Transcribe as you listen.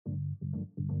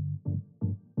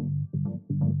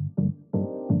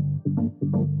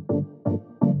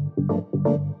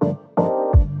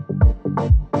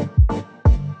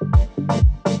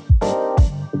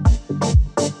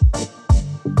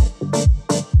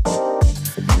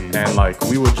And like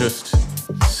we would just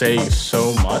say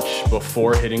so much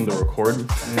before hitting the record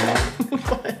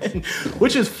button,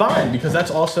 which is fine because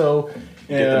that's also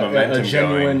a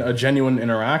genuine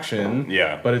interaction.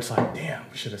 Yeah. But it's like, damn,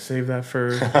 we should have saved that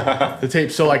for the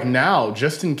tape. So like now,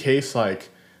 just in case I'm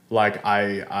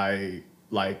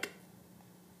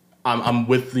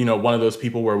with, one of those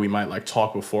people where we might like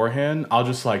talk beforehand, I'll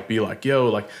just like be like, yo,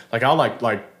 like I'll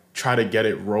like try to get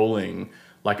it rolling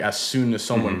like as soon as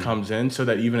someone comes in, so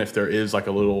that even if there is like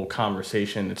a little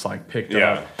conversation, it's like picked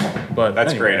up. But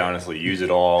that's anyway. great, honestly. Use it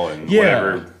all, and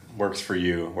whatever works for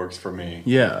you works for me.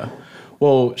 Yeah.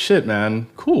 Well, shit, man.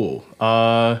 Cool.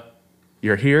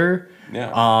 You're here.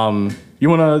 Yeah. You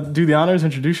want to do the honors?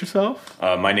 Introduce yourself.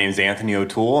 My name's Anthony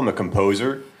O'Toole. I'm a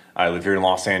composer. I live here in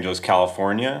Los Angeles,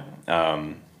 California.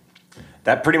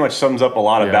 That pretty much sums up a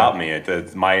lot about me.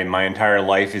 My entire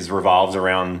life revolves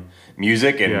around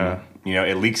music, and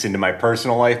it leaks into my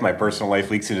personal life. My personal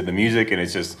life leaks into the music, and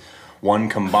it's just one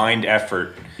combined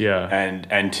effort. Yeah.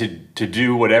 And to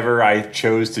do whatever I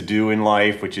chose to do in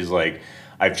life, which is like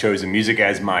I've chosen music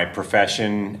as my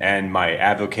profession and my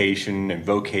avocation and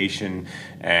vocation,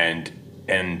 and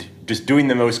just doing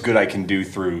the most good I can do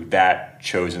through that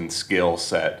chosen skill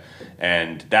set.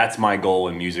 And that's my goal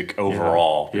in music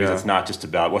overall, because it's not just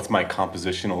about what's my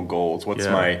compositional goals, what's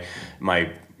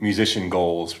my musician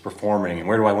goals, performing, and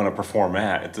where do I want to perform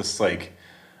at. It's just like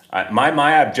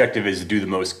my objective is to do the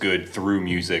most good through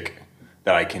music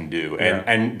that I can do.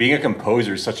 And being a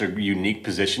composer is such a unique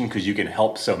position because you can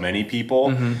help so many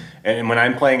people. And when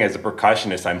I'm playing as a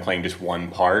percussionist, I'm playing just one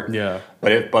part.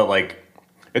 But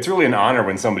it's really an honor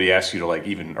when somebody asks you to like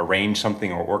even arrange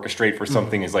something or orchestrate for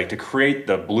something, is like to create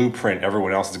the blueprint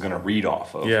everyone else is going to read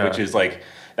off of, which is like,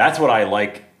 that's what I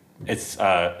like. It's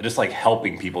just like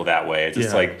helping people that way. It's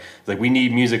just like we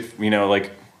need music,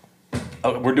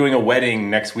 we're doing a wedding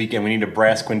next weekend. We need a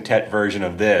brass quintet version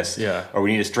of this, or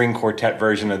we need a string quartet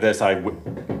version of this. I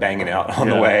bang it out on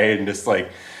the way, and just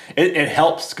like it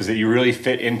helps because you really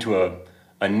fit into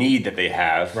a need that they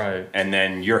have, right? And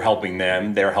then you're helping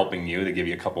them, they're helping you. They give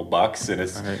you a couple bucks, and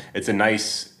it's a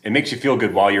nice. It makes you feel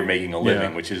good while you're making a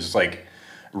living, which is like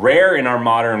rare in our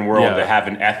modern world to have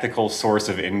an ethical source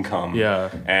of income.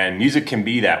 And music can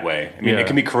be that way. I mean, it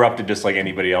can be corrupted just like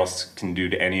anybody else can do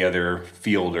to any other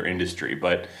field or industry.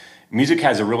 But music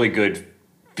has a really good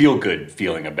feel-good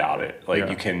feeling about it. Like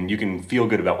you can feel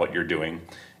good about what you're doing,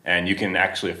 and you can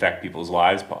actually affect people's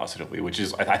lives positively, which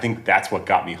is, I think that's what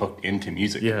got me hooked into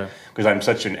music. Because I'm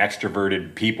such an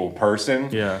extroverted people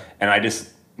person. And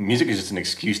music is just an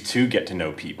excuse to get to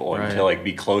know people and to like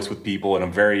be close with people in a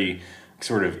very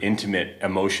sort of intimate,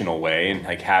 emotional way, and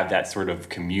like have that sort of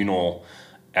communal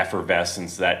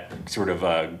effervescence, that sort of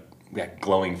that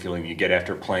glowing feeling you get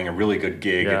after playing a really good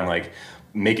gig and like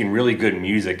making really good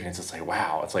music. And it's just like,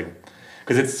 wow, it's like,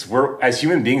 because we're as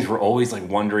human beings, we're always like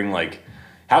wondering like,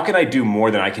 how can I do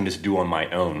more than I can just do on my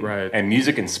own? And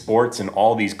music and sports and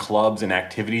all these clubs and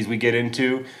activities we get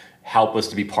into help us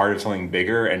to be part of something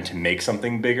bigger and to make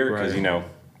something bigger. Because I'm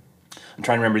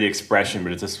trying to remember the expression,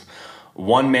 but it's this: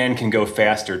 one man can go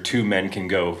faster, two men can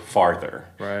go farther.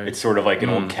 It's sort of like an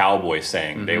old cowboy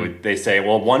saying. They say,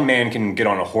 well, one man can get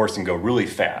on a horse and go really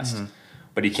fast,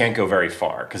 but he can't go very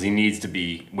far because he needs to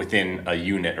be within a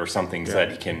unit or something so that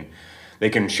they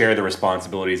can share the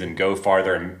responsibilities and go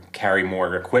farther and carry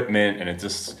more equipment. And it's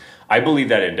just, I believe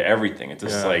that into everything. It's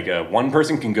just like one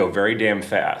person can go very damn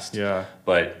fast,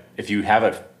 but if you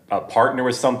have a partner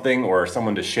with something or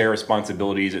someone to share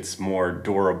responsibilities, it's more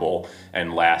durable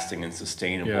and lasting and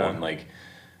sustainable. And like,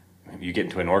 you get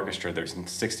into an orchestra, there's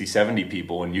 60, 70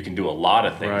 people, and you can do a lot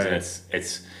of things. And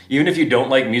it's even if you don't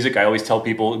like music, I always tell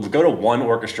people, go to one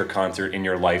orchestra concert in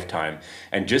your lifetime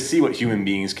and just see what human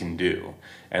beings can do.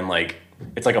 And like,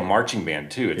 it's like a marching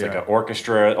band too. It's like an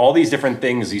orchestra, all these different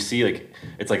things you see, like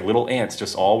it's like little ants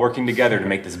just all working together to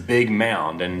make this big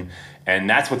mound. And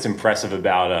that's what's impressive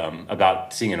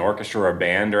about seeing an orchestra or a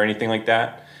band or anything like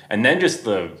that. And then just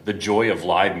the joy of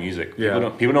live music.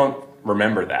 People don't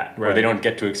remember that, or they don't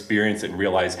get to experience it and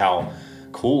realize how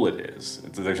cool it is.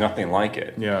 There's nothing like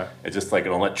it. It's just like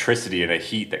an electricity and a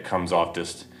heat that comes off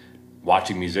just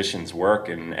watching musicians work,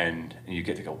 and you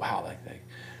get to go, wow, like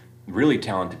really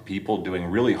talented people doing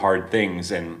really hard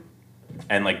things, and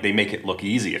like they make it look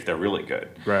easy if they're really good.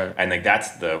 And like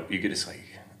you could just like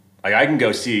I can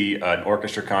go see an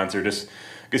orchestra concert,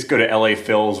 just go to LA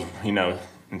Phil's,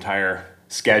 entire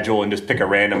schedule and just pick a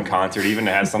random concert, even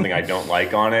if it has something I don't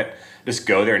like on it. Just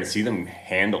go there and see them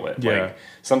handle it. Yeah. Like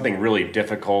something really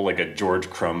difficult, like a George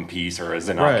Crumb piece or a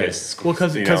Xenakis. Right. Well,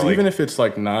 because even if it's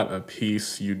like not a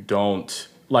piece you don't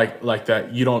like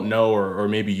that you don't know or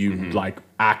maybe you like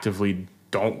actively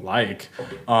don't like,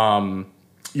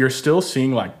 you're still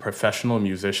seeing like professional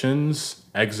musicians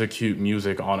execute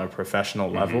music on a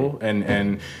professional level,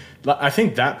 and I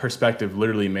think that perspective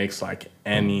literally makes like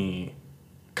any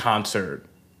concert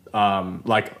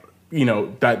like, you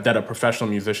know, that a professional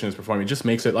musician is performing. It just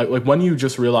makes it like when you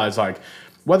just realize like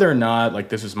whether or not like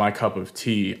this is my cup of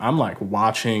tea, I'm like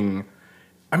watching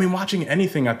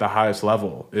anything at the highest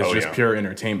level is just pure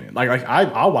entertainment. Like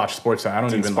I'll watch sports that I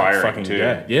don't even like fucking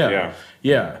get.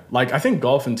 Yeah. Like I think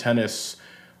golf and tennis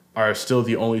are still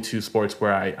the only two sports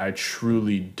where I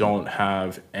truly don't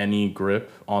have any grip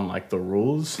on like the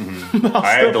rules.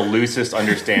 I have the loosest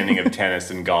understanding of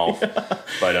tennis and golf,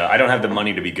 but I don't have the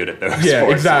money to be good at those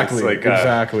sports. Exactly. Like,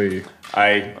 exactly.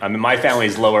 I mean, my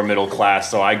family's lower middle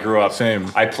class, so I grew up. Same.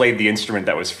 I played the instrument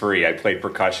that was free. I played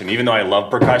percussion, even though I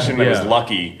love percussion. I was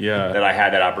lucky that I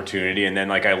had that opportunity, and then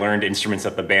like I learned instruments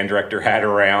that the band director had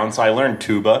around. So I learned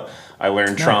tuba, I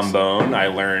learned trombone, I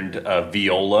learned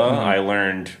viola, I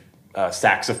learned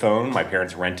saxophone. My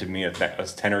parents rented me a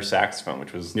tenor saxophone,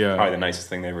 which was probably the nicest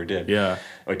thing they ever did. Yeah,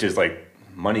 which is like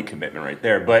money commitment right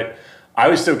there, but. I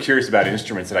was so curious about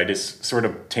instruments that I just sort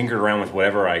of tinkered around with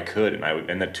whatever I could,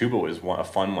 and the tuba was a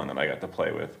fun one that I got to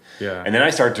play with. Yeah. And then I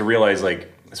started to realize, like,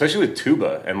 especially with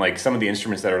tuba and like some of the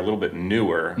instruments that are a little bit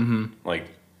newer, like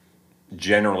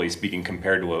generally speaking,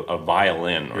 compared to a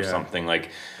violin or something, like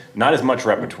not as much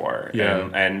repertoire.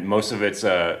 And most of it's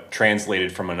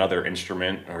translated from another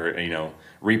instrument or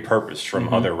repurposed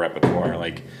from other repertoire,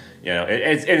 like. You know,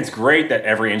 it's great that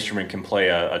every instrument can play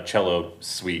a cello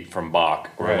suite from Bach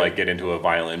or like get into a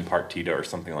violin partita or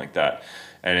something like that.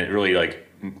 And it really like,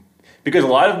 because a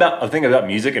lot of the thing about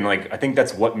music, and like I think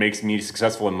that's what makes me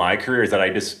successful in my career, is that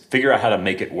I just figure out how to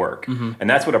make it work. And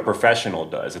that's what a professional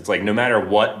does. It's like no matter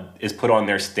what is put on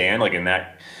their stand, like in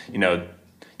that,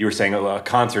 you were saying a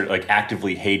concert, like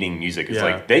actively hating music. It's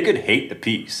like they could hate the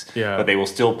piece, but they will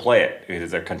still play it because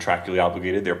they're contractually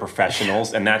obligated. They're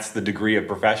professionals, and that's the degree of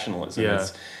professionalism.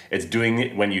 It's doing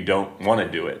it when you don't want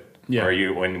to do it, or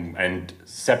and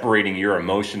separating your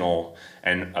emotional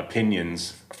and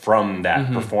opinions from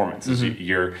that performance.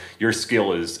 Your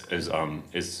skill is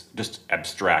just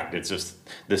abstract. It's just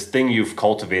this thing you've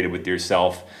cultivated with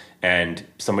yourself. And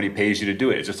somebody pays you to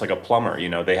do it. It's just like a plumber,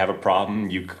 they have a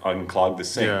problem, you unclog the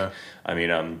sink. Yeah. I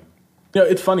mean,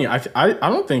 it's funny. I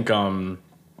don't think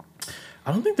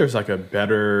there's like a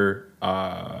better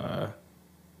I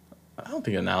don't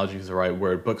think analogy is the right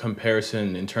word, but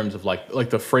comparison in terms of like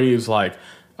the phrase like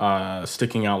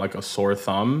sticking out like a sore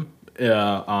thumb.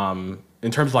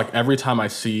 In terms of like every time I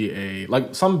see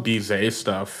like some Bizet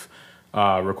stuff.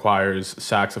 Requires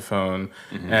saxophone,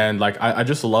 and like I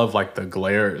just love like the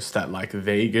glares that like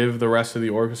they give the rest of the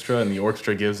orchestra, and the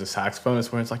orchestra gives the saxophone. It's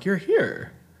when it's like you're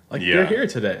here, like you're here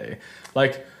today.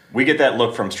 Like we get that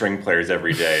look from string players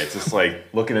every day. It's just like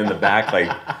looking in the back,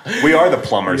 like we are the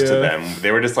plumbers to them.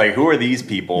 They were just like, who are these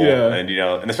people? And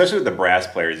and especially with the brass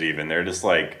players, even they're just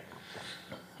like.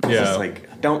 Just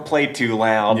like don't play too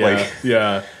loud.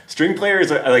 String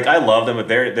players are like I love them, but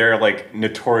they're like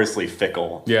notoriously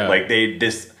fickle. Like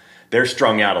they're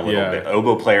strung out a little bit.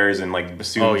 Oboe players and like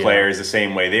bassoon players the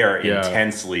same way. They are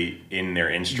intensely in their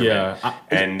instrument,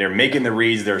 and they're making the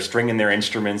reeds. They're stringing their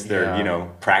instruments. They're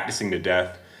practicing to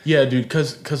death. Yeah, dude.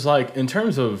 Because like in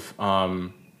terms of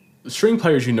string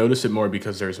players, you notice it more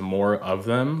because there's more of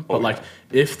them. But like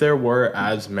if there were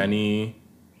as many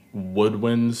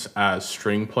woodwinds as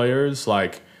string players,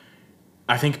 like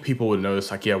I think people would notice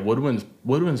like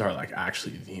woodwinds are like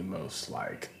actually the most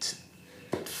like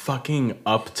fucking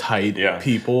uptight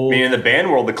people. I mean, in the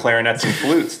band world, the clarinets and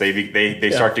flutes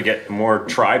they start to get more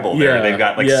tribal there. They've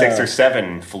got like 6 or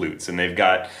 7 flutes, and they've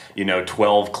got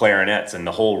 12 clarinets and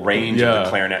the whole range of the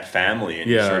clarinet family,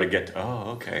 and you sort of get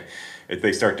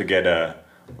they start to get a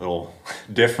little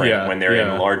different when they're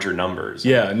in larger numbers.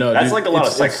 That's like a lot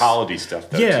of psychology stuff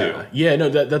though too.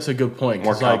 That's a good point.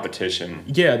 More competition.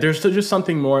 Like, there's just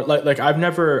something more like I've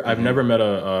never met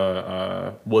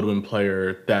a woodwind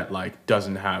player that like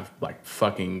doesn't have like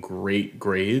fucking great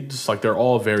grades. Like they're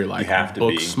all very like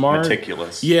book smart,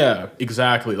 meticulous. Yeah,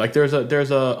 exactly. Like there's a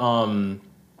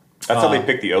that's how they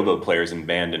pick the oboe players in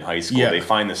band in high school. They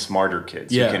find the smarter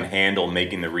kids who can handle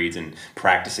making the reeds and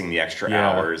practicing the extra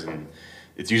hours, and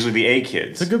it's usually the A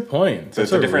kids. It's a good point. So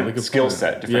it's a different really skill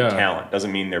set, different talent.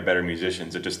 Doesn't mean they're better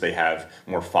musicians. It just they have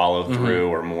more follow through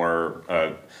or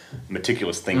more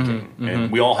meticulous thinking.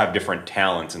 And we all have different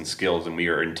talents and skills, and we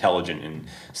are intelligent in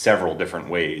several different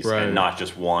ways, and not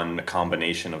just one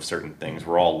combination of certain things.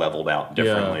 We're all leveled out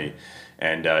differently,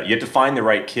 and you have to find the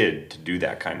right kid to do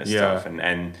that kind of stuff.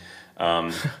 And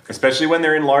especially when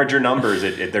they're in larger numbers,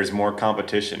 there's more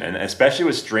competition, and especially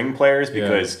with string players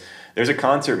because. There's a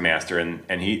concert master,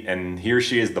 and he or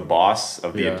she is the boss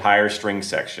of the entire string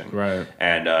section. Right.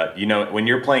 And you know, when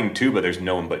you're playing tuba, there's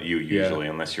no one but you usually,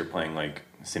 unless you're playing like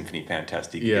Symphony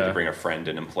Fantastique. You get to bring a friend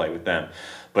in and play with them.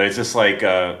 But it's just like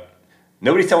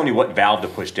nobody's telling you what valve to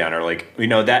push down, or like, you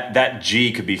know, that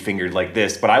G could be fingered like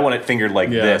this, but I want it fingered like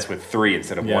this with 3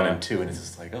 instead of 1 and 2, and it's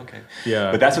just like, okay.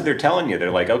 Yeah. But that's what they're telling you. They're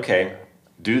like, okay,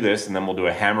 do this, and then we'll do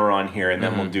a hammer on here, and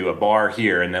then we'll do a bar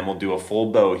here, and then we'll do a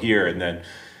full bow here, and then.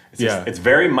 It's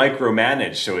very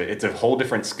micromanaged, so it's a whole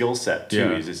different skill set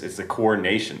too. It's a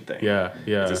coordination thing.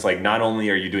 It's just like not only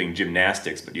are you doing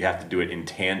gymnastics, but you have to do it in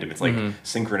tandem. It's like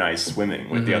synchronized swimming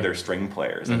with the other string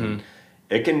players, and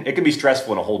it can be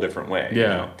stressful in a whole different way. You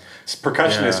know?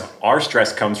 Percussionists, our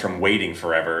stress comes from waiting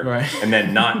forever and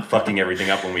then not fucking everything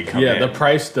up when we come in. The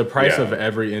price of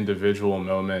every individual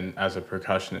moment as a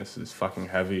percussionist is fucking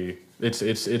heavy. It's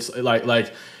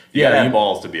like. You gotta have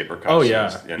balls to be a percussionist. Oh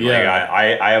yeah, and like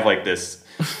I have like this,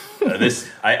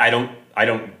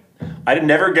 I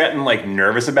never gotten like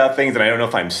nervous about things, and I don't know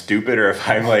if I'm stupid or if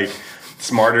I'm like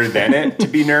smarter than it to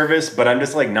be nervous, but I'm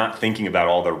just like not thinking about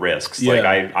all the risks. Like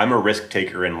I'm a risk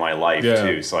taker in my life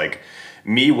too. So like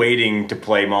me waiting to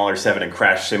play Mahler 7 and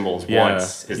crash cymbals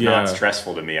once is not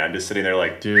stressful to me. I'm just sitting there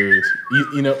like, dude,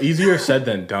 you know, easier said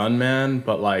than done, man.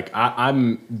 But like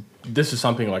this is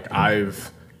something like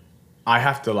I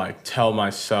have to like tell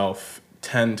myself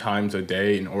 10 times a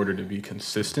day in order to be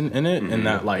consistent in it, and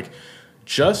that like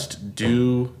just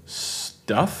do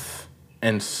stuff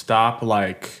and stop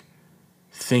like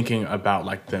thinking about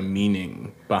like the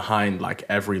meaning behind like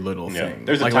every little thing.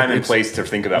 There's a time and place to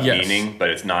think about meaning, but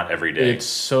it's not every day. It's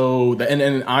so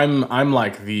and I'm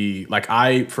like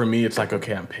for me it's like,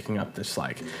 okay, I'm picking up this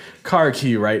like car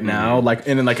key right now, like,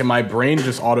 and then like my brain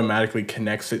just automatically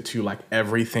connects it to like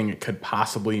everything it could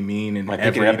possibly mean. And am I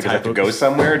picking it up because I have to go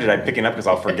somewhere? Did I pick it up because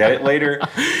I'll forget it later?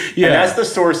 And that's the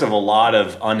source of a lot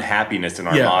of unhappiness in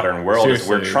our modern world. Seriously. Is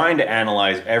we're trying to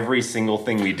analyze every single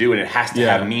thing we do, and it has to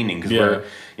have meaning because we're,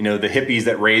 you know, the hippies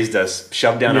that raised us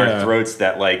shoved down our throats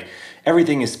that like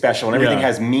everything is special and everything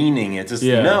has meaning. It's just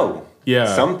no.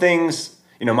 Some things.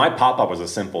 You know, my papa was a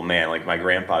simple man, like my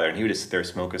grandfather, and he would just sit there,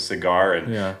 smoke a cigar,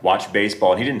 and watch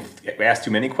baseball, and he didn't ask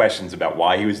too many questions about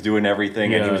why he was doing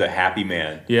everything, and he was a happy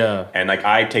man. And like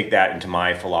I take that into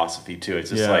my philosophy too.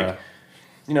 It's just like,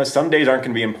 you know, some days aren't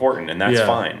going to be important, and that's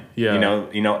fine. You know,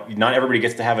 not everybody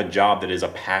gets to have a job that is a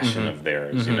passion of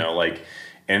theirs. You know, like,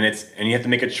 and you have to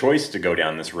make a choice to go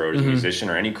down this road as a musician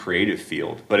or any creative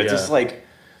field. But it's just like,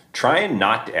 try and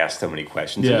not to ask so many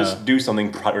questions and just do something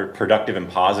productive and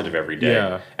positive every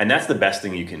day. And that's the best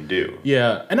thing you can do.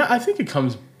 And I think it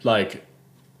comes like,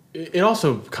 it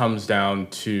also comes down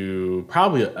to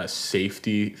probably a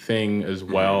safety thing as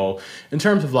well, in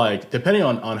terms of like, depending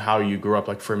on how you grew up.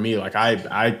 Like for me, like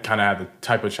I kind of had the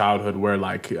type of childhood where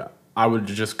like I would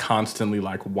just constantly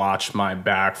like watch my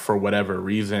back for whatever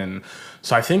reason.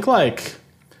 So I think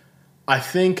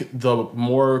the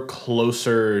more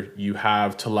closer you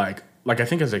have to like I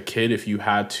think as a kid, if you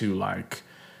had to like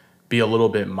be a little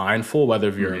bit mindful, whether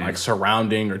if you're like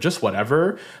surrounding or just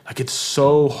whatever, like it's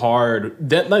so hard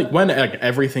that like when like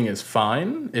everything is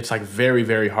fine, it's like very,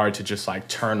 very hard to just like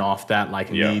turn off that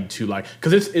like need to like,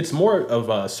 because it's more of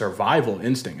a survival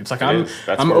instinct. It's like I'm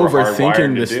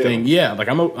overthinking this thing. Yeah, like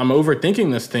I'm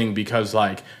overthinking this thing because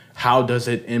like how does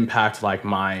it impact like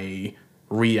my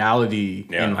reality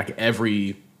in like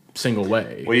every single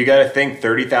way? Well, you got to think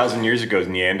 30,000 years ago,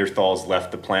 Neanderthals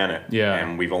left the planet.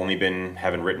 And we've only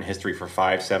haven't written history for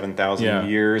 5,000-7,000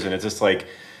 years. And it's just like,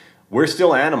 we're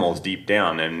still animals deep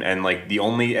down. And like the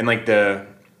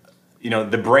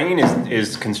brain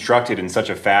is constructed in such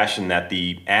a fashion that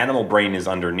the animal brain is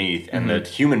underneath and the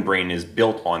human brain is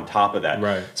built on top of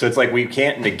that. So it's like, we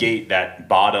can't negate that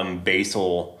bottom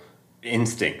basal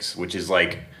instincts, which is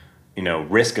like, you know,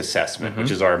 risk assessment,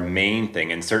 which is our main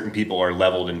thing. And certain people are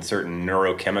leveled in certain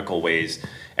neurochemical ways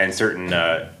and certain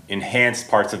enhanced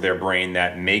parts of their brain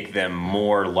that make them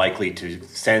more likely to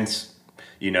sense,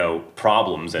 you know,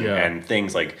 problems and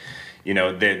things like, you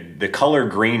know, the color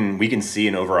green we can see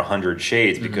in over 100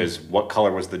 shades because what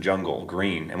color was the jungle?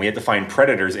 Green. And we have to find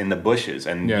predators in the bushes.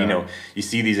 And, you know, you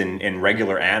see these in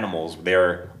regular animals.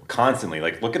 They're constantly.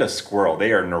 Like, look at a squirrel.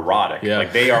 They are neurotic. Yeah.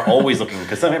 Like, they are always looking,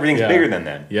 because everything's bigger than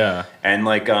them. Yeah. And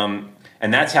like,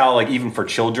 and that's how, like, even for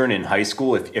children in high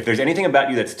school, if there's anything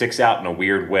about you that sticks out in a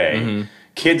weird way,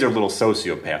 kids are little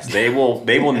sociopaths. They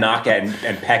will knock at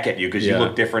and peck at you because you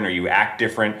look different, or you act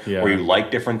different, or you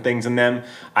like different things in them.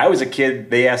 I was a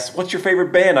kid. They asked, "What's your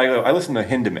favorite band?" I go, "I listen to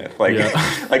Hindemith." Like,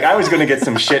 like I was going to get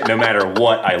some shit no matter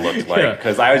what I looked like,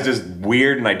 because I was just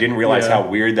weird, and I didn't realize how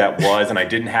weird that was, and I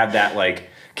didn't have that like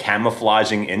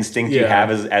camouflaging instinct you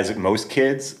have as most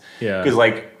kids. Because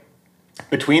like,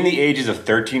 between the ages of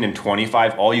 13 and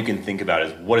 25, all you can think about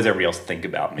is, what does everybody else think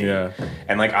about me?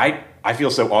 And like, I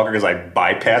feel so awkward because I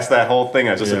bypassed that whole thing.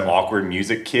 I was just an awkward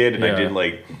music kid, and I did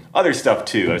like other stuff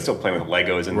too. I was still playing with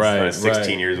Legos, and I was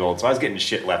 16 years old, so I was getting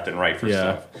shit left and right for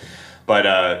stuff. But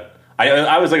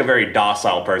I was like a very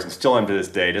docile person, still am to this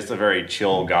day, just a very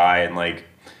chill guy. And like,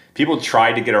 people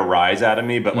tried to get a rise out of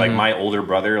me, but like my older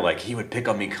brother, like, he would pick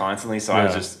on me constantly, so I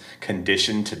was just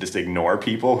conditioned to just ignore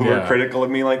people who were critical of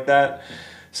me like that.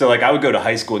 So like, I would go to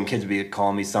high school and kids would be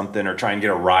calling me something or try and get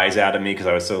a rise out of me because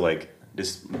I was so like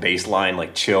this baseline,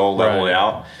 like chill, leveled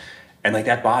out, and like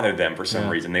that bothered them for some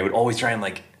reason. They would always try and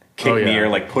like kick me or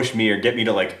like push me or get me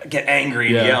to like get angry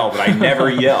and yell, but I never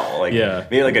yell. Like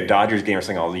maybe like a Dodgers game or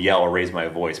something, I'll yell or raise my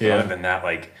voice, but other than that,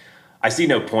 like, I see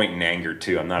no point in anger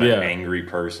too. I'm not an angry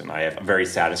person. I have a very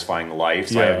satisfying life,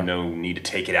 so I have no need to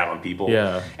take it out on people.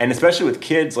 And especially with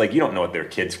kids, like, you don't know what their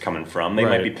kids coming from. They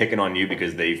might be picking on you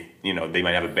because they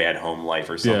might have a bad home life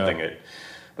or something.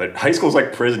 But high school's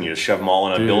like prison. You just shove them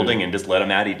all in a building and just let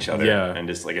them at each other. And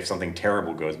just like, if something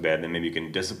terrible goes bad, then maybe you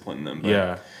can discipline them.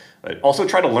 But also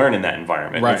try to learn in that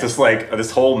environment. It's just like this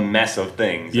whole mess of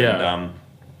things.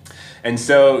 And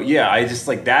so, I just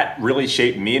like, that really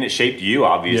shaped me, and it shaped you,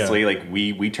 obviously. Like,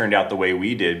 we turned out the way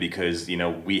we did because,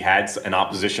 we had an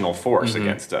oppositional force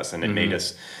against us, and it made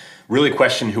us really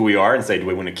question who we are and say, do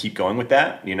we want to keep going with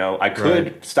that? I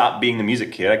could stop being the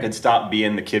music kid. I could stop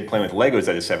being the kid playing with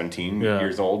Legos at 17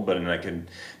 years old, but then I could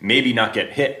maybe not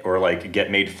get hit or like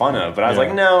get made fun of. But I was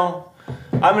like, no,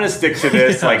 I'm going to stick to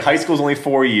this. Like, high school's only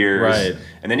 4 years.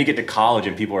 And then you get to college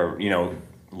and people are,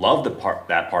 love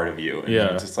that part of you. And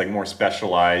it's just like more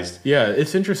specialized.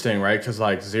 It's interesting, right? Because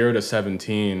like 0 to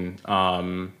 17,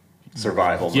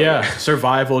 survival.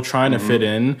 Survival, trying to fit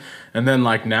in. And then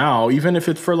like now, even if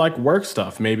it's for like work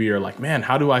stuff, maybe you're like, man,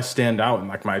 how do I stand out in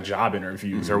like my job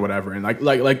interviews or whatever? And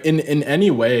like in any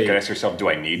way, you gotta ask yourself, do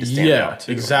I need to stand out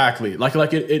too? Exactly. Like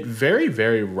it very,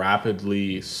 very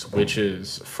rapidly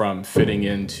switches from fitting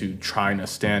in to trying to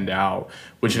stand out,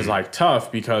 which is like tough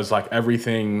because like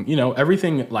everything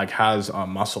like has a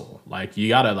muscle. Like you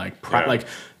gotta like like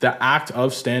the act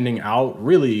of standing out,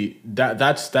 really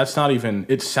that's not even,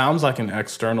 it sounds like an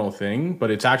external thing,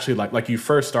 but it's actually like you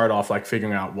first start off like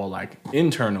figuring out, well, like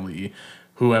internally,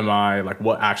 who am I, like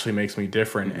what actually makes me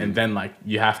different, and then like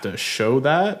you have to show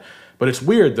that. But it's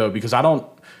weird though, because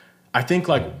I think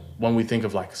like when we think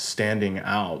of like standing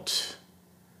out,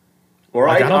 or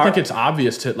like, I don't think it's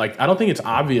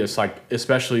obvious, like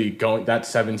especially going that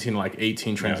 17 like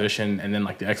 18 transition and then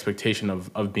like the expectation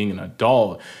of being an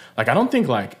adult. Like I don't think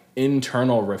like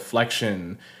internal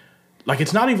reflection, like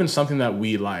it's not even something that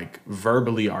we like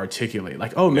verbally articulate.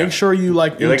 Like, oh, make sure you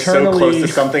like you're internally, like so close to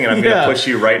something, and I'm gonna push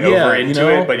you right over into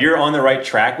it. But you're on the right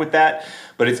track with that.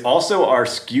 But it's also our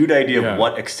skewed idea of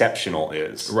what exceptional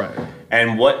is. Right.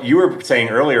 And what you were saying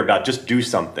earlier about just do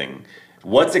something.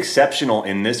 What's exceptional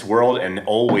in this world and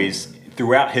always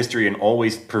throughout history and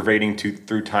always pervading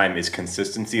through time is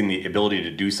consistency and the ability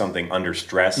to do something under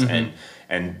stress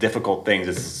and difficult things.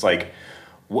 It's like,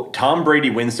 Tom Brady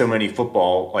wins so many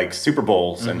football, like Super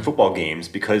Bowls and football games,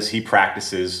 because he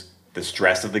practices the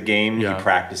stress of the game. He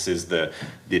practices the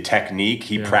technique.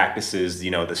 He practices,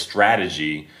 the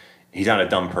strategy. He's not a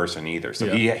dumb person either.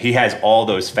 So he has all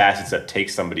those facets that take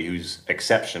somebody who's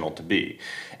exceptional to be.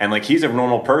 And like, he's a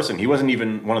normal person. He wasn't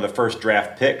even one of the first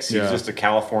draft picks. He was just a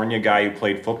California guy who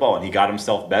played football, and he got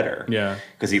himself better.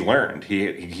 Because he learned.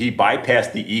 He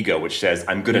bypassed the ego, which says,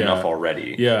 I'm good enough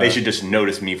already. They should just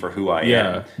notice me for who I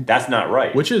am. That's not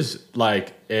right. Which is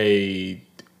like he's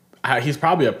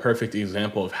probably a perfect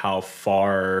example of how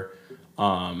far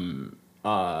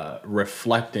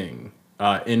reflecting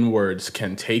inwards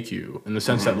can take you, in the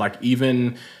sense that like,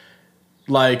 even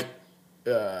like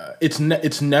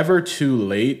it's never too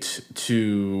late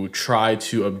to try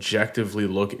to objectively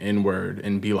look inward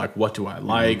and be like, what do I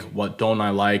like? What don't I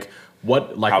like?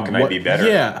 How can I be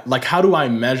better? Like, how do I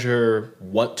measure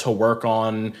what to work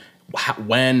on?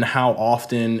 When, how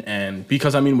often? And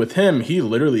because I mean, with him, he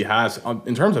literally has,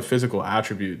 in terms of physical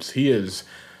attributes, he's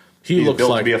looks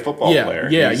built like, to be a football player.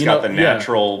 He's got the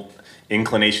natural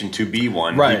inclination to be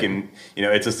one, Right. he can,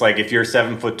 it's just like if you're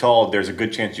 7 foot tall, there's a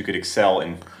good chance you could excel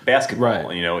in basketball,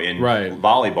 Right. in Right.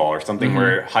 volleyball or something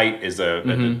where height is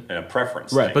a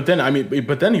preference. Right, thing.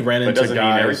 but then he ran into doesn't mean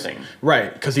guys. everything.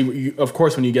 Right, because of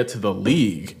course, when you get to the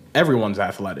league, everyone's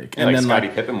athletic, Yeah, and like then Scottie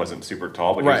Pippen wasn't super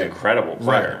tall, but he was an incredible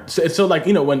player. Right. So like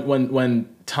when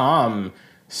Tom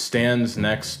stands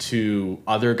next to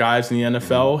other guys in the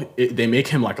NFL, they make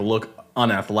him like look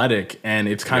unathletic, and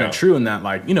it's kind of true in that,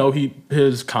 like,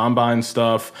 his combine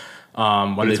stuff.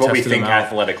 But it's what we think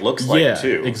athletic looks like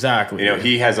too. Exactly.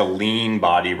 He has a lean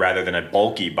body rather than a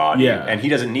bulky body, and he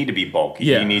doesn't need to be bulky.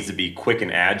 Yeah. He needs to be quick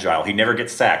and agile. He never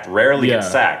gets sacked, rarely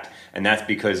gets sacked, and that's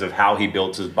because of how he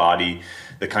builds his body,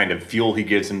 the kind of fuel he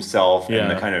gives himself, and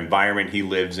the kind of environment he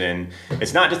lives in.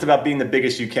 It's not just about being the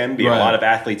biggest you can be. Right. A lot of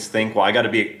athletes think, well, I got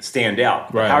to stand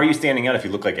out. Right. How are you standing out if you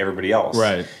look like everybody else?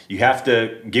 Right. You have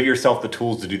to give yourself the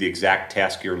tools to do the exact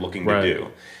task you're looking to do,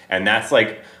 and that's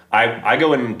like. I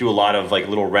go and do a lot of like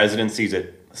little residencies at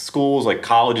schools, like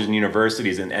colleges and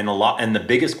universities, and the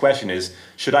biggest question is,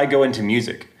 should I go into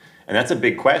music? And that's a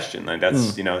big question. Like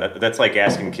that's that's like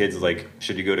asking kids, like,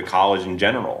 should you go to college in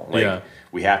general? Like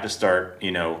we have to start,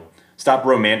 stop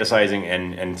romanticizing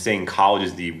and saying college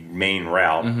is the main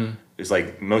route. It's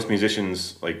like most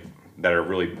musicians like that are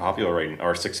really popular right now,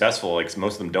 are successful, like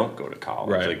most of them don't go to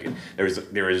college. Right. Like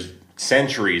there is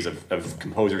centuries of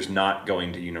composers not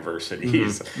going to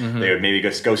universities. They would maybe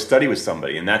just go study with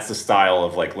somebody, and that's the style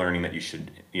of like learning that you should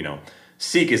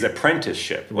seek is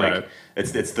apprenticeship. Like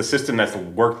it's the system that's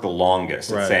worked the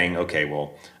longest. It's saying, okay,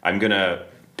 well, I'm gonna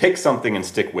pick something and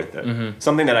stick with it.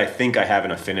 Something that I think I have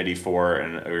an affinity for,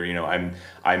 or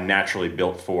I'm naturally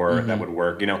built for, that would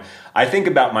work. I think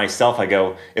about myself. I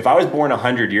go, if I was born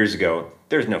 100 years ago,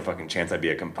 there's no fucking chance I'd be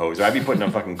a composer. I'd be put in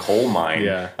a fucking coal mine.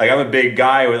 Like I'm a big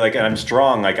guy and I'm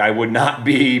strong. Like I would not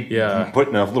be put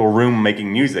in a little room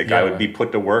making music. I would be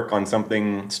put to work on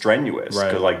something strenuous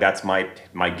because like that's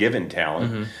my given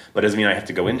talent. But it doesn't mean I have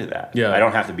to go into that. I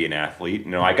don't have to be an athlete.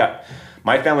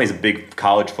 My family is a big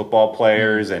college football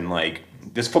players and like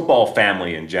this football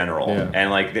family in general.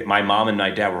 And like my mom and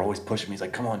my dad were always pushing me. He's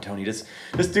like, come on, Tony, just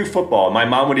do football. My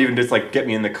mom would even just like get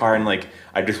me in the car and like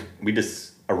we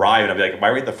just arrive and I'd be like, why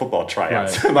are we at the football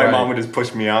tryouts? My mom would just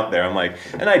push me out there. I'm like,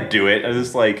 and I'd do it. I was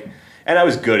just like, and I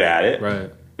was good at it. I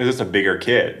was just a bigger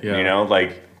kid,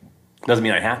 like doesn't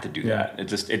mean I have to do that.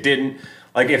 It didn't,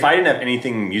 like if I didn't have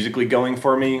anything musically going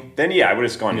for me, then I would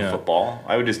have just gone to football.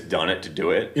 I would have just done it to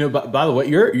do it. By the way,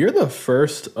 you're the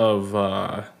first of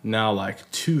now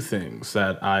like two things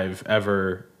that I've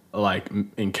ever like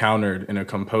encountered in a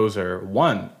composer.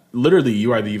 One, literally,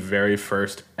 you are the very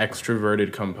first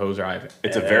extroverted composer I've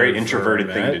It's a very introverted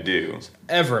thing to do.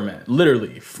 Ever met.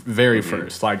 Literally, very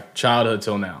first, like childhood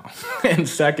till now. And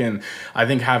second, I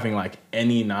think having like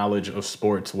any knowledge of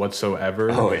sports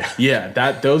whatsoever. Oh, yeah.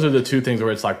 Yeah, those are the two things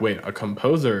where it's like, wait, a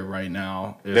composer right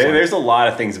now is there's a lot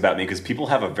of things about me because people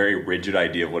have a very rigid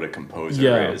idea of what a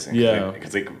composer is.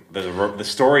 Because like the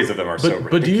stories of them are so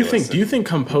ridiculous. But do you think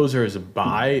composers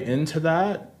buy into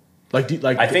that? I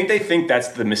think they think that's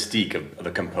the mystique of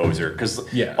the composer. Because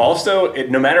also,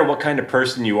 no matter what kind of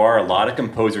person you are, a lot of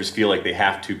composers feel like they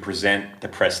have to present the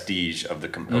prestige of the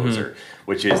composer,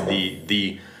 which is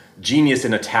the genius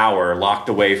in a tower locked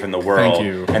away from the world. Thank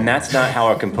you. And that's not how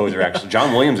a composer actually...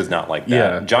 John Williams is not like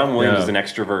that. John Williams is an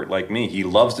extrovert like me. He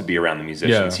loves to be around the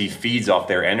musicians. He feeds off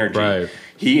their energy.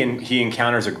 He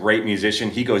encounters a great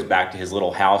musician. He goes back to his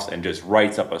little house and just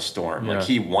writes up a storm. Like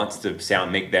he wants to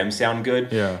make them sound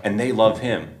good, and they love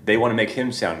him. They want to make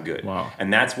him sound good. Wow.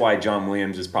 And that's why John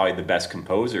Williams is probably the best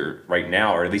composer right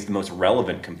now, or at least the most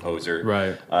relevant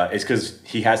composer. It's because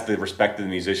he has the respect of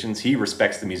the musicians. He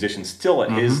respects the musicians still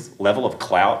at his level of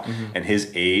clout and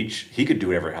his age. He could do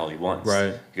whatever the hell he wants.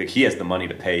 He has the money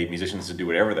to pay musicians to do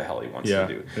whatever the hell he wants to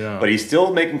do. But he's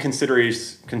still making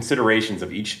considerations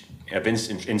of each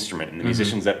instrument and the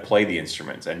musicians that play the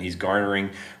instruments, and he's garnering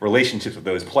relationships with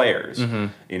those players.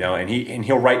 And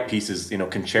he'll write pieces,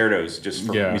 concertos just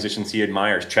for musicians he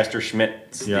admires. Chester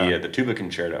Schmidt's the tuba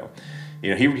concerto. He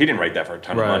didn't write that for a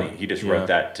ton of money. He just wrote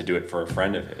that to do it for a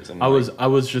friend of his. And I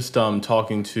was just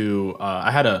talking to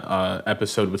I had a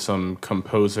episode with some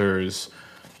composers.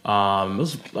 It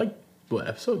was like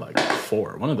episode like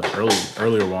 4, one of the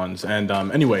earlier ones. And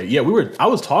anyway, I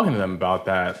was talking to them about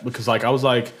that because like I was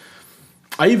like,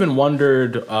 I even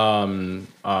wondered.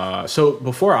 So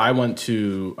before I went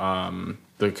to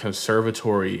the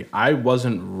conservatory, I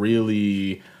wasn't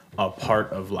really a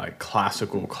part of like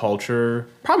classical culture,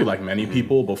 probably like many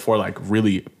people, before like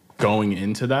really going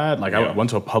into that, like I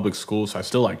went to a public school, so I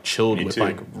still like chilled Me with too.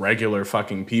 like regular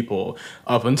fucking people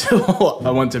up until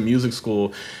I went to music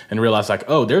school and realized like,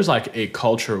 oh, there's like a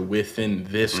culture within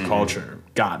this culture.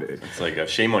 Got it. It's like a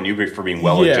shame on you for being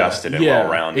well-adjusted and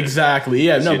well-rounded. Exactly.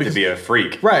 Yeah, no, you have to be a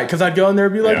freak. Right, because I'd go in there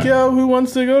and be like, yo, who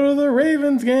wants to go to the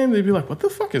Ravens game? They'd be like, what the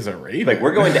fuck is a Raven? Like,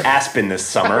 we're going to Aspen this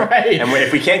summer, right. and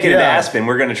if we can't get into Aspen,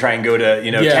 we're going to try and go to,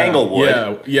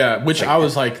 Tanglewood. Yeah, which I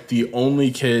was like the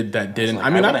only kid that didn't. Like, I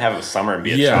want to have a summer and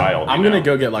be a child. I'm going to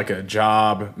go get like a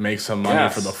job, make some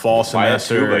money for the fall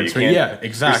semester. Exactly.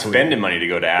 You're spending money to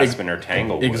go to Aspen or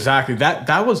Tanglewood. Exactly.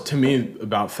 That was, to me,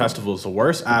 about festivals. The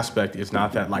worst aspect is not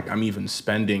that like I'm even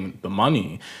spending the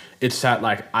money. It's that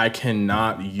like I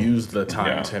cannot use the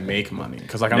time to make money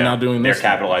because like I'm not doing this.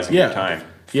 They're capitalizing your time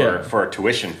for a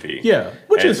tuition fee. Yeah,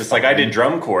 which is just like I did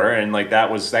drum corps and like that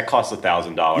cost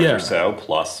 $1,000 or so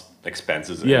plus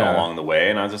expenses along the way,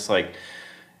 and I was just like,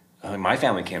 my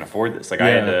family can't afford this. Like I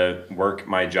had to work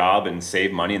my job and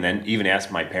save money, and then even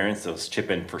ask my parents to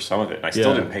chip in for some of it. And I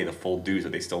still didn't pay the full dues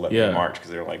that they still let me march because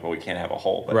they were like, well, we can't have a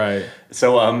hole. But,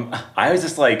 so I was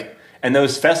just like. And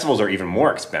those festivals are even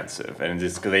more expensive, and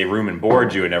it's because they room and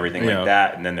board you and everything like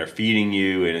that, and then they're feeding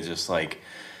you, and it's just like,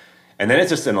 and then it's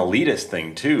just an elitist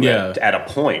thing too. At a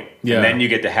point, and then you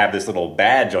get to have this little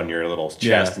badge on your little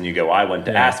chest, and you go, "I went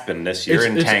to Aspen this year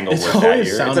and Tanglewood that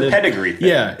year." It's a pedigree thing.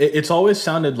 Yeah, it's always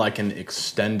sounded like an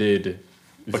extended.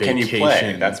 But can you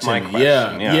play? That's my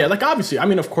question. Yeah. Like obviously, I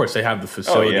mean, of course, they have the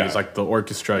facilities, like the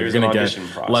orchestra. You're gonna get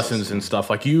lessons and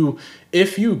stuff. Like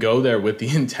if you go there with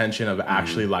the intention of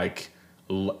actually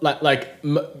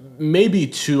maybe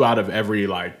 2 out of every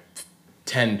like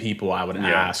 10 people I would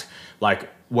ask, like,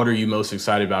 what are you most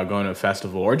excited about going to a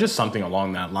festival or just something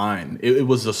along that line? It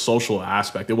was the social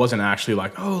aspect. It wasn't actually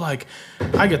like, oh, like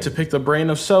I get to pick the brain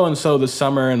of so and so this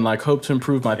summer and like hope to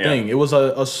improve my thing. It was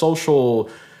a social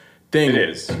thing. It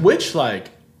is. Which like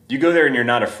you go there and you're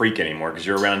not a freak anymore because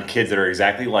you're around kids that are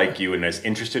exactly like you and as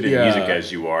interested in music as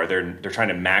you are. They're trying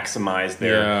to maximize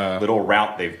their little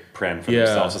route they've planned for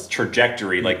themselves. This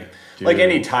trajectory, like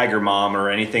any Tiger Mom or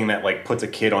anything that like puts a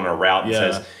kid on a route and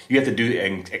says you have to do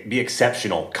and be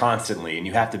exceptional constantly and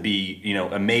you have to be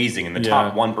amazing in the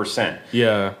top 1%.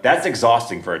 Yeah, that's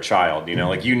exhausting for a child.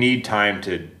 Like you need time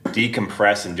to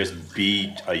decompress and just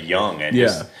be a young and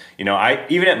just. I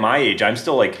even at my age, I'm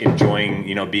still like enjoying,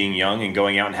 being young and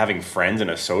going out and having friends and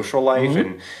a social life,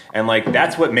 and like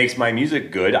that's what makes my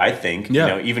music good. I think,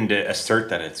 even to assert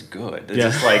that it's good. It's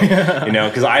just like,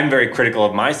 because I'm very critical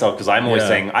of myself because I'm always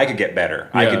saying I could get better,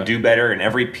 I could do better, and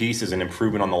every piece is an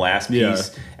improvement on the last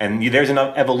piece, and there's an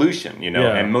evolution,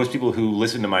 And most people who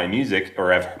listen to my music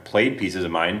or have played pieces of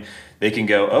mine, they can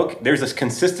go, okay, there's this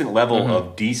consistent level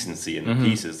of decency in the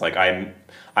pieces. Like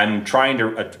I'm trying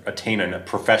to attain a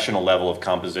professional level of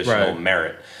compositional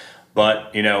merit.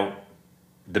 But,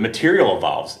 the material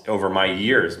evolves over my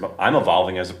years. I'm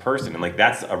evolving as a person. And, like,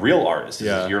 that's a real artist.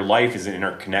 Your life is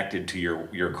interconnected to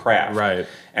your craft. Right.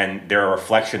 And they're a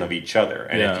reflection of each other.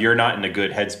 And if you're not in a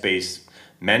good headspace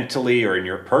mentally or in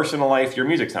your personal life, your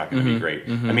music's not going to be great.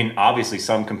 I mean, obviously,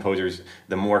 some composers,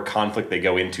 the more conflict they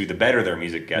go into, the better their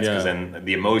music gets, because then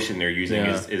the emotion they're using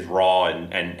is raw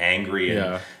and angry,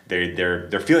 and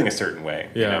they're feeling a certain way.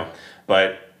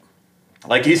 But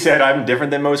like you said, I'm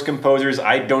different than most composers.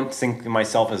 I don't think of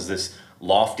myself as this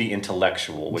lofty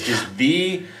intellectual, which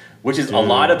is a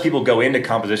lot of people go into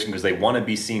composition because they want to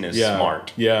be seen as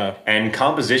smart. And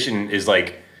composition is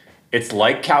like. It's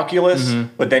like calculus,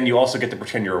 but then you also get to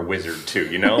pretend you're a wizard too,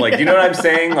 Like, you know what I'm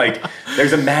saying? Like,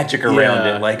 there's a magic around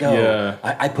it. Like,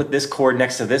 I put this chord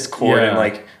next to this chord, and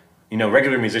like,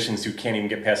 regular musicians who can't even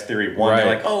get past theory 1, they're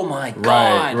like, oh my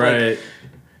God. Like,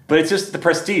 but it's just the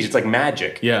prestige. It's like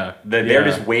magic. They're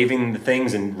just waving the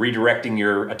things and redirecting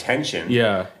your attention.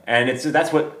 And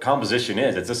that's what composition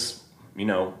is. It's just,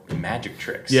 magic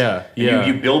tricks.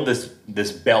 You build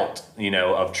this belt,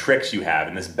 of tricks you have,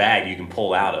 and this bag you can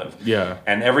pull out of.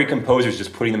 And every composer is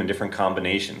just putting them in different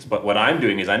combinations. But what I'm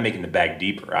doing is I'm making the bag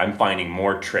deeper. I'm finding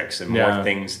more tricks and more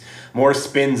things, more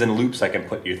spins and loops I can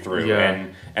put you through.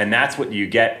 And that's what you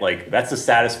get. Like, that's the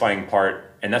satisfying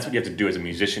part. And that's what you have to do as a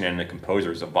musician and a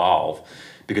composer is evolve,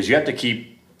 because you have to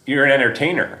keep. You're an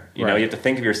entertainer, you have to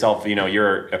think of yourself,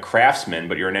 you're a craftsman,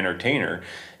 but you're an entertainer.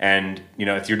 And,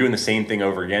 if you're doing the same thing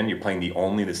over again, you're playing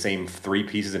the same 3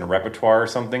 pieces in a repertoire or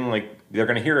something, like, they're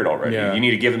going to hear it already. You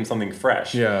need to give them something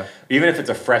fresh. Even if it's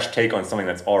a fresh take on something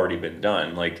that's already been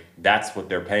done, like, that's what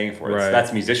they're paying for.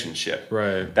 That's musicianship.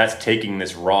 That's taking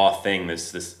this raw thing,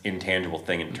 this intangible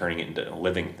thing, and turning it into a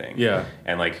living thing.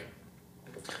 And, like,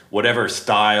 whatever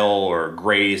style or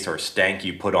grace or stank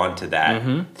you put onto that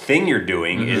thing you're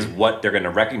doing is what they're going to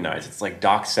recognize. It's like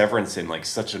Doc Severinsen, like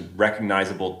such a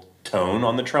recognizable tone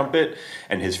on the trumpet,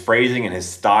 and his phrasing and his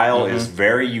style is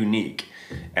very unique.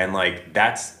 And like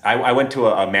I went to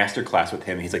a master class with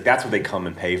him. He's like, that's what they come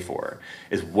and pay for,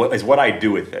 is what I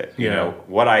do with it. You know,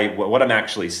 what I'm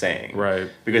actually saying. Right.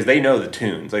 Because they know the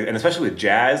tunes, like, and especially with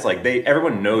jazz, like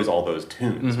everyone knows all those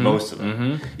tunes, most of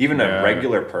them. Even a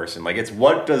regular person, like it's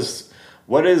what does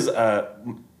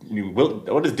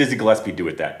Dizzy Gillespie do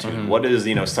with that tune? What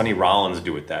does Sonny Rollins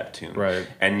do with that tune? Right.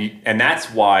 And that's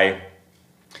why,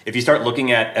 if you start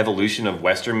looking at evolution of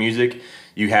Western music,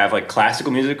 you have like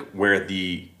classical music where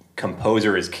the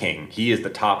composer is king. He is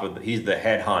he's the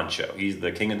head honcho. He's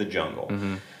the king of the jungle.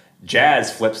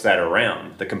 Jazz flips that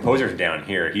around. The composer's down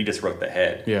here. He just wrote the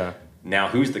head. Yeah. Now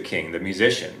who's the king? The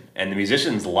musician. And the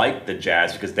musicians like the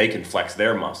jazz because they can flex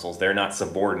their muscles. They're not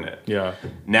subordinate. Yeah.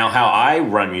 Now how I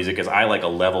run music is I like a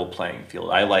level playing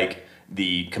field. I like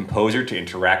the composer to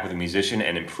interact with the musician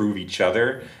and improve each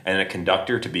other, and a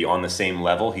conductor to be on the same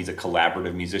level. He's a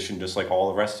collaborative musician just like all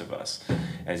the rest of us.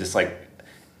 And it's just like,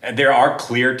 there are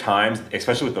clear times,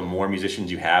 especially with the more musicians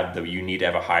you have, that you need to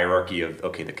have a hierarchy of,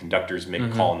 okay, the conductors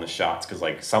calling the shots, because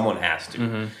like someone has to.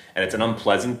 And it's an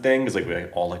unpleasant thing, because like we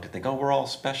all like to think, oh, we're all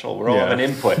special, we're all have an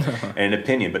input and an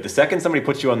opinion. But the second somebody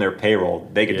puts you on their payroll,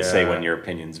 they get to say when your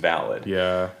opinion's valid.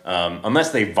 Yeah.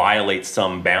 Unless they violate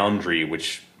some boundary,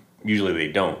 which usually they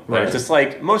don't. But it's just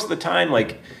like, most of the time,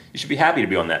 like, you should be happy to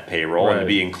be on that payroll and to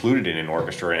be included in an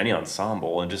orchestra or any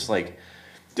ensemble, and just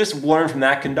learn from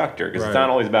that conductor, because it's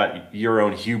not always about your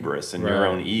own hubris and your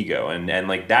own ego. And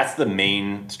like, that's the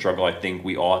main struggle I think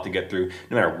we all have to get through,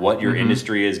 no matter what your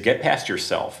industry is. Get past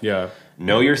yourself. Yeah.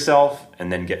 Know yourself,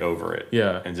 and then get over it.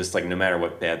 Yeah. And just like, no matter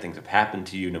what bad things have happened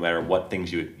to you, no matter what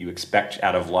things you expect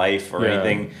out of life or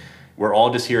anything, we're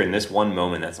all just here in this one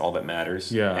moment. That's all that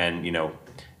matters. Yeah. And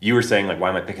you were saying, like, why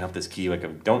am I picking up this key?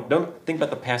 Like, don't think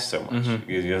about the past so much.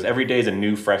 Because every day is a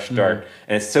new, fresh start.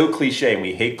 And it's so cliche, and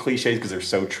we hate cliches because they're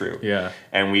so true. Yeah.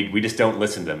 And we just don't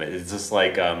listen to them. It's just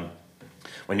like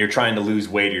when you're trying to lose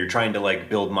weight or you're trying to, like,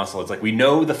 build muscle, it's like, we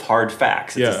know the hard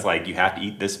facts. It's just like, you have to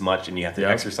eat this much and you have to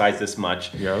exercise this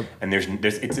much. And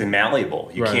it's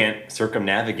malleable. You can't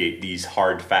circumnavigate these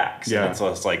hard facts. And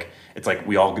so it's like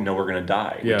we all know we're going to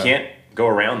die. We can't go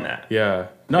around that. Yeah.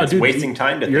 No, it's wasting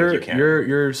time to think you can.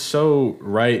 You're so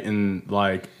right, and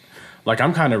like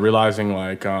I'm kind of realizing,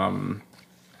 like,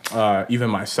 even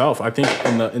myself, I think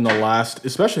in the last,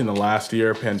 especially in the last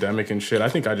year, pandemic and shit, I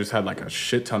think I just had like a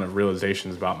shit ton of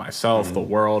realizations about myself, the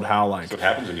world, how like. That's what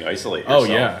happens when you isolate yourself.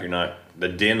 Oh yeah. You're not, the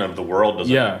din of the world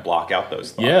doesn't block out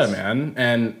those thoughts. Yeah, man,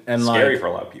 and it's like, scary for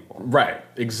a lot of people. Right,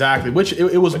 exactly. Which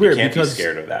it was weird, you can't because be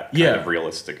scared of that kind of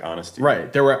realistic honesty.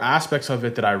 Right, there were aspects of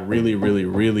it that I really, really,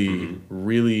 really,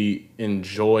 really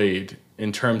enjoyed,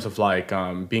 in terms of like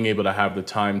being able to have the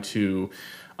time to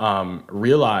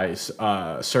realize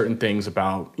certain things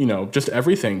about just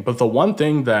everything. But the one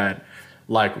thing that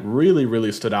like really,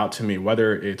 really stood out to me,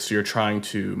 whether it's you're trying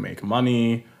to make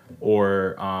money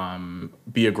or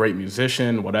be a great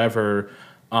musician, whatever,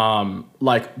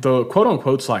 like the quote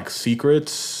unquote like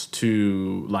secrets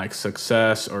to like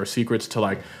success, or secrets to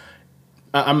like,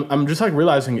 I'm just like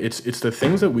realizing it's the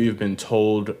things that we've been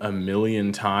told a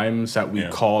million times that we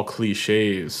call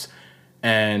cliches,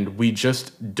 and we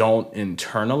just don't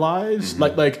internalize.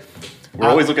 Like we're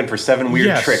always looking for 7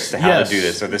 weird tricks to how to do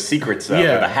this, or the secrets of, or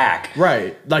the hack.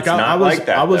 Right. Like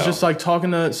I was just like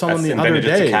talking to someone the other day.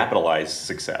 Just to capitalize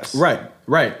success. Right.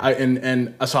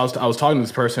 So I was talking to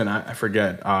this person. I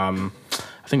forget. I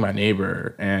think my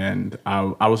neighbor, and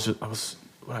I was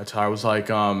like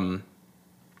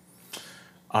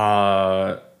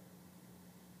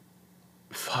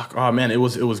fuck. Oh man, it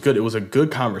was good. It was a good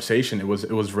conversation. It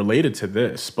was related to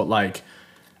this, but like.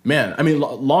 Man, I mean,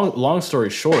 long story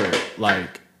short,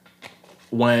 like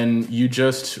when you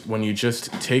just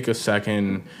take a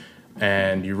second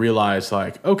and you realize,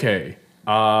 like, okay,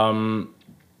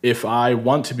 if I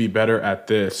want to be better at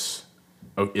this,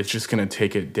 it's just gonna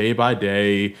take it day by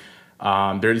day.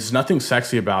 There's nothing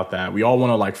sexy about that. We all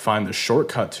want to like find the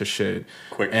shortcut to shit.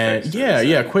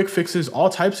 Quick fixes,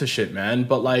 all types of shit, man.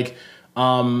 But like,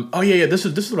 this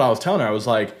is what I was telling her. I was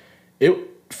like, it.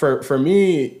 For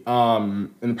me,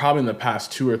 and probably in the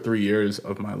past 2 or 3 years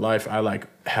of my life, I like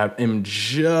am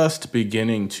just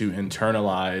beginning to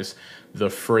internalize the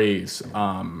phrase,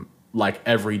 like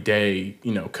every day,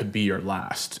 could be your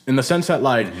last. In the sense that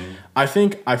like, I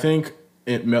think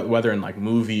whether in like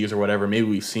movies or whatever, maybe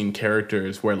we've seen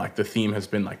characters where like the theme has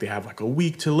been like they have like a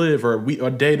week to live or a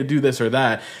day to do this or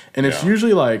that, and it's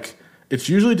usually like. it's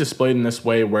usually displayed in this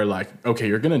way where like, okay,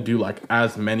 you're gonna do like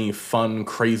as many fun,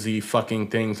 crazy fucking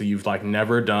things that you've like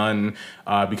never done,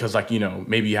 because like, you know,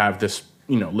 maybe you have this,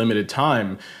 you know, limited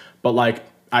time, but like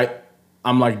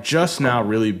I'm like just now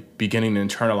really beginning to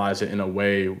internalize it in a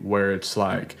way where it's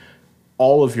like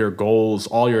all of your goals,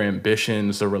 all your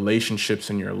ambitions, the relationships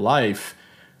in your life,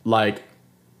 like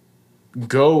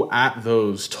go at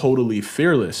those totally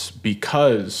fearless,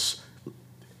 because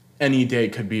any day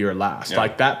could be your last.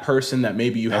 Like that person that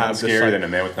maybe you Nothing's have this scarier like, than a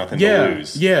man with nothing to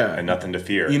lose, and nothing to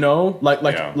fear. You know,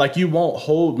 like you won't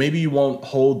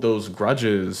hold those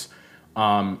grudges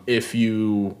if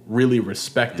you really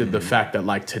respected the fact that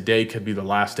like today could be the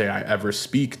last day I ever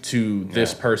speak to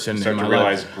this person in my life. You start to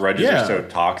realize grudges are so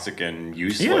toxic and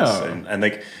useless, and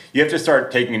like you have to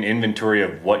start taking an inventory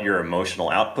of what your emotional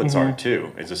outputs are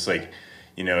too. It's just like,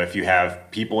 you know, if you have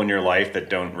people in your life that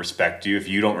don't respect you, if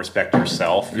you don't respect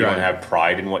yourself, if you don't have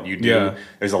pride in what you do,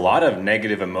 there's a lot of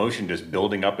negative emotion just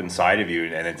building up inside of you,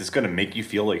 and it's just going to make you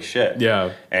feel like shit.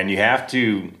 And you have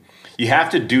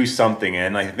to do something,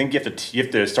 and I think you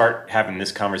have to start having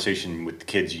this conversation with the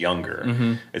kids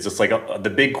younger. It's just like the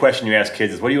big question you ask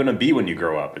kids is, what do you want to be when you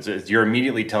grow up? You're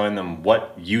immediately telling them,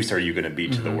 what use are you going to be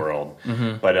to the world?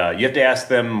 But you have to ask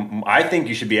them, I think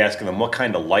you should be asking them, what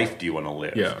kind of life do you want to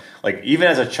live? Like even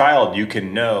as a child, you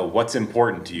can know what's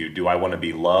important to you. Do I want to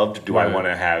be loved? Do I want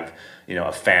to have, you know,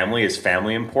 a family? Is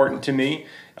family important to me?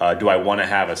 Do I want to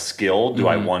have a skill? Do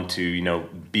I want to, you know,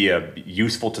 be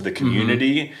useful to the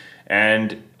community?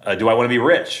 And do I want to be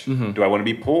rich? Do I want to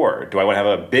be poor? Do I want to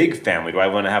have a big family? Do I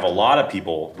want to have a lot of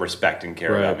people respect and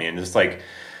care about me? And it's like,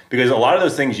 because a lot of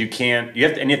those things you have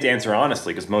to answer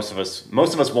honestly, because most of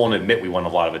us won't admit we want a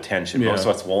lot of attention. Most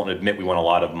of us won't admit we want a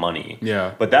lot of money.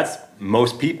 But that's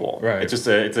most people. It's just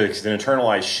it's an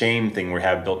internalized shame thing we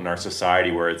have built in our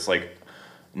society, where it's like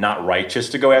not righteous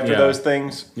to go after those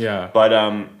things.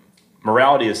 But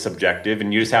morality is subjective,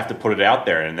 and you just have to put it out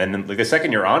there. And then like, the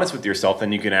second you're honest with yourself,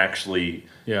 then you can actually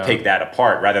take that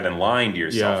apart rather than lying to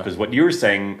yourself. Because what you were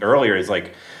saying earlier is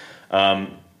like,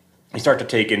 you start to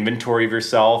take inventory of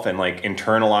yourself and like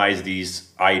internalize these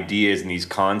ideas and these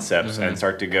concepts and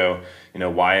start to go, you know,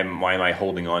 why am I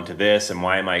holding on to this, and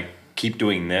why am I keep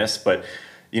doing this? But,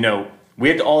 you know, we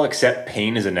have to all accept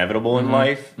pain is inevitable in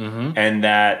life, and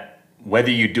that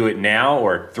whether you do it now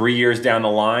or 3 years down the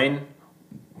line,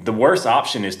 the worst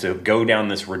option is to go down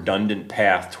this redundant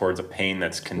path towards a pain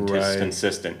that's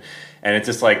consistent. And it's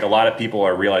just like a lot of people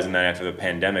are realizing that after the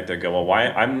pandemic. They go, well, why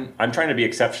I'm trying to be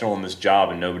exceptional in this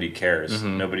job and nobody cares.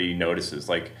 Nobody notices.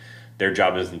 Like their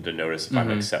job isn't to notice if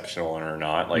I'm exceptional or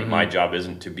not. Like my job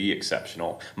isn't to be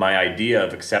exceptional. My idea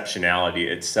of exceptionality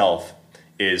itself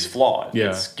is flawed.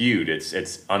 It's skewed.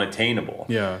 It's unattainable.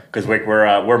 Because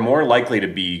we're more likely to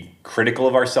be critical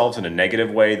of ourselves in a negative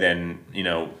way than, you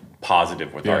know,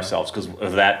 positive with ourselves, because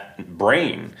of that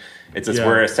brain. It's just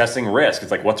we're assessing risk. It's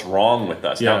like, what's wrong with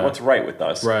us, not what's right with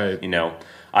us. You know,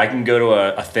 I can go to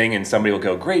a thing and somebody will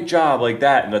go, great job, like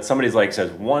that, and that somebody's like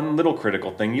says one little critical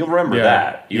thing, you'll remember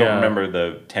that. You don't remember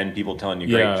the 10 people telling you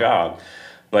great job.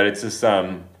 But it's just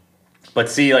but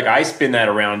see, like I spin that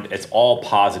around, it's all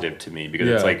positive to me, because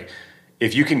it's like,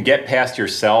 if you can get past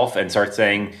yourself and start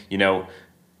saying, you know,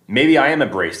 maybe I am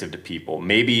abrasive to people.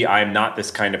 Maybe I'm not this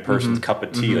kind of person's cup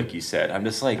of tea, like you said. I'm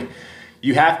just like,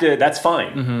 you have to, that's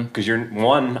fine. Because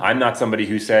I'm not somebody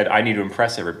who said, I need to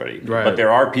impress everybody. But there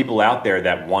are people out there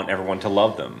that want everyone to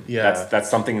love them. That's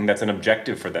something that's an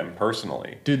objective for them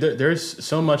personally. Dude, there's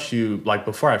so much like,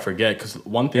 before I forget, because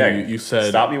one thing you said.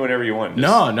 Stop me whenever you want.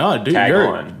 No,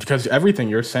 dude, because everything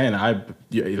you're saying,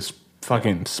 is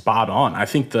fucking spot on. I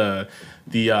think the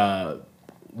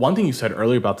one thing you said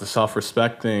earlier about the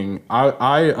self-respect thing,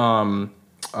 I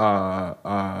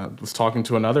was talking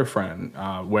to another friend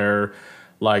where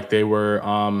like they were,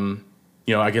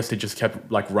 you know, I guess they just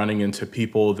kept like running into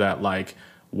people that like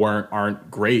aren't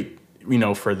great, you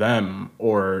know, for them,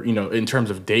 or, you know, in terms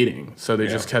of dating. So they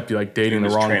just kept like dating the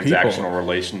wrong people. Transactional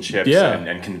relationships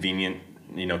and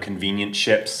convenient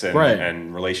ships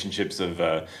and relationships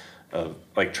of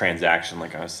like transaction,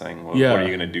 like I was saying, what are you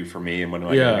going to do for me, and what am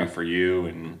I going to do for you?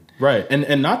 And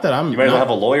and not that I'm. You might have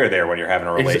a lawyer there when you're having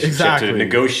a relationship to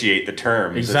negotiate the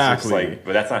terms. Exactly. It's like,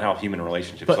 but that's not how human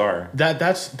relationships are.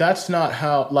 That's not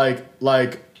how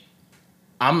like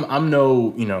I'm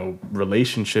no, you know,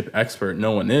 relationship expert.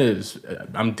 No one is.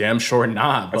 I'm damn sure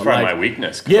not. That's probably my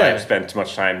weakness, because I've spent too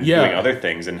much time doing other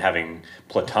things and having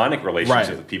platonic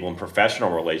relationships with people and professional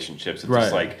relationships. It's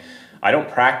just like, I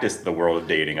don't practice the world of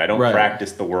dating. I don't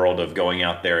practice the world of going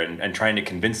out there and trying to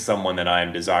convince someone that I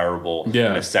am desirable in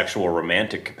a sexual or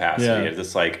romantic capacity. It's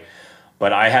just like,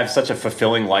 but I have such a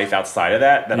fulfilling life outside of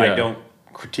that I don't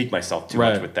critique myself too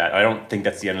much with that. I don't think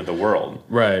that's the end of the world.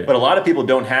 Right. But a lot of people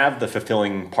don't have the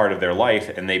fulfilling part of their life,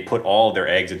 and they put all their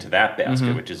eggs into that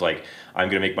basket, which is like, I'm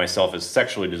going to make myself as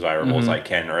sexually desirable as I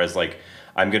can, or as like,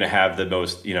 I'm going to have the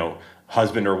most,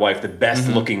 husband or wife, the best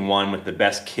looking one with the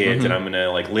best kids, and I'm going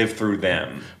to like live through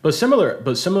them. But similar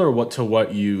to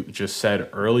what you just said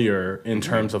earlier in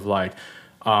terms of like,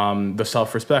 the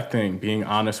self-respect thing, being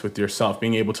honest with yourself,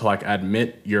 being able to like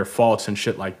admit your faults and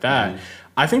shit like that.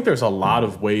 I think there's a lot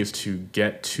of ways to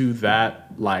get to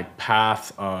that like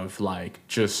path of like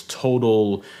just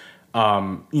total,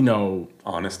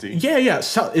 honesty. Yeah.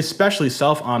 Especially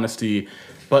self-honesty.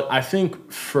 But I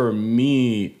think for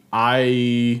me,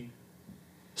 I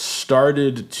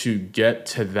started to get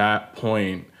to that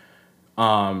point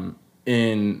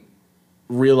in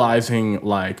realizing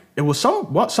like it was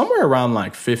somewhere around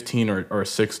like 15 or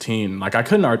 16. Like I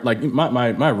couldn't like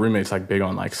my roommate's like big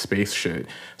on like space shit,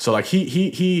 so like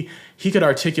he could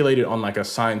articulate it on like a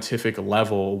scientific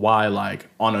level why, like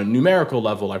on a numerical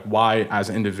level, like why as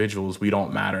individuals we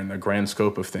don't matter in the grand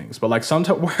scope of things. But like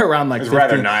sometimes we're around like it's 15,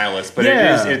 rather nihilist, but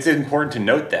it's important to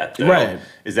note that though, right,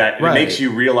 is that it makes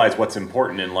you realize what's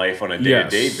important in life on a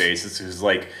day-to-day basis. Is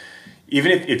like,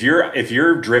 even if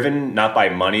you're driven not by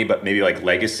money, but maybe like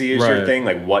legacy is your thing,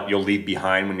 like what you'll leave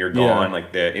behind when you're gone,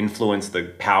 like the influence, the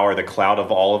power, the cloud of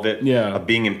all of it, of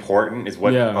being important is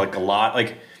what like a lot,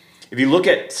 like if you look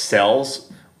at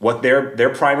cells, what their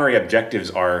primary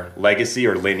objectives are legacy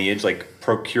or lineage, like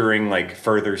procuring like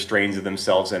further strains of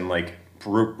themselves and like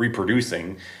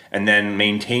reproducing, and then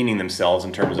maintaining themselves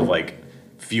in terms of like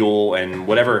fuel and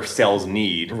whatever cells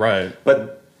need. Right.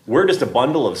 But we're just a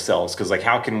bundle of cells, because like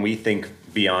how can we think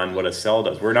beyond what a cell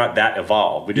does? We're not that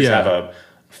evolved. We just have a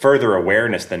further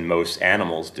awareness than most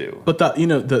animals do. But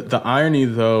the irony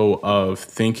though of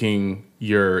thinking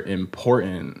you're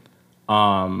important,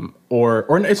 or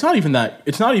it's not even that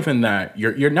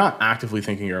you're not actively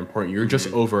thinking you're important. You're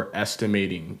just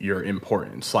overestimating your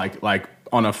importance, like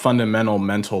on a fundamental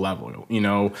mental level.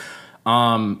 The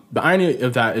irony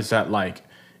of that is that like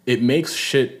it makes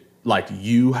shit like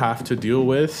you have to deal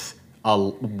with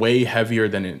way heavier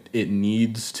than it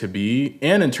needs to be.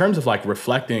 And in terms of like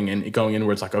reflecting and going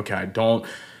inwards, like, okay, I don't,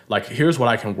 like, here's what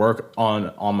I can work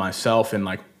on myself. And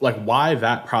like why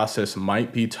that process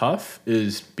might be tough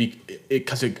is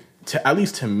because at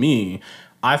least to me,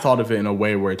 I thought of it in a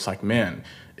way where it's like, man,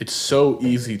 it's so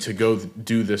easy to go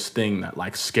do this thing that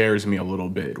like scares me a little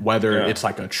bit, whether it's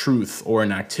like a truth or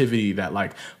an activity that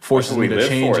like forces me to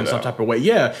change in some type of way.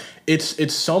 Yeah,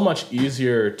 it's so much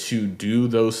easier to do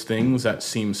those things that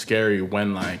seem scary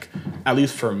when, like, at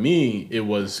least for me, it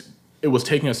was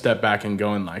taking a step back and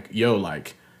going like, yo,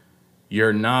 like,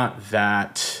 you're not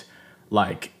that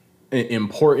like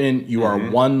important. You are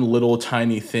one little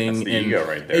tiny thing. That's the ego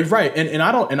right there. Right. And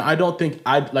I don't think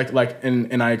I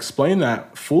and I explain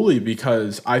that fully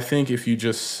because I think if you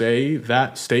just say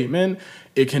that statement,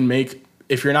 it can make,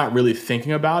 if you're not really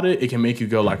thinking about it, it can make you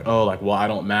go like, oh, like, well, I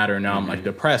don't matter now. I'm like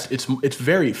depressed. It's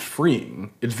very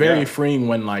freeing. It's very freeing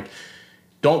when, like,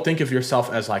 don't think of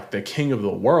yourself as like the king of the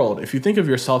world. If you think of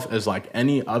yourself as like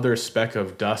any other speck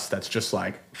of dust that's just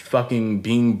like fucking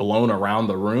being blown around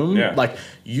the room, like,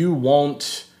 you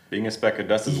won't. Being a speck of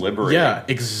dust is liberating. Yeah,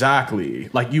 exactly.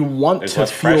 Like, you want to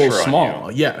feel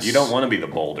small. Yes. You don't want to be the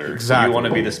boulder. Exactly. You want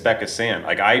to be the speck of sand.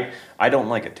 Like, I don't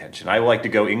like attention. I like to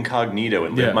go incognito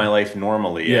and live my life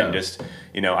normally and just,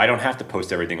 I don't have to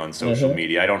post everything on social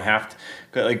media. I don't have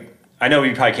to, like, I know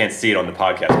you probably can't see it on the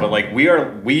podcast, but like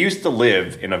we used to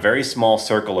live in a very small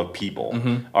circle of people.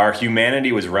 Our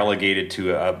humanity was relegated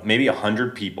to maybe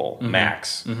 100 people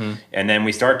max. And then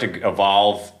we start to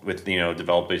evolve with,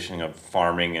 developing of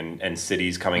farming and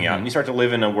cities coming out. And you start to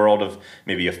live in a world of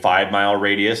maybe a 5-mile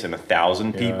radius and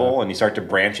 1,000 people. And you start to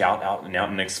branch out,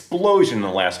 an explosion in the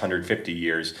last 150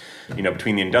 years,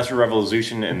 between the Industrial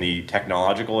Revolution and the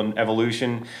technological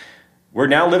evolution. We're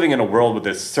now living in a world where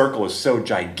this circle is so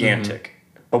gigantic,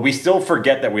 but we still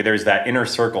forget that there's that inner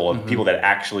circle of people that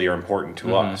actually are important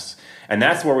to us. And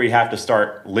that's where we have to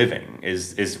start living,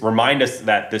 is remind us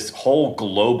that this whole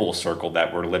global circle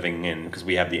that we're living in, because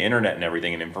we have the internet and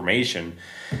everything and information,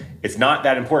 it's not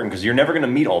that important because you're never going to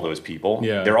meet all those people.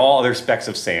 Yeah. They're all other specks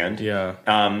of sand. Yeah.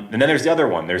 And then there's the other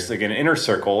one. There's like an inner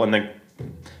circle, and then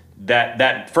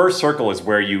that first circle is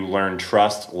where you learn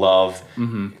trust, love,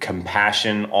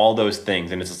 compassion, all those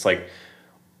things. And it's just like,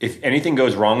 if anything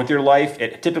goes wrong with your life,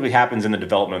 it typically happens in the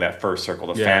development of that first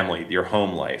circle, the family, your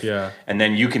home life. Yeah. And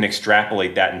then you can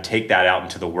extrapolate that and take that out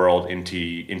into the world, into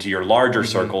your larger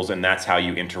circles, and that's how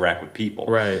you interact with people.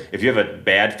 Right. If you have a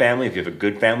bad family, if you have a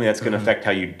good family, that's going to affect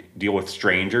how you deal with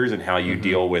strangers and how you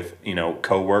deal with,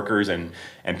 coworkers and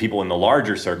people in the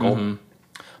larger circle.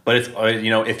 But it's,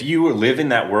 if you live in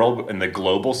that world, in the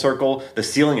global circle, the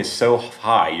ceiling is so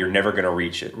high, you're never going to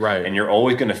reach it. Right. And you're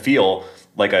always going to feel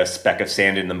like a speck of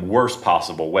sand in the worst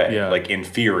possible way, like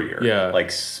inferior,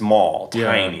 like small,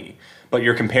 tiny. But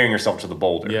you're comparing yourself to the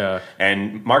boulder. Yeah.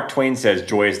 And Mark Twain says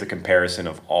joy is the comparison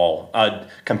of all.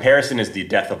 Comparison is the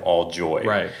death of all joy.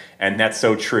 Right. And that's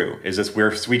so true. Is this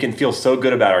we can feel so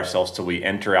good about ourselves till we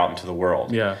enter out into the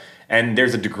world. Yeah. And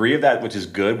there's a degree of that which is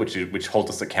good, which holds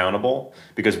us accountable,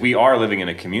 because we are living in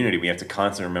a community. We have to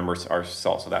constantly remember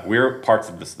ourselves, so that we're parts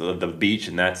of the beach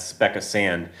and that speck of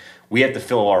sand. We have to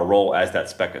fill our role as that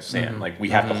speck of sand. Like we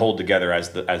have to hold together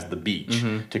as the beach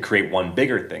to create one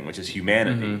bigger thing, which is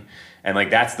humanity. And like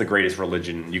that's the greatest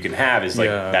religion you can have, is like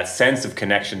that sense of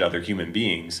connection to other human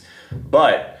beings.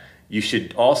 But you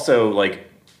should also like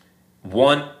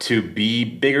want to be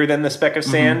bigger than the speck of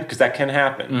sand, because that can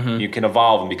happen. You can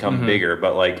evolve and become bigger,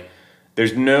 but like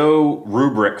there's no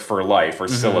rubric for life or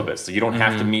syllabus, so you don't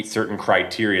have to meet certain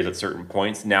criteria at certain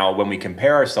points. Now when we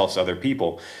compare ourselves to other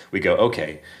people, we go,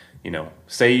 okay,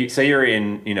 say you're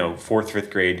in 4th, 5th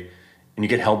grade and you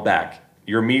get held back.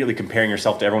 You're immediately comparing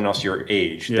yourself to everyone else your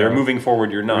age. They're moving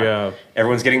forward, you're not.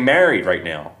 Everyone's getting married right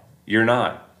now, you're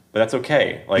not. But that's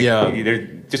okay. Like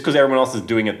just because everyone else is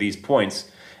doing it at these points.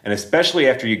 And especially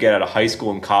after you get out of high school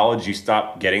and college, you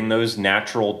stop getting those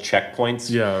natural checkpoints.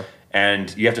 Yeah.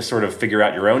 And you have to sort of figure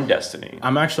out your own destiny.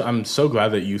 I'm so glad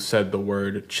that you said the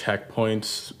word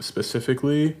checkpoints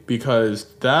specifically, because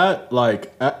that,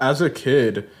 like, as a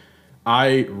kid,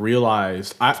 I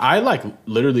realized, I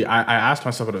asked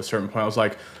myself at a certain point, I was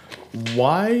like,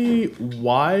 why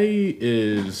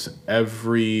is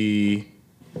everyone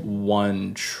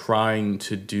trying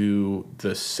to do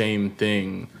the same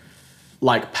thing?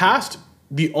 Like, past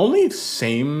the only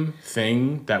same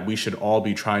thing that we should all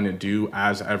be trying to do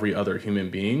as every other human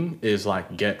being is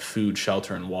like get food,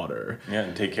 shelter, and water. Yeah,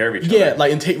 and take care of each other. Yeah,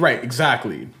 like right,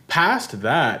 exactly. Past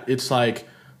that, it's like,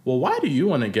 well, why do you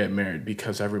want to get married?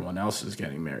 Because everyone else is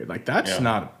getting married. Like that's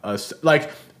not us.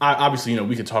 Like obviously,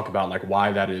 we could talk about like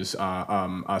why that is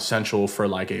essential for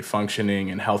like a functioning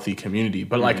and healthy community.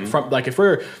 But like from like if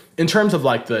we're in terms of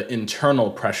like the internal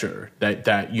pressure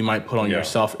that you might put on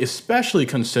yourself, especially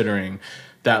considering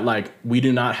that like we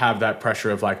do not have that pressure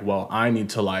of like, well, I need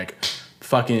to like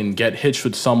fucking get hitched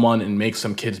with someone and make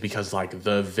some kids because like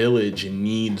the village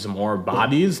needs more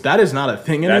bodies. That is not a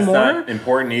thing anymore. That's not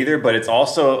important either, but it's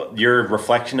also your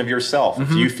reflection of yourself.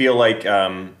 If you feel like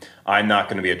I'm not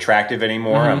going to be attractive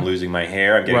anymore, I'm losing my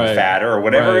hair, I'm getting fatter, or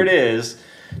whatever it is,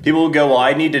 people will go, well,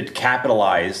 I need to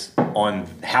capitalize on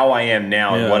how I am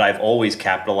now and what I've always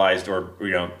capitalized or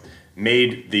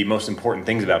made the most important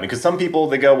things about me. Because some people,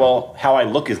 they go, well, how I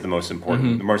look is the most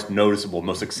important, the most noticeable,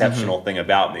 most exceptional thing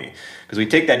about me. Because we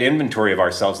take that inventory of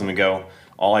ourselves and we go,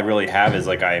 all I really have is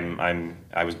like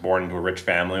I was born into a rich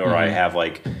family, or I have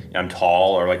like I'm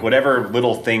tall, or like whatever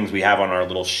little things we have on our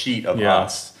little sheet of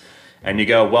us. And you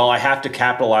go, well, I have to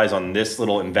capitalize on this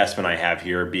little investment I have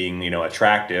here being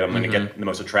attractive. I'm going to get the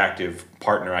most attractive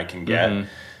partner I can get.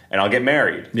 And I'll get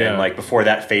married, and like before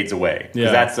that fades away,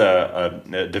 because that's a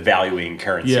devaluing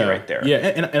currency right there. Yeah,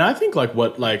 and I think like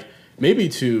what like maybe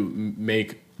to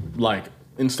make like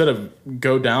instead of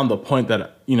go down the point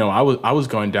that I was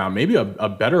going down, maybe a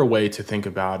better way to think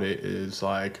about it is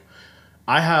like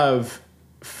I have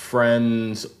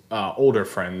friends, older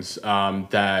friends,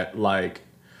 that like.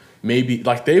 Maybe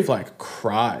like they've like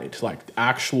cried like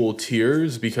actual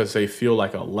tears because they feel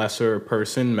like a lesser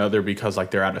person, whether because like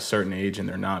they're at a certain age and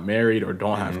they're not married or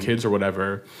don't have kids or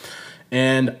whatever.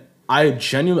 And I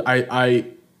genuinely I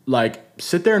like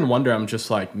sit there and wonder, I'm just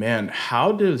like, man,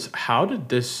 how did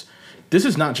this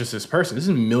is not just this person, this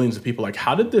is millions of people. Like,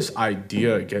 how did this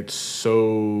idea get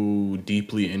so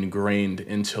deeply ingrained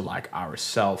into like our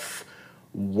self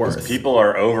worth? People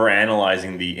are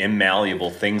overanalyzing the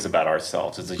immalleable things about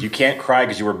ourselves. It's like you can't cry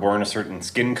because you were born a certain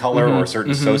skin color or a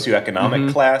certain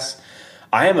socioeconomic class.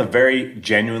 I am a very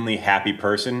genuinely happy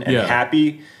person, and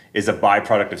happy is a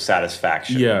byproduct of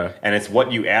satisfaction. Yeah. And it's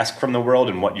what you ask from the world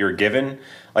and what you're given.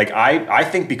 Like I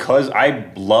think because I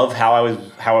love how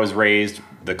I was raised,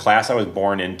 the class I was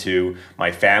born into,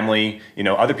 my family,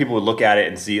 other people would look at it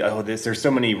and see, oh, there's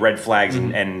so many red flags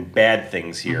and bad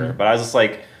things here. But I was just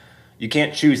like, You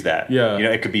can't choose that. Yeah. You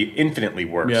know, it could be infinitely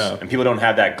worse. Yeah. And people don't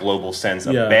have that global sense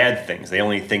of bad things. They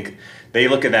only think, they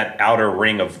look at that outer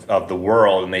ring of the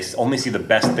world and they only see the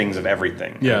best things of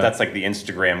everything. Yeah. That's like the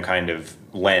Instagram kind of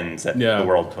lens that the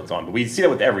world puts on. But we see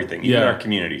that with everything, even in our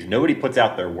communities. Nobody puts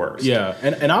out their worst. Yeah.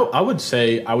 And I would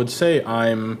say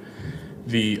I'm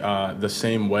the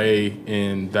same way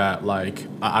in that, like,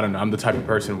 I don't know, I'm the type of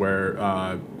person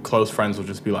where close friends will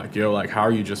just be like, yo, like, how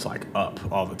are you just like up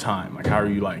all the time? Like, how are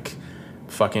you like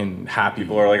fucking happy?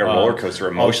 People are like a roller coaster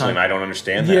emotionally, and I don't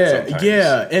understand that sometimes.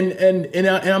 Yeah, and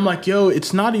I'm like, yo,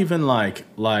 it's not even like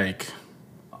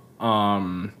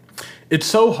it's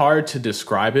so hard to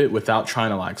describe it without trying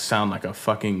to like sound like a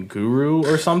fucking guru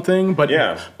or something. But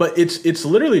but it's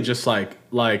literally just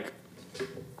like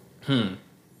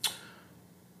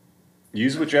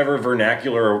use whichever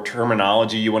vernacular or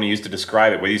terminology you want to use to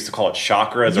describe it. We used to call it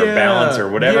chakras or balance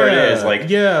or whatever it is. Like,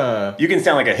 you can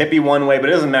sound like a hippie one way, but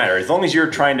it doesn't matter. As long as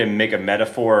you're trying to make a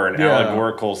metaphor or an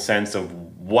allegorical sense of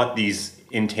what these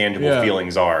intangible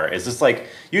feelings are. It's just like,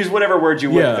 use whatever words you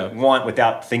want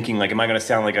without thinking like, am I going to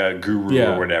sound like a guru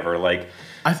or whatever? Like,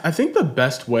 I think the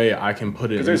best way I can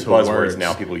put it into words... There's buzzwords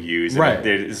now people use. And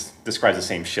it describes the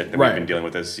same shit that we've been dealing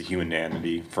with as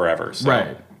humanity forever. So.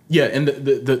 Right. Yeah, and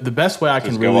the best way I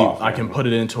can can put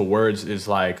it into words is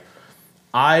like,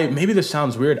 maybe this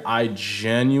sounds weird, I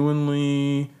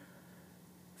genuinely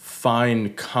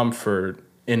find comfort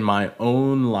in my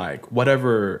own, like,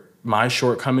 whatever my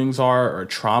shortcomings are or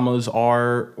traumas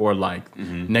are or like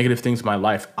negative things in my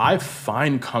life. I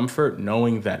find comfort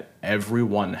knowing that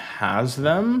everyone has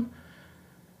them.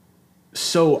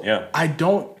 So I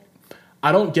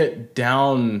don't get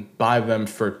down by them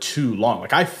for too long.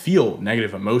 Like, I feel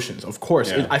negative emotions, of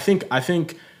course. I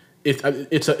think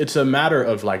it's a matter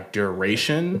of like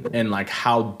duration and like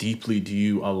how deeply do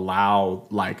you allow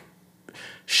like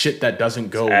shit that doesn't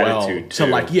go well to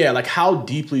like like how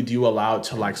deeply do you allow it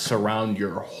to like surround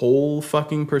your whole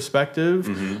fucking perspective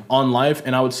on life.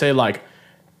 And I would say like,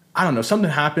 I don't know, something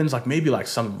happens, like maybe like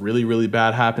something really, really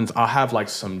bad happens. I'll have like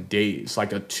some days,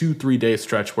 like a 2-3 day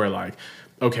stretch where like,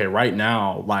 okay, right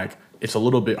now, like, it's a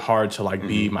little bit hard to, like,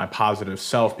 be my positive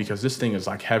self because this thing is,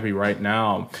 like, heavy right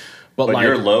now. But like,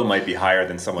 your low might be higher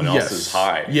than someone else's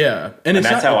high. Yeah. And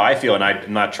that's how I feel. And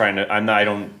I'm not trying to, I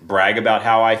don't brag about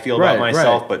how I feel about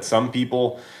myself, but some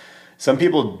people,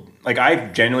 like, I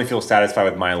genuinely feel satisfied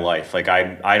with my life. Like,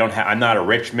 I'm not a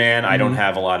rich man. I don't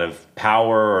have a lot of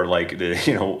power or, like,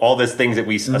 all these things that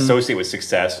we associate with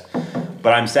success.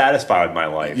 But I'm satisfied with my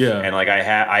life. Yeah. And like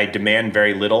I demand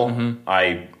very little.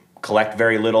 I collect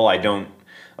very little. I don't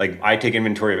I take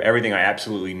inventory of everything I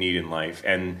absolutely need in life.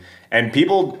 And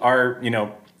people are,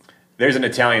 there's an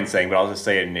Italian saying, but I'll just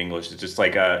say it in English. It's just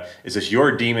like it's just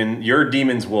your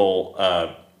demons will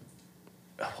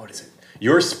what is it?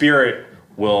 Your spirit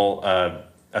will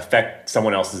affect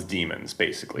someone else's demons,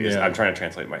 basically. I'm trying to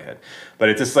translate in my head. But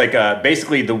it's just like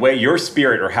basically the way your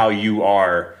spirit or how you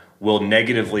are will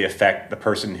negatively affect the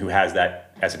person who has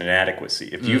that as an inadequacy.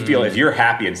 If you feel, if you're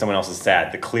happy and someone else is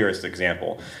sad, the clearest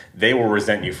example, they will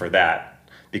resent you for that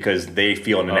because they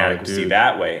feel an inadequacy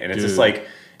that way. And it's just like,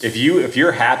 if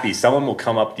you're happy, someone will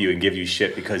come up to you and give you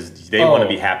shit because they want to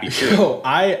be happy too.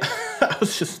 I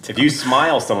was just... If you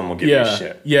smile, someone will give you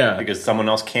shit. Yeah. Because someone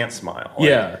else can't smile.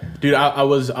 Dude, I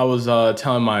was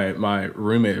telling my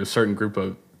roommate, a certain group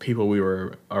of people we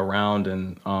were around,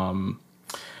 and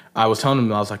I was telling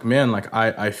him, I was like, man, like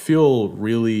I feel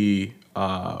really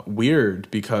weird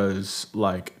because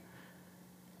like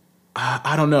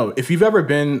I don't know if you've ever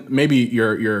been, maybe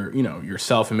you're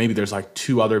yourself and maybe there's like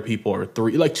 2 other people or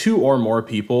 3, like 2 or more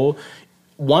people.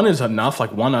 One is enough,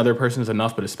 like one other person is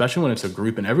enough, but especially when it's a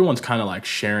group and everyone's kind of like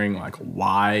sharing like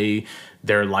why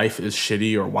their life is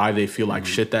shitty or why they feel like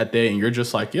shit that day, and you're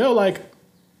just like, yo, like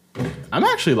I'm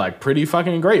actually like pretty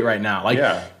fucking great right now.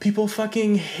 Like people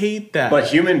fucking hate that. But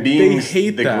human beings,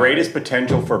 the greatest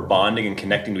potential for bonding and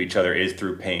connecting to each other is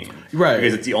through pain. Right.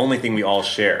 Because it's the only thing we all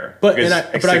share. But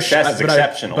success is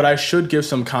exceptional. But I should give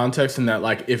some context in that,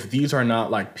 like, if these are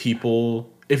not like people,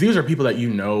 if these are people that you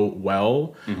know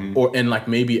well, or and like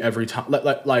maybe every time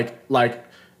like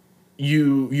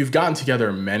you've gotten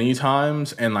together many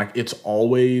times and like it's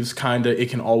always it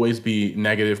can always be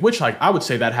negative, which like I would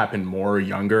say that happened more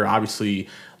younger. Obviously,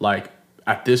 like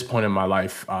at this point in my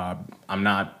life, I'm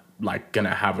not like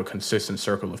gonna have a consistent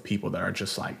circle of people that are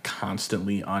just like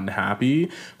constantly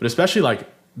unhappy. But especially like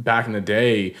back in the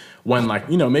day when like,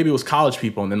 maybe it was college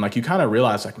people, and then like you kind of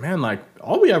realize like, man, like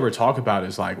all we ever talk about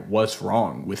is like what's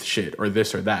wrong with shit or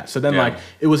this or that. So then like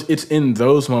it's in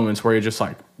those moments where you're just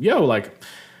like, yo, like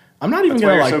I'm not even That's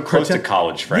gonna why like you're so close to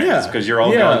college friends, because you're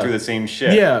all going through the same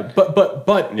shit. Yeah,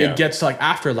 but it gets like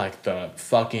after like the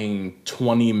fucking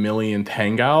 20 millionth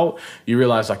hangout, you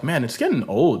realize like, man, it's getting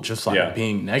old just like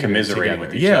being negative commiserating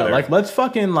together. with each other. Like let's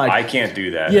fucking like I can't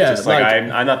do that. Yeah, it's just like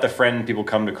I'm not the friend people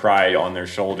come to cry on their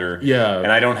shoulder. Yeah,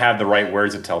 and I don't have the right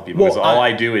words to tell people, because all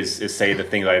I do is say the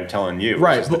things I'm telling you,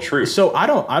 right? Which is the truth. So I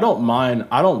don't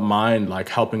mind like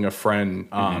helping a friend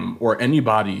or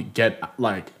anybody get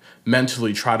like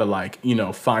mentally try to like, you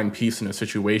know, find peace in a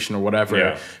situation or whatever.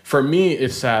 Yeah. For me,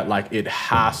 it's that like it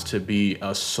has to be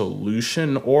a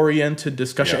solution oriented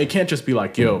discussion. It can't just be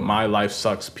like, yo, my life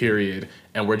sucks, period,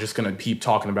 and we're just gonna keep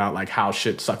talking about like how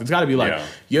shit sucks. It's gotta be like,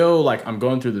 yo, like I'm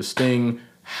going through this thing.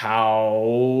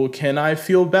 How can I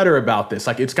feel better about this?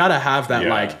 Like it's gotta have that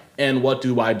like, and what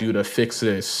do I do to fix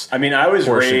this? I mean, I was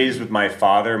raised with my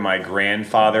father, my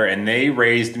grandfather, and they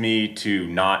raised me to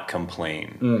not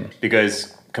complain,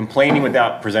 because complaining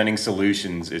without presenting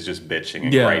solutions is just bitching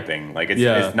and griping. Like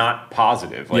it's not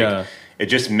positive. Like it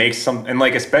just makes some, and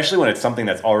like especially when it's something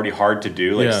that's already hard to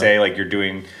do. Like say like you're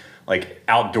doing like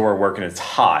outdoor work and it's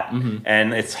hot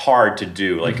and it's hard to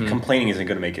do. Like complaining isn't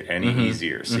going to make it any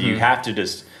easier. So you have to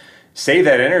just save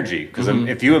that energy, because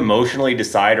if you emotionally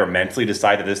decide or mentally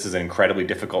decide that this is an incredibly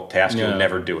difficult task, you'll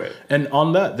never do it. And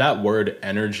on that word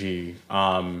energy,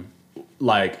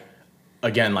 like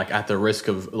again, like at the risk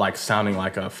of like sounding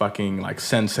like a fucking like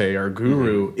sensei or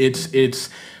guru,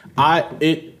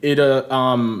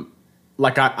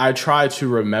 I try to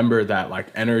remember that like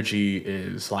energy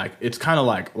is like, it's kind of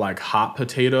like hot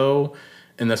potato,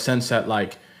 in the sense that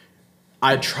like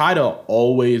I try to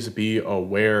always be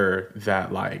aware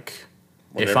that like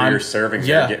whatever you're serving,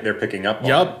 they're picking up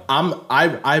on.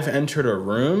 I've entered a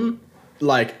room,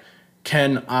 like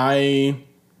can I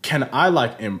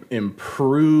like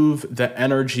improve the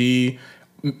energy,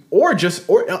 or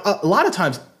a lot of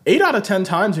times 8 out of 10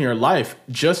 times in your life,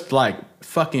 just like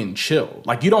fucking chill.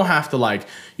 Like you don't have to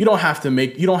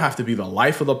be the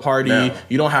life of the party. No.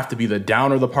 You don't have to be the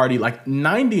downer of the party. Like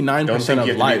 99%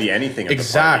 of life, be anything of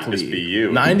exactly. The party, just be you.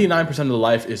 99% of the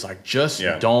life is like you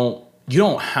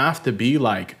don't have to be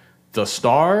like the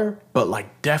star, but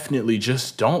like definitely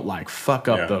just don't like fuck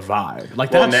up the vibe.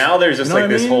 Like now there's just like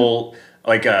this whole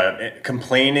like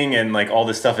complaining and like all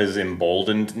this stuff is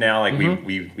emboldened now. Like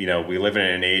we live in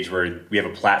an age where we have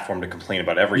a platform to complain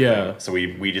about everything. Yeah. So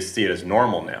we just see it as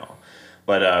normal now.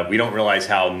 But we don't realize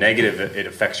how negative it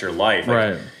affects your life. Like,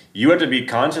 right. You have to be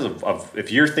conscious of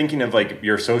if you're thinking of like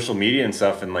your social media and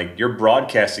stuff, and like you're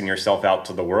broadcasting yourself out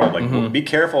to the world, like be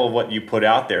careful of what you put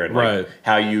out there and like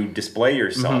how you display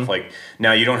yourself. Like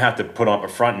now you don't have to put up a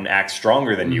front and act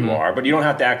stronger than you are, but you don't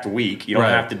have to act weak. You don't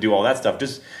have to do all that stuff.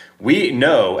 Just we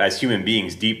know as human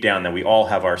beings deep down that we all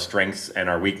have our strengths and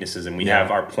our weaknesses, and we have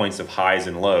our points of highs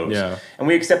and lows, and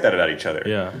we accept that about each other.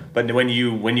 Yeah. But when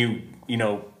you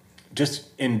just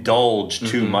indulge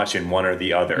too much in one or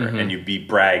the other, and you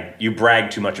brag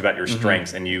too much about your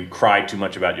strengths, and you cry too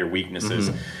much about your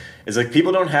weaknesses. It's like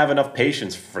people don't have enough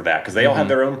patience for that, because they all have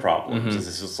their own problems.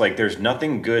 It's just like there's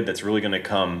nothing good that's really going to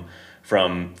come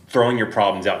from throwing your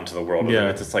problems out into the world.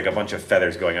 It's just like a bunch of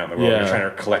feathers going out in the world. You're trying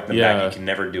to collect them back. You can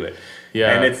never do it.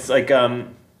 And it's like,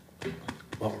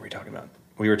 what were we talking about?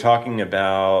 We were talking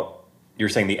about, you were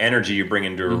saying the energy you bring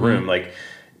into a room. Like,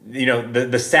 you know,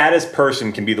 the saddest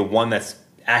person can be the one that's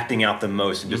acting out the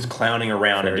most and just clowning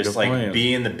around and just like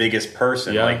being the biggest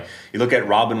person. Like you look at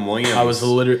Robin Williams. I was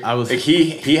like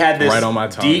he had this right on my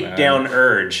tongue, deep down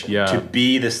urge to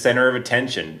be the center of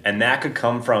attention, and that could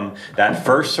come from that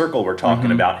first circle we're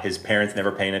talking about. His parents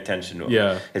never paying attention to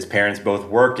him. His parents both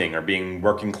working or being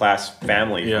working class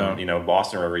family from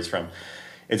Boston or wherever he's from.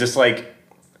 It's just like,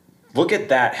 look at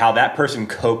that, how that person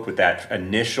coped with that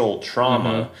initial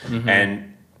trauma and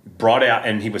brought out,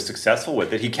 and he was successful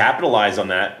with it. He capitalized on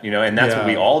that, and that's what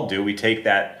we all do. We take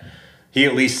that, he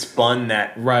at least spun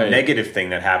that negative thing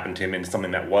that happened to him into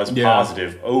something that was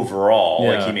positive overall.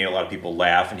 Like he made a lot of people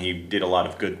laugh, and he did a lot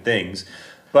of good things.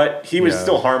 But he was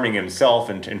still harming himself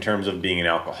in terms of being an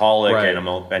alcoholic and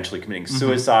eventually committing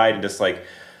suicide, and just like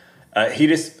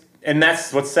and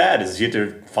that's what's sad, is you have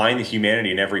to find the humanity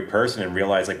in every person and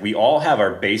realize like we all have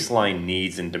our baseline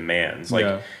needs and demands.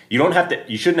 Like you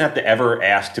shouldn't have to ever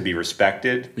ask to be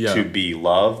respected, to be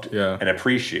loved and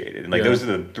appreciated. And like those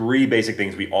are the three basic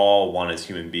things we all want as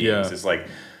human beings. It's like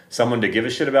someone to give a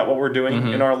shit about what we're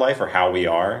doing in our life or how we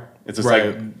are. It's just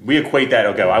like we equate that,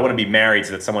 I want to be married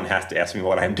so that someone has to ask me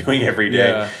what I'm doing every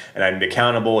day and I'm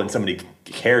accountable and somebody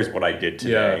cares what I did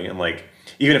today. And like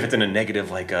even if it's in a negative,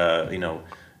 like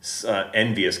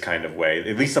envious kind of way.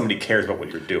 At least somebody cares about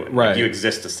what you're doing. Right. Like you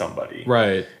exist to somebody.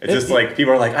 Right. It's just like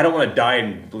people are like, I don't want to die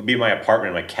and be in my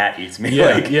apartment and my cat eats me. Yeah,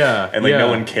 like, and like no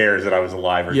one cares that I was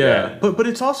alive or dead. But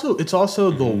it's also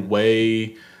the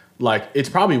way, like, it's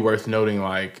probably worth noting,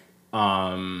 like,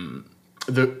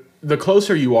 the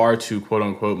closer you are to quote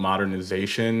unquote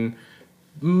modernization,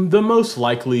 the most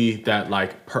likely that,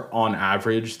 like, on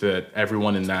average, that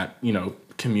everyone in that, you know,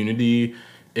 community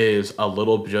is a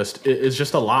little is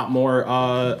just a lot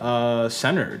more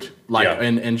centered, like,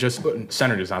 and just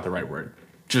centered is not the right word,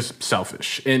 just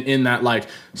selfish in that, like,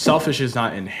 selfish is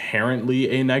not inherently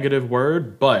a negative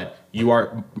word, but you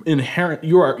are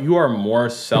more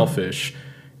selfish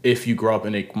if you grow up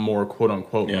in a more quote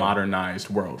unquote modernized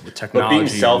world with technology. But being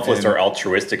selfless or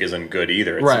altruistic isn't good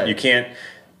either. It's, you can't,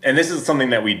 and this is something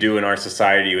that we do in our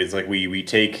society. It's like we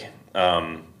take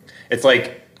it's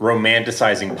like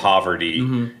romanticizing poverty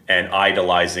and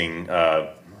idolizing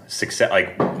success,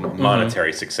 like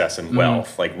monetary success and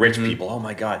wealth, like rich people. Oh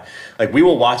my God. Like we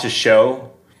will watch a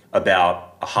show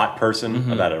about a hot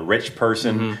person, about a rich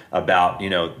person, about, you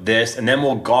know, this, and then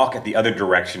we'll gawk at the other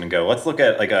direction and go, let's look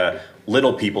at like a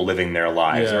little people living their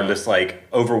lives or just like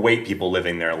overweight people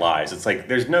living their lives. It's like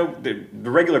there's the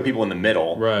regular people in the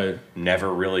middle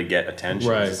never really get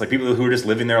attention. It's like people who are just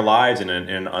living their lives in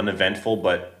an uneventful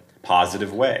but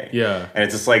positive way. And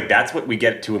it's just like that's what we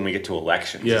get to when we get to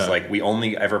elections. It's like we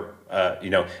only ever you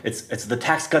know, it's the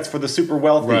tax cuts for the super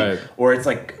wealthy, or it's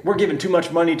like we're giving too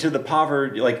much money to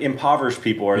the impoverished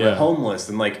people or the homeless,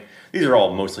 and like these are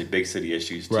all mostly big city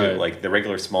issues too. Like the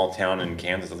regular small town in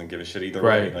Kansas doesn't give a shit either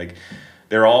way. Like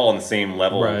they're all on the same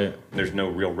level. There's no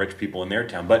real rich people in their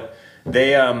town, but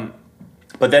they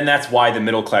but then that's why the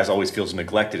middle class always feels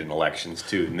neglected in elections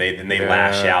too, and they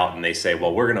lash out and they say,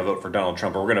 well, we're going to vote for Donald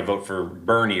Trump or we're going to vote for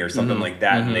Bernie or something like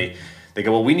that, and they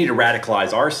go, well, we need to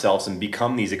radicalize ourselves and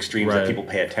become these extremes that people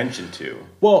pay attention to.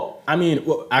 Well, I mean,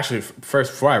 actually,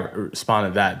 first, before I respond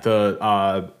to that,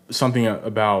 the something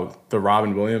about the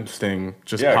Robin Williams thing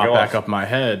just popped back up my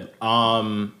head.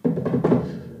 What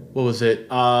was it?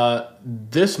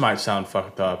 This might sound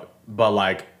fucked up, but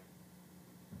like,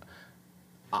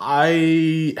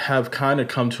 I have kind of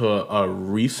come to a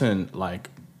recent like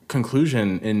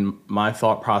conclusion in my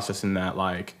thought process in that,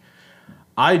 like,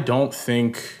 I don't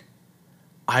think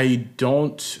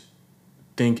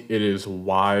it is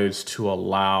wise to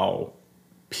allow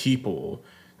people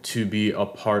to be a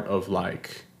part of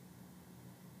like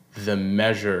the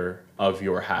measure of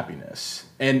your happiness.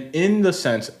 And in the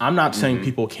sense, I'm not saying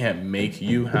people can't make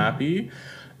you happy.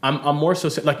 I'm more so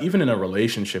saying, like, even in a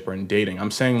relationship or in dating,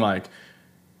 I'm saying like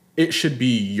it should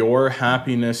be your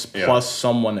happiness plus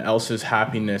someone else's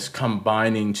happiness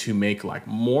combining to make like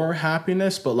more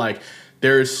happiness. But like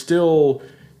there's still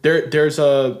there's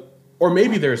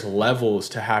levels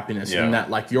to happiness in that,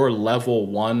 like, your level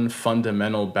one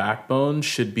fundamental backbone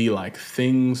should be like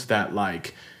things that,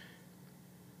 like,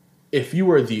 if you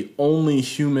were the only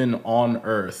human on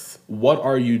earth, what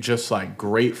are you just like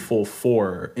grateful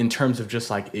for in terms of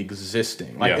just like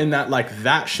existing? Like in that, like,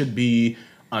 that should be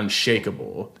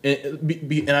unshakable.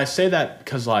 And I say that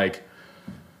because, like,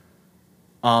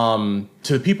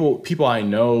 to people I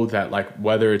know that, like,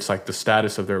 whether it's like the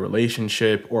status of their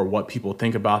relationship or what people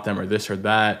think about them or this or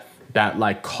that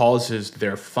like causes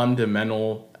their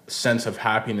fundamental sense of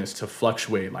happiness to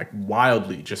fluctuate like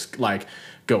wildly, just like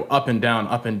go up and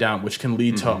down, which can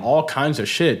lead to all kinds of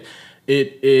shit.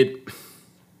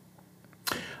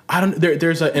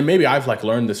 And maybe I've like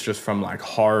learned this just from like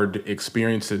hard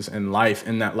experiences in life,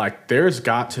 in that like there's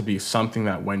got to be something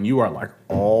that when you are like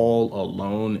all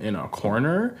alone in a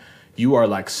corner, you are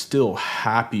like still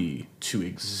happy to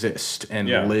exist and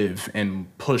live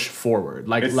and push forward.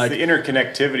 Like it's like the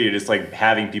interconnectivity of just like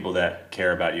having people that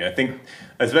care about you. I think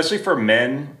especially for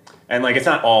men, and like it's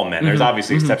not all men, there's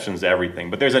obviously exceptions to everything,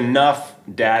 but there's enough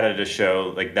data to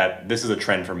show like that this is a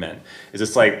trend for men. Is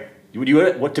it's like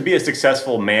to be a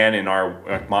successful man in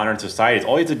our modern society,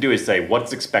 all you have to do is say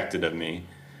what's expected of me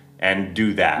and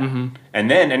do that. And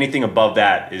then anything above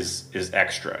that is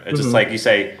extra. It's just like you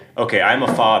say, okay, I'm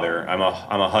a father, I'm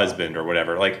a husband or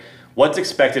whatever. Like, what's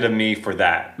expected of me for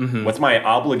that? What's my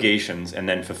obligations, and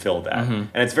then fulfill that. And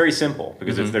it's very simple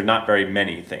because there's not very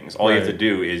many things. All you have to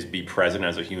do is be present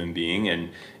as a human being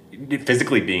and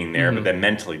physically being there, but then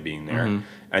mentally being there.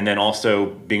 And then also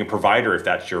being a provider if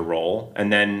that's your role.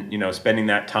 And then, you know, spending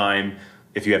that time,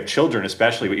 if you have children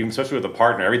especially, but even especially with a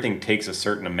partner, everything takes a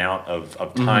certain amount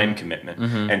of time commitment.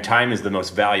 And time is the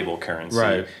most valuable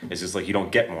currency. It's just like you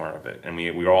don't get more of it. And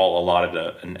we're all allotted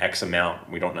an X amount.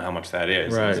 We don't know how much that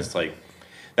is. It's just like,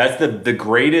 that's the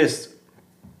greatest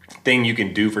thing you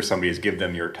can do for somebody is give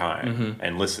them your time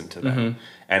and listen to them.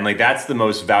 And like that's the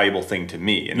most valuable thing to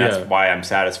me, and that's why I'm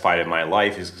satisfied in my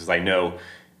life, is because I know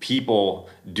people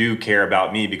do care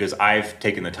about me because I've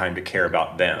taken the time to care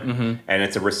about them, and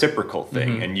it's a reciprocal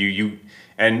thing.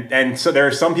 And so there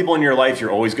are some people in your life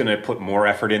you're always going to put more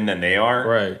effort in than they are,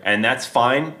 right? And that's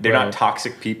fine. They're not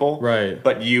toxic people, right?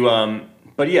 But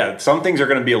but yeah, some things are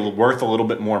going to be worth a little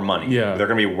bit more money. Yeah, they're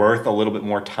going to be worth a little bit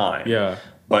more time. Yeah.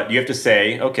 But you have to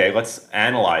say, okay, let's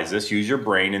analyze this, use your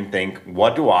brain and think,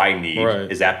 what do I need?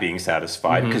 Right. Is that being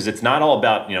satisfied? Because it's not all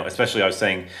about, especially I was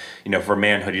saying, for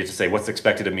manhood, you have to say, what's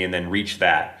expected of me and then reach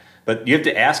that. But you have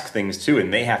to ask things too,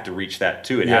 and they have to reach that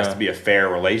too. It has to be a fair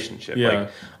relationship. Yeah.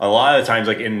 Like a lot of the times,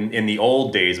 like in the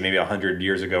old days, maybe 100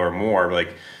 years ago or more,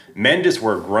 like men just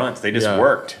were grunts. They just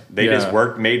worked. They just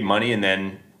worked, made money, and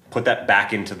then put that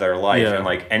back into their life, and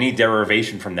like any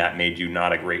derivation from that made you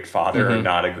not a great father or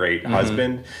not a great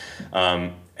husband.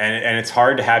 And it's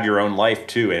hard to have your own life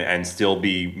too and still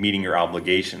be meeting your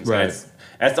obligations. Right. And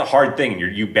that's a hard thing.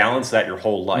 You balance that your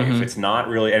whole life. It's not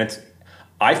really, and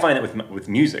I find it with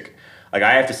music. Like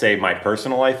I have to say my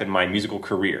personal life and my musical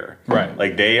career, right?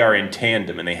 Like they are in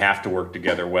tandem and they have to work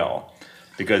together well,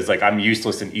 because like I'm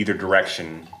useless in either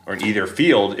direction or in either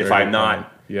field if I'm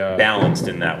not balanced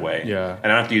in that way. Yeah. And I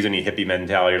don't have to use any hippie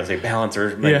mentality to say balance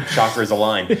or chakras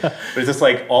align. But it's just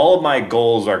like all of my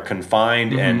goals are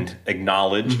confined and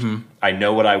acknowledged. I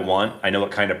know what I want. I know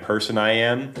what kind of person I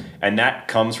am. And that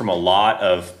comes from a lot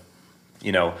of,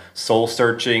 soul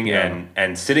searching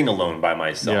and sitting alone by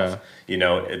myself.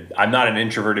 I'm not an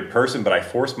introverted person, but I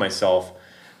force myself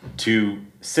to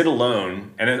sit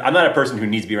alone, and I'm not a person who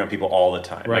needs to be around people all the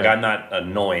time. Right. Like I'm not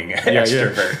annoying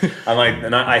extrovert. I'm like,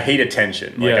 and I hate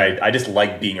attention. Like I just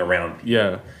like being around people.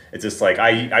 Yeah. It's just like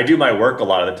I do my work a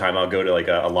lot of the time. I'll go to like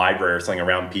a library or something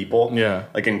around people. Yeah.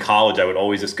 Like in college, I would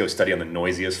always just go study on the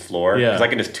noisiest floor because I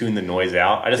can just tune the noise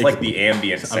out. I just like the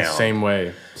ambient sound. Same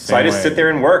way. So I just sit there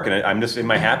and work, and I'm just in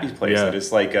my happy place. I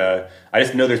just like I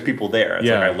just know there's people there. It's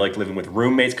like I like living with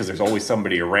roommates because there's always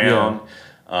somebody around.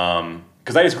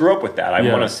 Because I just grew up with that.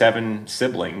 I'm one of 7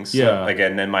 siblings. Yeah.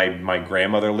 And then my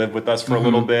grandmother lived with us for a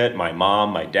little bit. My mom,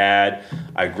 my dad.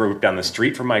 I grew up down the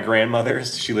street from my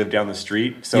grandmother's. She lived down the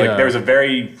street. So there was a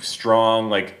very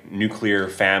strong nuclear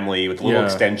family with little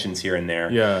extensions here and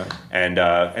there. Yeah. And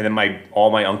then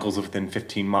all my uncles are within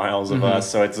 15 miles of us.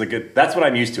 So it's that's what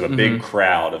I'm used to, a big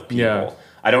crowd of people. Yeah.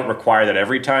 I don't require that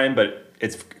every time, but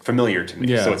it's familiar to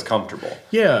me, so it's comfortable.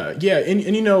 Yeah, yeah.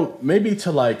 And maybe to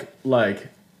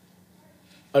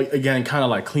again,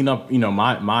 kind of clean up,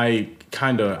 my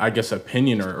kind of, I guess,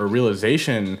 opinion or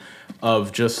realization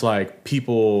of just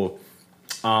people,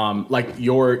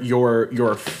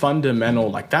 your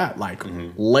fundamental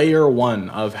layer one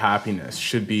of happiness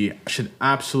should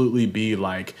absolutely be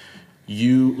the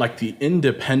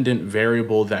independent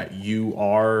variable that you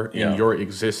are in your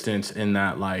existence, in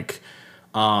that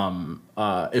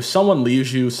if someone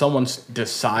leaves you, someone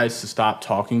decides to stop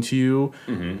talking to you,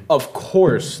 of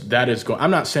course that is going.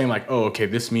 I'm not saying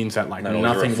this means that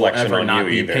nothing will ever not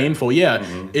be painful. Yeah,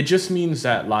 it just means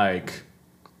that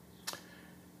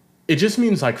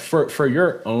for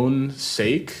your own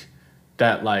sake,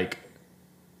 that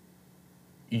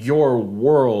your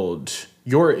world,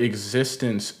 your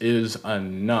existence is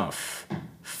enough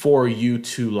for you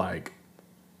to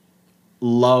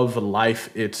love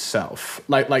life itself.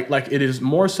 It is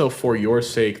more so for your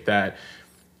sake that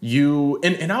you,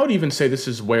 and I would even say this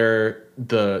is where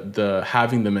the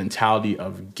having the mentality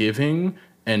of giving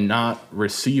and not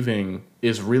receiving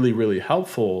is really, really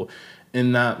helpful,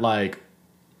 in that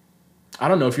I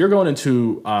don't know, if you're going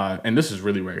into, and this is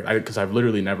really rare because I've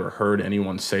literally never heard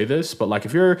anyone say this, but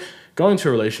if you're going to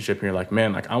a relationship and you're like,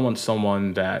 man, I want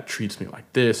someone that treats me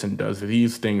like this and does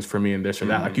these things for me and this or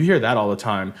that, you hear that all the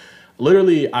time.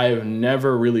 Literally, I have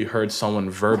never really heard someone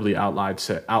verbally out loud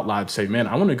say, man,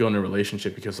 I want to go in a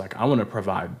relationship because I want to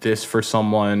provide this for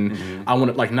someone. I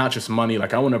want to not just money.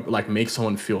 I want to make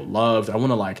someone feel loved. I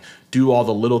want to do all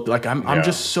the little, I'm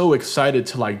just so excited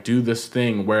to do this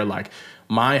thing where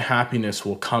my happiness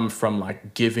will come from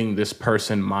giving this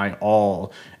person my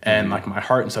all and my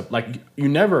heart and stuff. You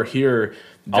never hear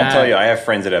that. I'll tell you, I have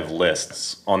friends that have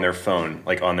lists on their phone,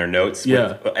 on their notes,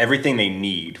 with everything they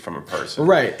need from a person.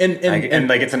 Right. And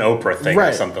it's an Oprah thing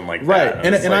or something like that. Right.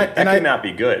 And that could not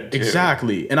be good, too.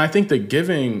 Exactly. And I think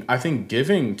giving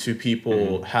to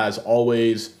people has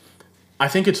always, I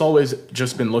think it's always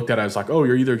just been looked at as oh,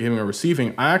 you're either giving or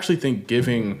receiving. I actually think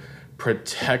giving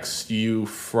protects you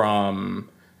from,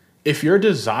 if your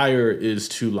desire is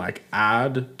to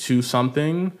add to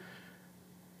something,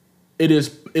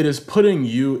 it is putting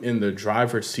you in the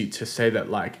driver's seat to say that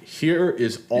like here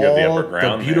is all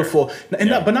the beautiful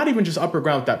but not even just upper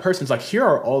ground with that person. It's like here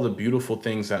are all the beautiful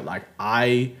things that like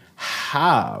I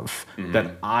have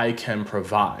that I can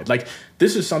provide. Like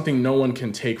this is something no one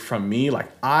can take from me.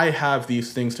 Like I have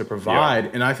these things to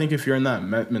provide, and I think if you're in that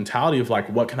mentality of like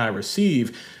what can I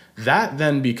receive, that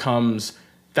then becomes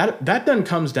that then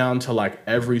comes down to like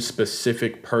every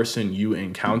specific person you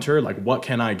encounter, like what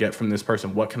can I get from this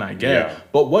person, what can I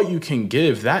get, but what you can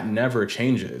give, that never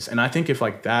changes. And I think if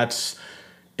that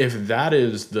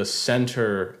is the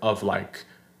center of like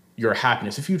your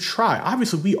happiness, if you try,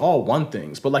 obviously we all want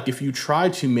things, but like if you try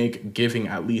to make giving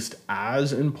at least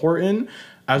as important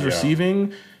as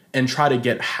receiving and try to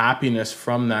get happiness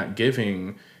from that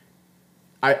giving,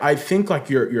 I think like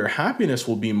your happiness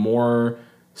will be more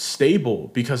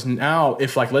stable, because now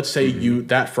if like let's say you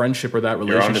that friendship or that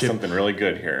relationship, you're onto something really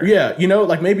good here. Yeah, you know,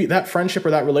 like maybe that friendship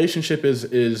or that relationship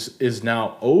is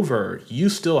now over. You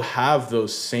still have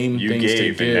those same things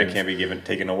to give. And that can't be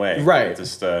taken away. Right. It's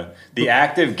just the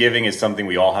act of giving is something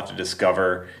we all have to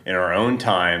discover in our own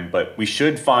time, but we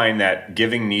should find that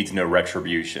giving needs no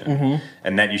retribution,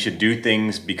 and that you should do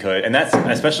things because, and that's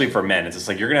especially for men. It's just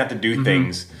like you're gonna have to do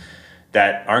things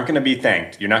that aren't going to be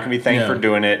thanked. You're not going to be thanked for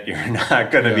doing it. You're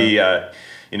not going to be,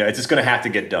 it's just going to have to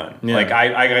get done. Yeah. Like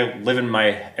I live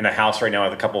in a house right now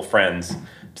with a couple of friends,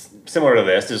 similar to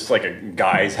this, just like a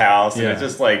guy's house, and it's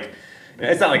just like,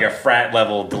 it's not like a frat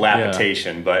level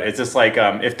dilapidation, but it's just like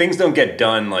if things don't get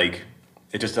done, like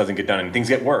it just doesn't get done, and things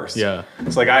get worse. Yeah,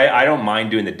 it's like I don't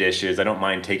mind doing the dishes. I don't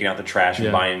mind taking out the trash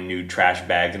and buying new trash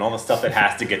bags and all the stuff that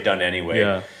has to get done anyway.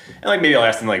 Yeah, and like maybe I'll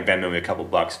ask them like Venmo me a couple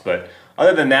bucks, but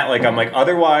other than that, like I'm like,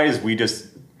 otherwise we just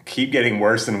keep getting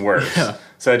worse and worse. Yeah.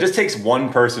 So it just takes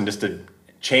one person just to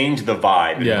change the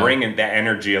vibe and bring in that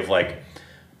energy of like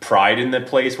pride in the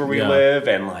place where we live,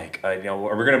 and like we're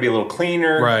going to be a little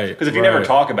cleaner, right? Because if you never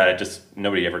talk about it, just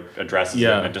nobody ever addresses it,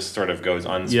 and it just sort of goes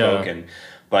unspoken.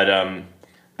 But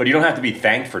you don't have to be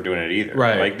thanked for doing it either.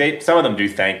 Right? Like some of them do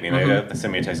thank me. They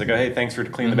send me a text like, "Oh, hey, thanks for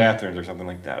cleaning the bathrooms" or something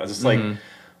like that. I was just like.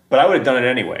 But I would have done it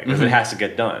anyway because it has to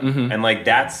get done. And like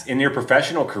that's in your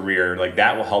professional career, like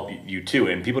that will help you too.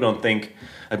 And people don't think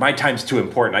like my time's too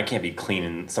important. I can't be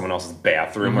cleaning someone else's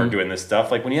bathroom or doing this stuff.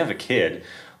 Like when you have a kid,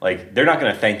 like they're not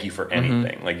going to thank you for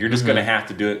anything. Like you're just going to have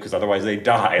to do it because otherwise they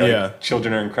die. Like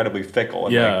children are incredibly fickle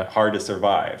and like hard to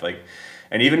survive. Like,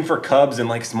 and even for cubs and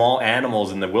like small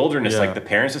animals in the wilderness, like the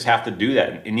parents just have to do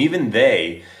that. And even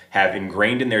they have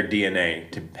ingrained in their DNA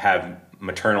to have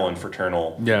maternal and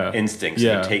fraternal instincts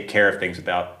to take care of things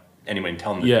without anyone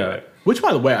telling them to do it. Which,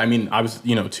 by the way, I mean, I was,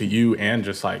 to you and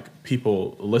just like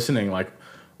people listening, like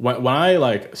when I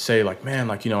like say like, man,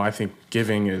 like, I think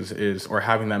giving is or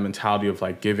having that mentality of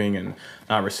like giving and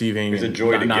not receiving, there's a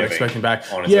joy to not giving, expecting back.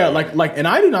 Yeah, like, and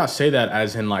I do not say that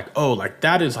as in like, oh, like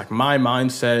that is like my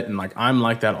mindset and like I'm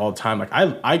like that all the time. Like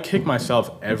I kick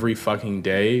myself every fucking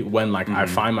day when like I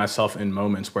find myself in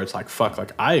moments where it's like, fuck,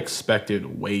 like I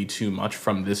expected way too much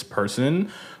from this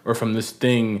person or from this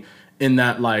thing, in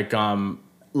that like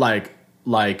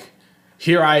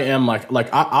here I am,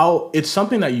 I'll it's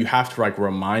something that you have to like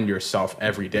remind yourself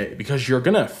every day, because you're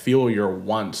gonna feel your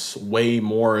wants way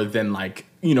more than like,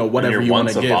 whatever you want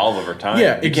to give. Your wants evolve over time.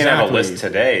 Yeah, you can't have a list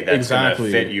today that's gonna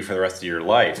fit you for the rest of your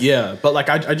life. Yeah, but like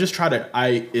I just try to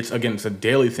it's a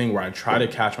daily thing where I try to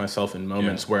catch myself in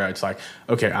moments where it's like,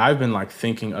 okay, I've been like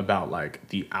thinking about like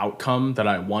the outcome that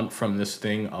I want from this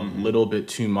thing a little bit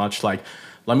too much. Like,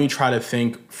 let me try to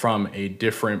think from a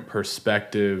different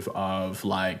perspective of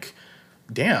like,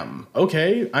 damn,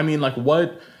 okay. I mean, like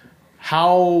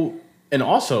how, and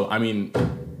also, I mean,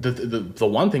 the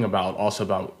one thing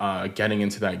about getting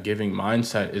into that giving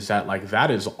mindset is that like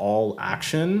that is all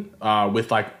action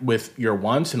with your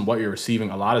wants and what you're receiving.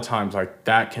 A lot of times like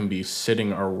that can be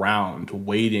sitting around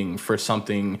waiting for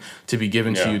something to be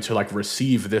given to you to like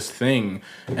receive this thing.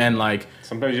 And like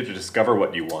sometimes you have to discover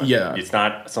what you want. Yeah, it's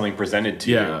not something presented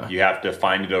to you. You have to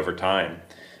find it over time.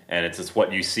 And it's just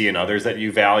what you see in others that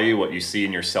you value, what you see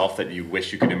in yourself that you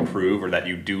wish you could improve, or that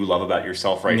you do love about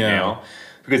yourself right now.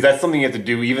 Because that's something you have to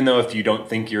do, even though if you don't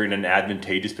think you're in an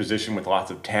advantageous position with lots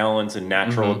of talents and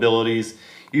natural abilities,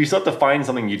 you still have to find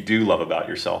something you do love about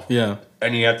yourself. Yeah.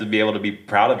 And you have to be able to be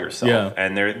proud of yourself. Yeah.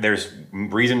 And there's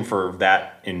reason for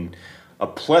that in a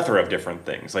plethora of different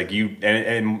things. Like and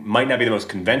it might not be the most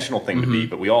conventional thing to be,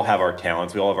 but we all have our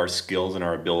talents, we all have our skills and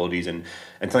our abilities, and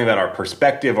something about our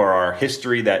perspective or our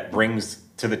history that brings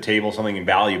to the table something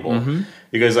invaluable.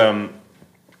 Because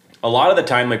a lot of the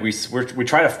time, like we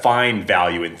try to find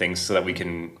value in things so that we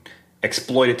can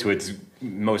exploit it to its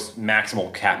most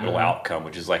maximal capital outcome,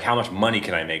 which is like, how much money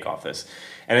can I make off this?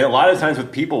 And a lot of times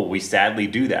with people, we sadly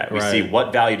do that. We see,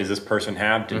 what value does this person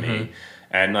have to me?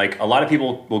 And like a lot of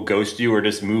people will ghost you or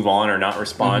just move on or not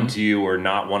respond to you or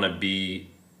not want to be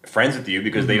friends with you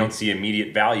because they don't see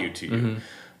immediate value to you.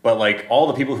 But like all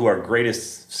the people who are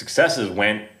greatest successes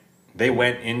went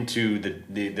into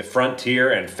the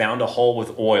frontier and found a hole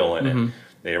with oil in it.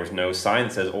 There was no sign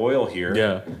that says oil here.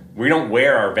 Yeah. We don't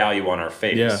wear our value on our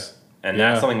face. Yeah. And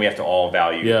that's something we have to all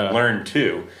value, learn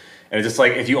too. And it's just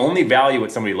like, if you only value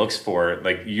what somebody looks for,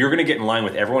 like you're going to get in line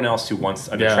with everyone else who wants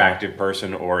an attractive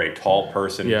person or a tall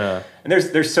person. Yeah. And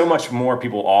there's so much more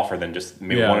people offer than just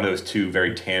maybe one of those two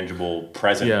very tangible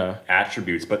present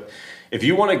attributes. But if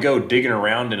you want to go digging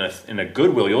around in a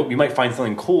Goodwill, you might find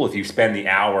something cool if you spend the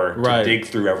hour to dig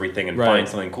through everything and find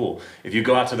something cool. If you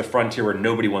go out to the frontier where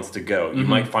nobody wants to go, you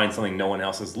might find something no one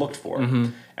else has looked for.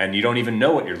 And you don't even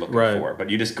know what you're looking for, but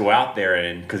you just go out there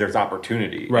and because there's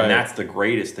opportunity. And that's the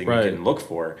greatest thing you can look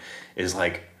for, is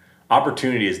like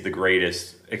opportunity is the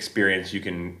greatest experience you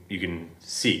can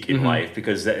seek in life,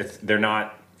 because they're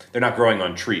not growing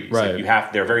on trees.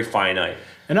 Like they're very finite.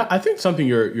 And I think something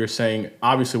you're saying,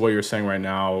 obviously what you're saying right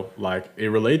now, like it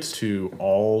relates to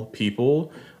all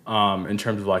people in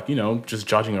terms of like, just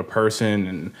judging a person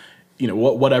and,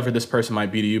 whatever this person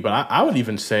might be to you. But I would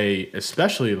even say,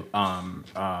 especially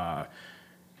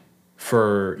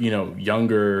for,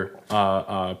 younger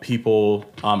people,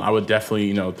 I would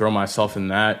definitely, throw myself in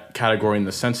that category in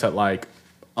the sense that like,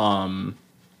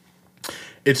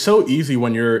 it's so easy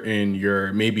when you're in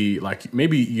your maybe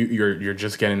you're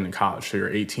just getting into college, so you're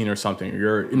 18 or something,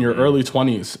 you're in your early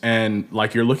 20s, and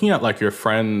like you're looking at like your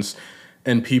friends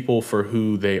and people for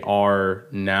who they are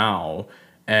now,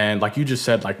 and like you just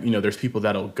said, like there's people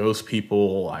that'll ghost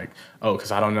people, like, oh,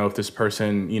 because I don't know if this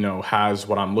person has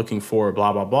what I'm looking for,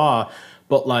 blah blah blah.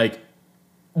 But like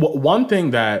one thing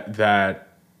that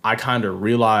I kind of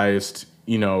realized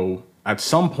at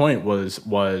some point was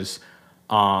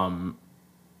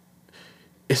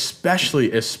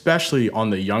especially on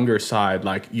the younger side,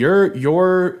 like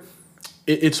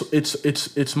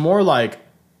it's more like,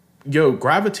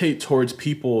 gravitate towards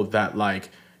people that like,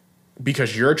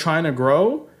 because you're trying to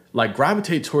grow, like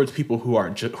gravitate towards people who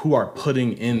are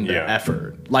putting in the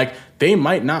effort. Like they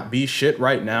might not be shit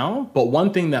right now, but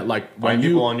one thing that like find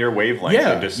people on your wavelength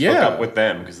and just hook up with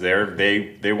them, because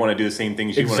they want to do the same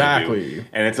things you want to do.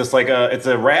 And it's just like it's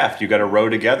a raft. You got to row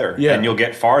together, and you'll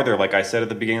get farther. Like I said at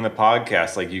the beginning of the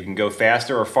podcast, like you can go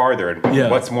faster or farther, and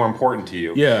what's more important to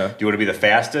you? Do you want to be the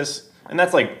fastest? And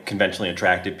that's like conventionally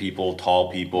attractive people,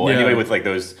 tall people, anybody with like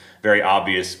those very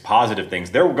obvious positive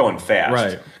things. They're going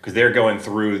fast because they're going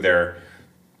through their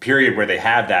period where they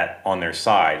have that on their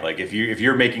side. Like if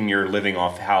you're making your living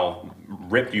off how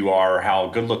ripped you are or how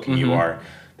good looking you are,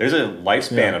 there's a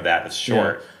lifespan of that's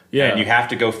short. And you have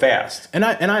to go fast. And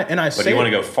but you want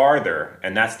to go farther,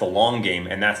 and that's the long game,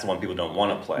 and that's the one people don't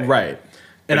want to play. Right.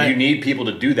 But you need people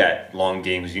to do that long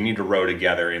game, because you need to row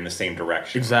together in the same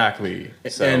direction. Exactly.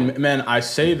 So, and man, I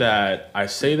say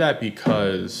that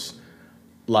because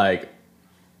like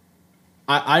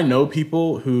I know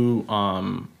people who it's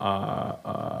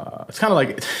kind of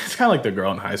like the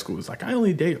girl in high school who's like, I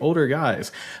only date older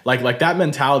guys. Like that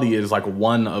mentality is like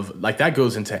one of like that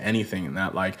goes into anything, and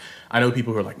that like I know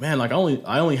people who are like, man, like I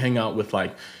only hang out with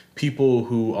like people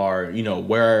who are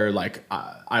where like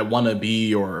I want to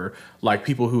be, or like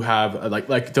people who have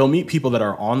like they'll meet people that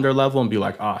are on their level and be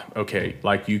like, okay,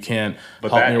 like you can't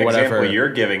help me or whatever. But that example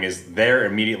you're giving is they're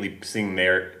immediately seeing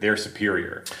their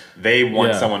superior. They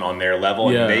want someone on their level,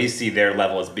 and they see their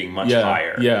level as being much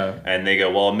higher. And they go,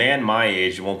 well, a man my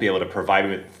age won't be able to provide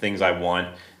me with things I want.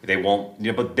 They won't,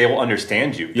 but they will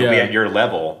understand you. They'll be at your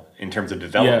level in terms of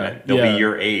development. They'll be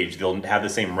your age. They'll have the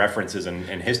same references and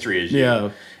history as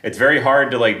you. It's very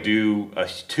hard to like do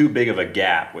too big of a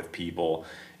gap with people.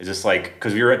 It's just like,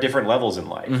 because you're at different levels in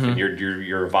life, and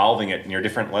you're evolving it, and you're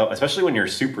different level, especially when you're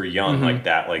super young like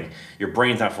that. Like your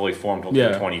brain's not fully formed until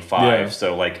you're 25.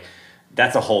 So like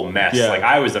that's a whole mess. Like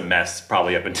I was a mess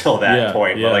probably up until that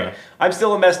point, but like I'm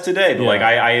still a mess today. But like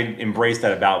I embrace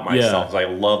that about myself. 'Cause I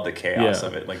love the chaos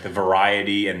of it, like the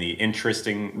variety and the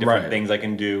interesting different things I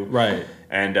can do.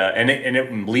 And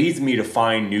it leads me to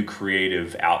find new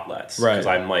creative outlets, because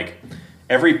I'm like,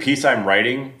 every piece I'm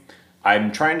writing,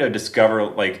 I'm trying to discover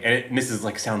like, and this is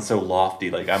like sounds so lofty,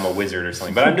 like I'm a wizard or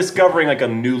something, but I'm discovering like a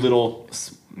new little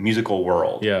musical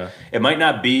world. Yeah. It might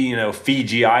not be, you know,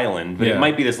 Fiji Island, but Yeah. it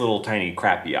might be this little tiny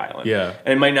crappy island. Yeah.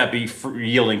 And it might not be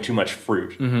yielding too much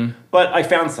fruit. Mm-hmm. But I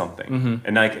found something. Mm-hmm.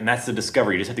 And that's the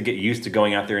discovery. You just have to get used to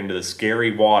going out there into the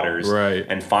scary waters Right.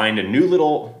 and find a new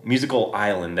little musical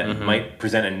island that Mm-hmm. might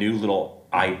present a new little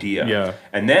idea. Yeah.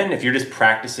 And then if you're just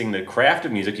practicing the craft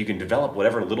of music, you can develop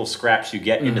whatever little scraps you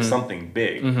get Mm-hmm. into something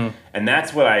big. Mm-hmm. And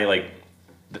that's what I like.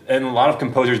 And a lot of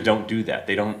composers don't do that.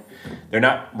 They're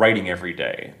not writing every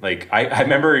day. Like I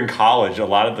remember in college, a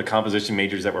lot of the composition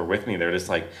majors that were with me, they're just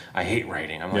like, I hate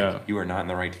writing. I'm like, you are not in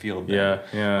the right field. Then. Yeah,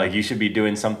 yeah. Like you should be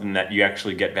doing something that you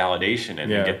actually get validation in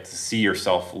and get to see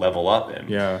yourself level up in.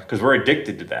 Yeah. Because we're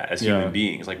addicted to that as human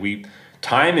beings. Like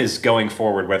time is going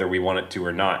forward whether we want it to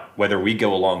or not. Whether we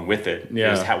go along with it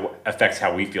is how affects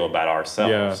how we feel about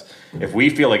ourselves. Yeah. If we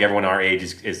feel like everyone our age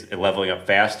is leveling up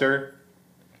faster,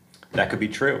 that could be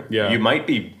true. Yeah. You might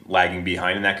be lagging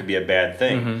behind, and that could be a bad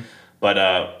thing. Mm-hmm. But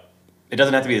it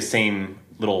doesn't have to be the same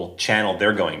little channel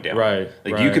they're going down. Right.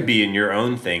 Like you could be in your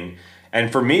own thing.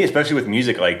 And for me, especially with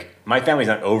music, like my family's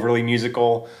not overly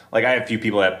musical. Like I have a few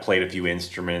people that played a few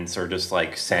instruments or just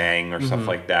like sang or stuff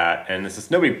like that. And it's just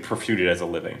nobody pursued it as a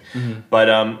living. Mm-hmm. But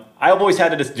I've always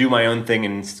had to just do my own thing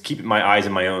and keep my eyes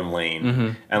in my own lane. Mm-hmm.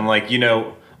 And like, you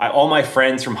know, all my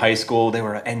friends from high school, they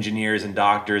were engineers and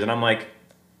doctors. And I'm like,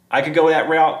 I could go that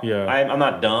route. Yeah. I'm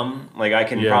not dumb. Like I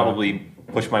can probably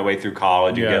push my way through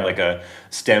college and get like a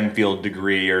STEM field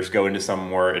degree or go into some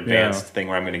more advanced thing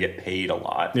where I'm going to get paid a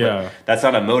lot. Yeah. But that's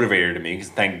not a motivator to me because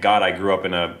thank God I grew up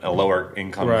in a lower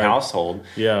income household.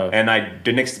 Yeah. And I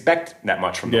didn't expect that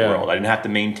much from the world. I didn't have to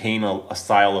maintain a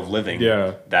style of living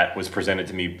that was presented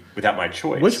to me without my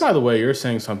choice. Which, by the way, you're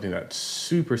saying something that's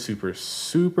super, super,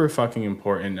 super fucking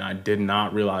important. And I did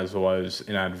not realize was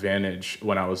an advantage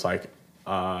when I was like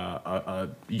a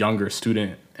younger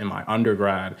student in my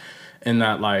undergrad. In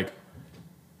that, like,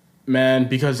 man,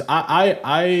 because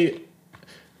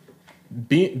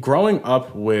growing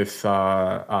up with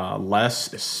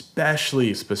less,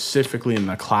 especially specifically in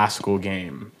the classical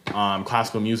game,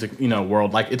 classical music, you know,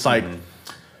 world, like it's like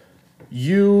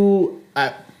the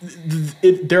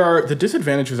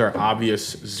disadvantages are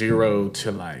obvious 0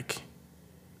 to like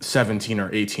 17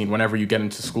 or 18 whenever you get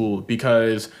into school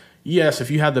because. Yes, if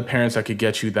you had the parents that could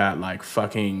get you that like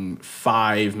fucking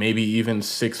 5, maybe even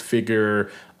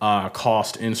 6-figure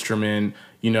cost instrument,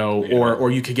 you know, or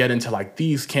you could get into like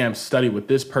these camps, study with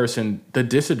this person. The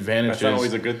disadvantage That's not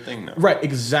always a good thing, though. Right,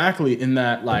 exactly. In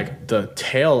that like the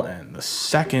tail end, the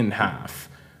second half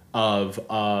of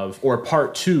or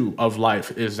part 2 of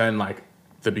life is then like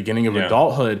the beginning of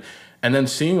adulthood, and then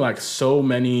seeing like so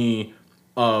many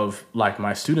of like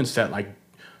my students that like.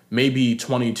 Maybe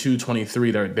 22,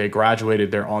 23, they graduated,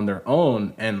 they're on their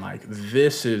own, and like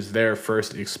this is their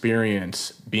first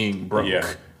experience being broke. Yeah.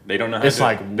 They don't know how it's to.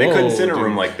 Like, they couldn't sit in a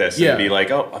room like this and be like,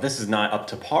 oh, this is not up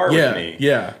to par with me.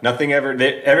 Yeah.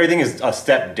 Everything is a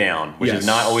step down, which is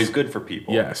not always good for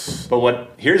people. Yes.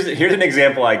 But here's an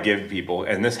example I give people,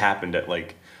 and this happened at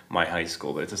like my high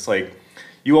school, but it's just like,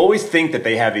 you always think that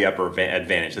they have the upper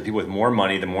advantage, that people with more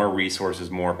money, the more resources,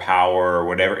 more power, or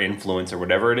whatever, influence, or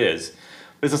whatever it is.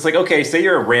 It's just like, okay, say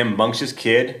you're a rambunctious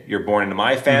kid, you're born into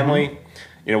my family.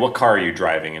 You know, what car are you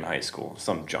driving in high school?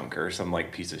 Some junker, some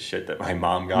like piece of shit that my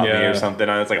mom got me or something.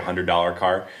 It's like a $100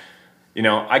 car. You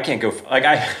know, I can't go, like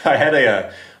I had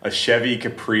a Chevy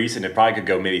Caprice and it probably could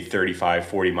go maybe 35,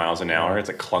 40 miles an hour. It's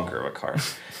a clunker of a car.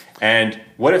 And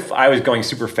what if I was going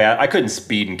super fast? I couldn't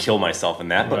speed and kill myself in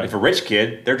that. But if a rich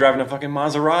kid, they're driving a fucking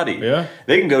Maserati. Yeah.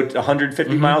 They can go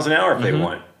 150 miles an hour if they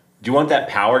want. Do you want that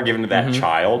power given to that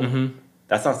child?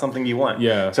 That's not something you want.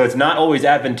 Yeah. So it's not always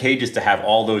advantageous to have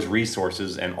all those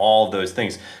resources and all those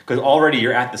things because already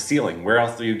you're at the ceiling. Where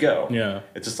else do you go? Yeah.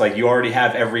 It's just like you already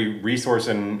have every resource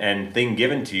and thing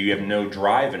given to you. You have no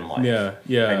drive in life. Yeah.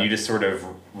 Yeah. And you just sort of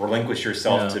relinquish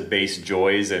yourself to base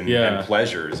joys and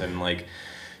pleasures and like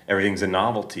everything's a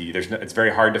novelty. It's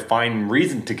very hard to find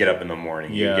reason to get up in the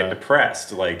morning. You get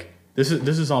depressed. Like. This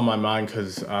is on my mind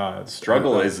because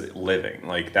struggle is living.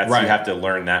 Like that's you have to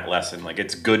learn that lesson. Like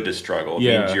it's good to struggle. It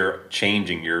means you're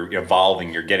changing, you're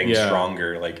evolving, you're getting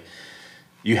stronger. Like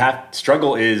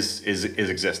struggle is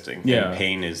existing. Yeah. And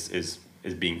pain is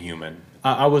being human.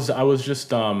 I was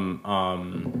just watching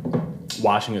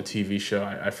a TV show.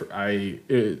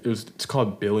 It's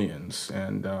called Billions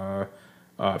and.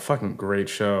 Fucking great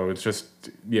show. It's just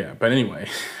But anyway,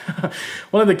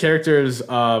 one of the characters,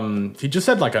 he just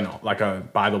said like a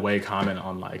by the way comment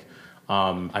on like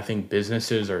I think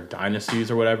businesses or dynasties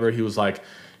or whatever. He was like,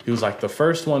 he was like, the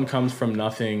first one comes from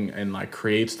nothing and like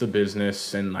creates the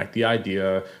business and like the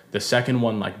idea. The second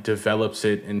one like develops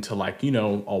it into like, you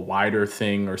know, a wider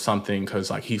thing or something, because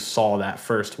like he saw that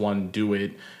first one do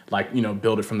it, like, you know,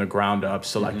 build it from the ground up.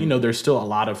 So like, you know, there's still a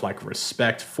lot of like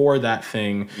respect for that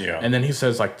thing. Yeah. And then he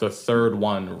says like the third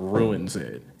one ruins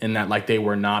it, and that like they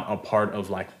were not a part of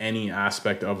like any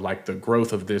aspect of like the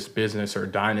growth of this business or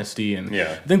dynasty. And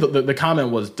I think the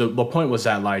comment was, the point was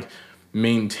that like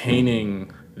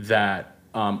maintaining that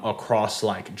across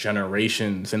like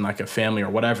generations in like a family or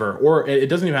whatever, or it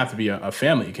doesn't even have to be a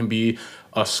family. It can be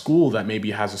a school that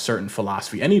maybe has a certain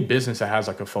philosophy. Any business that has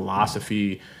like a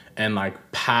philosophy and like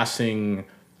passing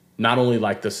not only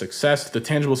like the success, the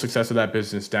tangible success of that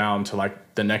business down to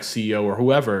like the next CEO or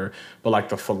whoever, but like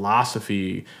the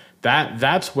philosophy,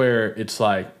 that's where it's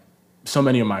like so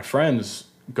many of my friends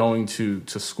going to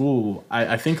school.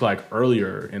 I think like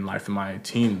earlier in life, in my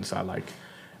teens,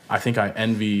 I think I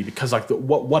envied, because like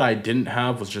what I didn't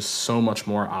have was just so much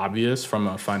more obvious from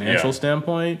a financial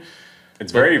standpoint.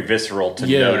 It's very visceral to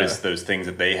notice those things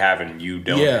that they have and you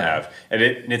don't have. And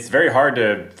it's very hard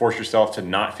to force yourself to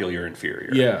not feel you're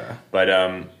inferior. Yeah. But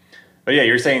yeah,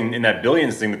 you're saying in that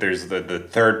billions thing that there's the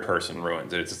third person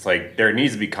ruins it. It's just like there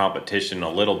needs to be competition a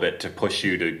little bit to push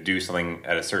you to do something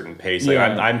at a certain pace. Like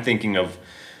I'm thinking of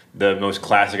the most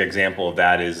classic example of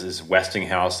that is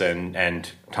Westinghouse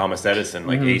and Thomas Edison,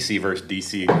 like AC versus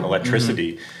DC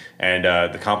electricity. And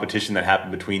the competition that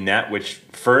happened between that, which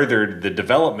furthered the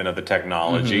development of the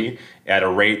technology at a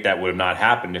rate that would have not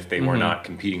happened if they were not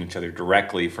competing each other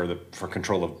directly for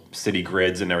control of city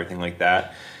grids and everything like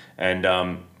that. And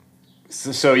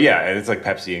so and it's like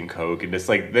Pepsi and Coke, and it's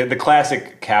like the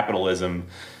classic capitalism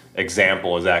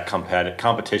example is that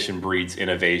competition breeds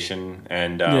innovation,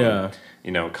 and you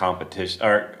know, competition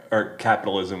or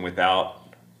capitalism without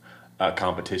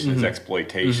competition is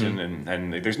exploitation,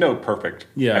 and there's no perfect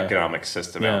economic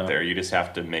system out there. You just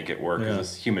have to make it work,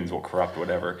 because humans will corrupt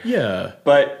whatever.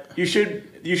 But you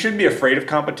shouldn't be afraid of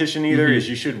competition either. Is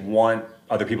you should want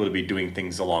other people to be doing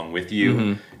things along with you,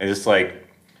 and it's like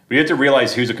we have to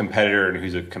realize who's a competitor and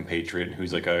who's a compatriot and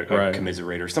who's like a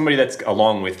commiserator, somebody that's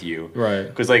along with you,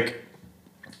 because like,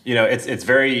 you know, it's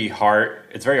very hard.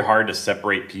 It's very hard to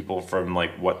separate people from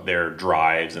like what their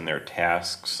drives and their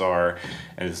tasks are,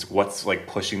 and it's what's like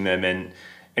pushing them.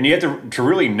 And you have to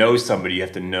really know somebody. You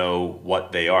have to know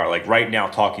what they are. Like right now,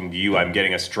 talking to you, I'm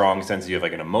getting a strong sense that you have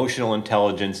like an emotional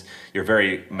intelligence. You're a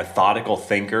very methodical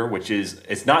thinker, which is,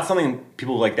 it's not something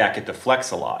people like that get to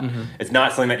flex a lot. It's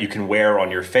not something that you can wear on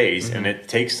your face, and it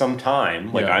takes some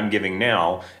time, like I'm giving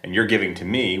now and you're giving to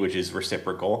me, which is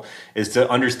reciprocal, is to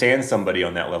understand somebody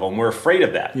on that level. And we're afraid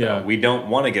of that. We don't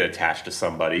want to get attached to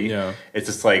somebody. It's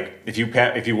just like if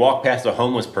you walk past a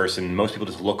homeless person, most people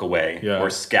just look away or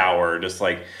scour, just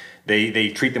like they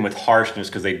treat them with harshness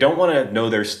because they don't want to know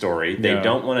their story. They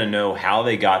don't want to know how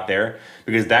they got there,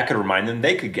 because that could remind them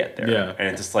they could get there. And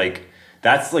it's just like,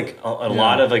 that's like a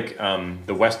lot of like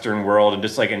the Western world, and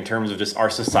just like in terms of just our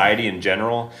society in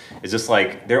general, is just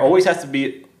like there always has to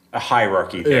be a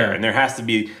hierarchy there, and there has to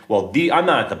be, I'm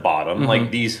not at the bottom,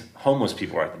 like these homeless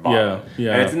people are at the bottom.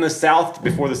 And it's in the South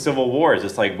before the Civil War. It's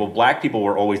just like, black people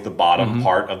were always the bottom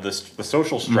part of the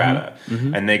social strata.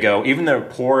 And they go, even the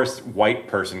poorest white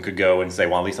person could go and say,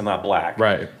 well, at least I'm not black.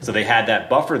 So they had that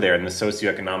buffer there in the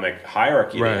socioeconomic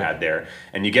hierarchy they had there.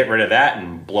 And you get rid of that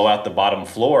and blow out the bottom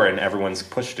floor, and everyone's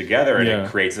pushed together, and it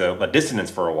creates a dissonance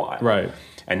for a while.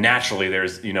 And naturally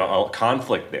there's, you know, a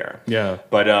conflict there.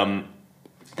 But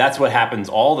that's what happens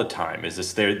all the time, is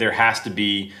this, there has to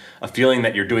be a feeling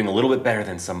that you're doing a little bit better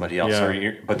than somebody else.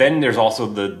 But then there's also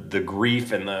the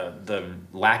grief and the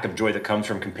lack of joy that comes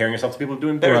from comparing yourself to people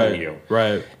doing better than you.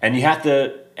 And you have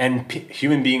to, and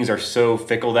human beings are so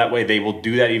fickle that way. They will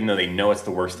do that even though they know it's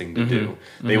the worst thing to do.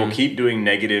 They will keep doing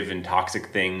negative and toxic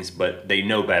things, but they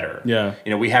know better. You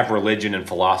know, we have religion and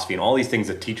philosophy and all these things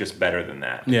that teach us better than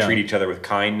that. Treat each other with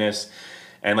kindness.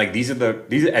 And like these,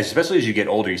 especially as you get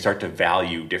older, you start to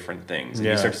value different things. And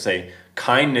you start to say,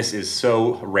 kindness is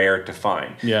so rare to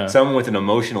find. Someone with an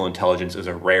emotional intelligence is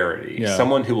a rarity.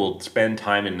 Someone who will spend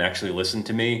time and actually listen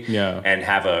to me and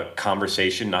have a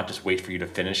conversation, not just wait for you to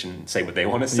finish and say what they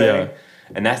want to say.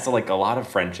 And that's like a lot of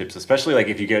friendships, especially like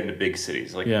if you get into big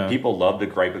cities. Like people love to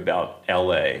gripe about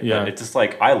LA. But it's just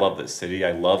like, I love this city.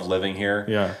 I love living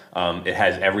here. It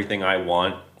has everything I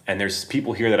want. And there's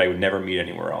people here that I would never meet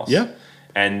anywhere else.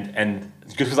 And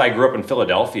just because I grew up in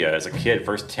Philadelphia as a kid,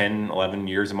 first 10, 11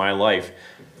 years of my life,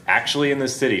 actually in the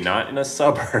city, not in a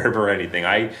suburb or anything.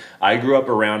 I grew up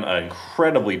around an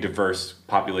incredibly diverse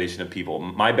population of people.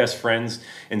 My best friends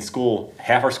in school,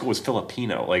 half our school was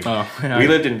Filipino. Like we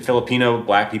lived in Filipino,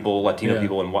 black people, Latino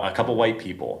people, and a couple white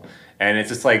people. And it's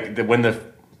just like when the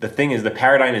thing is, the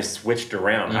paradigm is switched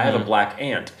around. I have a black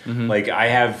aunt. Like I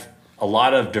have a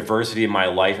lot of diversity in my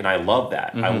life, and I love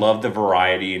that. I love the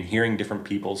variety and hearing different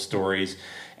people's stories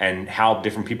and how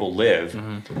different people live.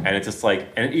 And it's just like,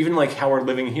 and even like how we're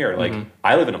living here. Like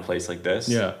I live in a place like this.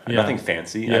 Nothing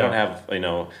fancy. I don't have,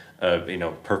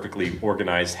 perfectly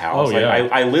organized house.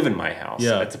 I live in my house.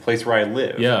 It's a place where I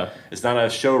live. It's not a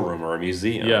showroom or a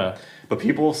museum. But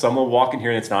some will walk in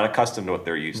here and it's not accustomed to what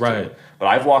they're used to. But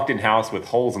I've walked in house with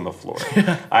holes in the floor.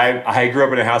 I grew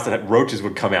up in a house that roaches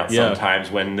would come out sometimes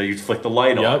when you'd flick the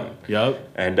light on.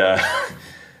 And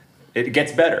it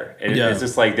gets better. It's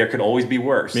just like there could always be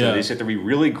worse. So you just have to be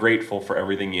really grateful for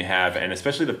everything you have, and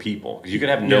especially the people, because you could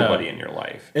have nobody in your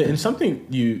life. And something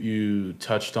you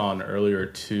touched on earlier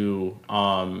too,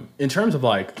 in terms of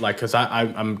like because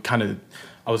I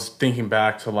was thinking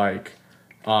back to like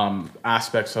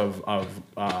aspects of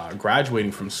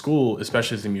graduating from school,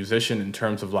 especially as a musician, in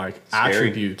terms of like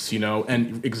attributes,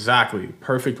 and exactly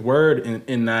perfect word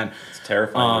in that it's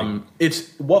terrifying.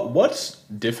 It's what's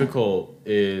difficult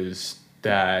is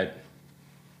that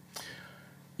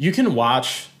you can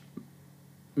watch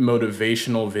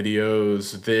motivational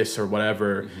videos, this or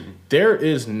whatever. There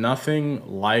is nothing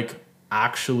like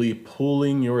actually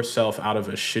pulling yourself out of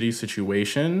a shitty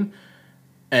situation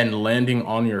and landing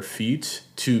on your feet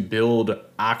to build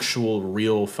actual,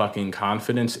 real fucking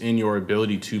confidence in your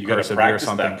ability to persevere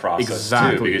something. That process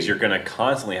too, because you're going to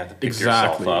constantly have to pick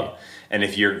yourself up. And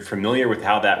if you're familiar with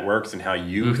how that works and how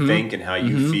you think and how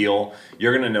you feel,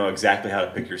 you're going to know exactly how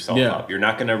to pick yourself up. You're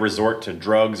not going to resort to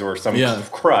drugs or some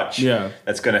crutch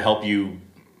that's going to help you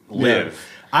live.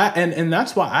 And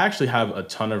that's why I actually have a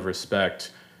ton of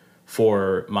respect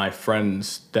for my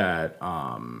friends that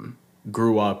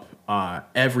grew up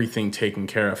everything taken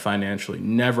care of financially,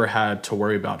 never had to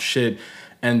worry about shit,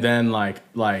 and then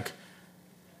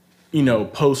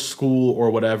post school or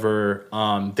whatever,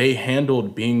 they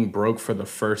handled being broke for the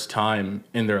first time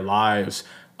in their lives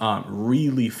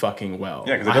really fucking well.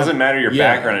 Yeah, because it doesn't matter your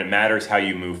background; it matters how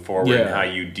you move forward and how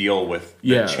you deal with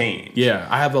the change. Yeah,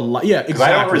 I have a lot. Yeah, exactly. Because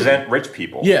I don't resent rich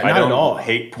people. Yeah, I don't at all.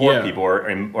 hate poor people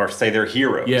or say they're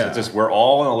heroes. Yeah. It's just we're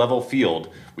all in a level field.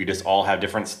 We just all have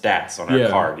different stats on our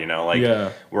card.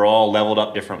 We're all leveled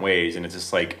up different ways, and it's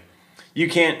just like you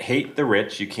can't hate the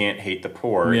rich, you can't hate the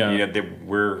poor.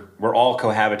 We're all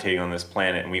cohabitating on this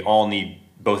planet, and we all need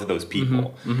both of those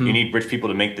people. You need rich people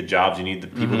to make the jobs. You need the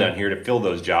people down here to fill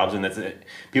those jobs. And that's it.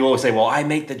 People always say, well, I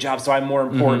make the job, so I'm more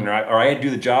important. Or I do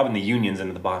the job, and the unions, and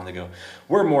at the bottom they go,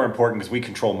 we're more important because we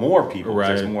control more people. Right.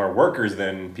 There's more workers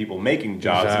than people making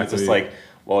jobs. Exactly. And it's just like,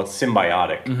 well, it's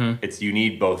symbiotic. It's you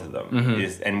need both of them.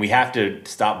 And we have to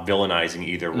stop villainizing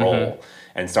either role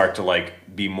and start to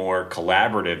be more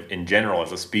collaborative in general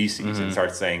as a species and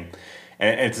start saying...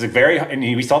 And it's and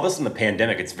we saw this in the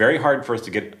pandemic. It's very hard for us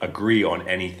to agree on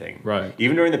anything. Right.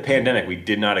 Even during the pandemic, we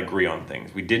did not agree on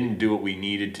things. We didn't do what we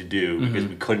needed to do because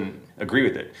we couldn't agree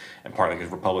with it. And partly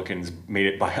because Republicans made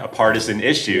it by a partisan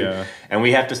issue. Yeah. And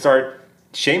we have to start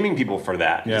shaming people for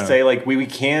that. Yeah. To say, we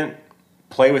can't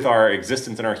play with our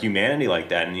existence and our humanity like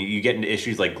that. And you get into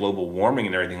issues like global warming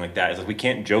and everything like that. It's we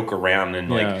can't joke around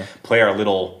and play our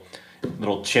little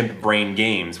chimp brain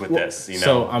games with this,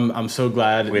 So I'm so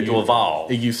glad we have to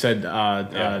evolve. You said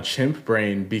chimp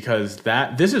brain, because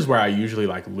this is where I usually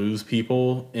lose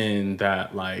people in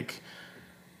that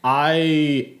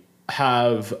I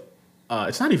have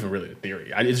it's not even really a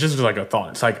theory. It's just a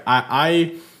thought. It's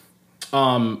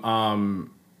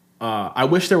I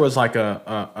wish there was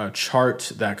a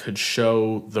chart that could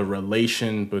show the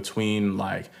relation between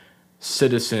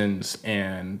citizens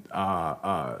and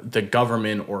the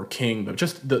government or king, but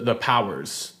just the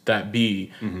powers that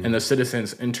be and the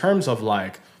citizens in terms of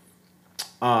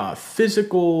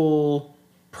physical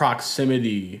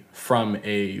proximity from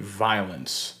a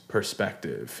violence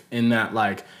perspective. In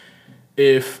that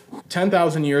if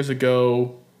 10,000 years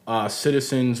ago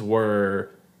citizens were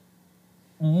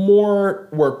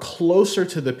closer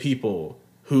to the people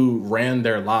who ran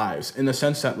their lives, in the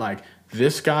sense that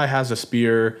this guy has a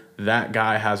spear, that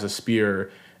guy has a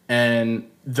spear. And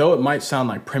though it might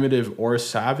sound primitive or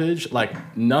savage,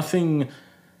 nothing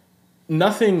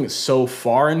so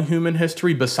far in human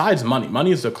history besides money.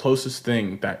 Money is the closest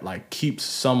thing that keeps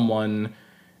someone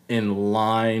in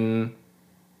line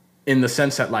in the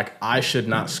sense that like I should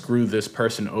not screw this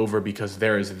person over because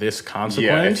there is this consequence.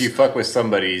 Yeah, if you fuck with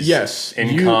somebody's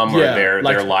income or their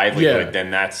livelihood, then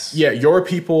that's your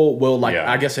people will like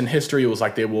I guess in history it was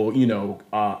like they will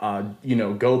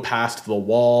go past the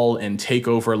wall and take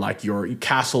over like your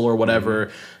castle or whatever.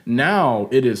 Mm-hmm. Now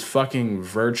it is fucking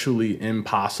virtually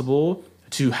impossible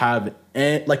to have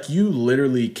like you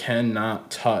literally cannot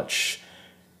touch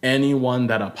anyone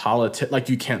that like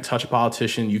you can't touch a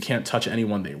politician, you can't touch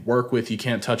anyone they work with, you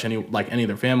can't touch any of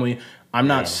their family. I'm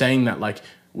not saying that like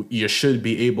you should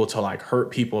be able to like hurt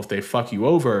people if they fuck you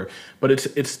over, but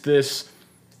it's this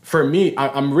for me.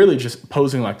 I'm really just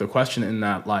posing like the question in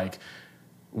that like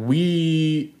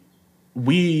we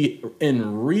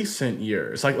in recent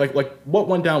years like what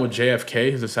went down with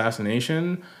JFK, his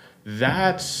assassination,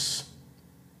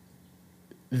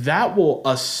 that will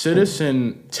a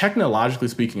citizen, technologically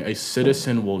speaking, a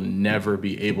citizen will never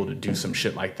be able to do some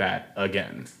shit like that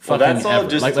again. Well, that's all ever.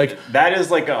 Just like that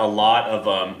is like a lot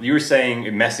of you were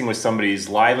saying messing with somebody's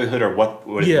livelihood or what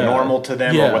is normal to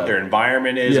them or what their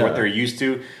environment is, what they're used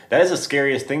to. That is the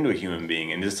scariest thing to a human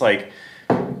being, and just like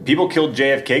people killed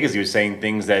JFK because he was saying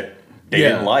things that they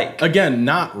didn't like. Again,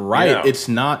 not right. You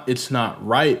know? It's not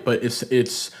right, but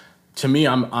it's. To me,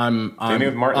 I'm same thing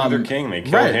with Martin Luther King. They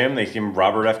killed him. They killed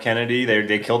Robert F. Kennedy.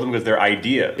 They killed them because their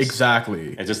ideas.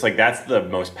 Exactly. It's just like that's the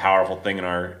most powerful thing in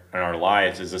our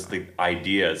lives is just the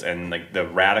ideas and like the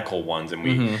radical ones. And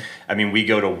we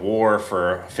go to war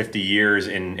for 50 years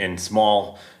in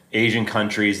small Asian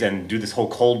countries and do this whole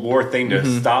Cold War thing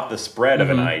to stop the spread of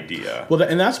an idea. Well,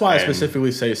 and that's why I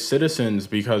specifically say citizens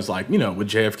because like with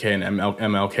JFK and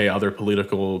MLK, other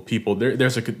political people,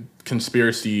 there's a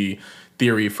conspiracy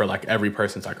theory for like every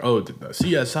person's like, oh, the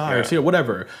CSI or CSI,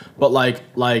 whatever. But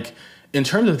like in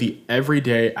terms of the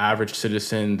everyday average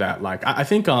citizen that like I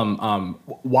think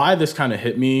why this kind of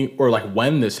hit me or like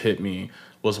when this hit me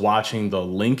was watching the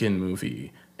Lincoln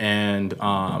movie and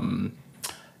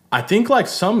I think like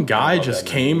some guy just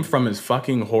came from his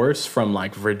fucking horse from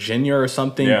like Virginia or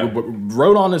something,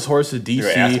 rode on his horse to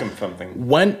DC, ask him something.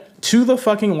 Went to the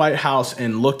fucking White House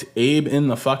and looked Abe in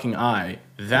the fucking eye.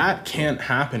 That can't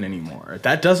happen anymore.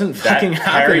 That doesn't fucking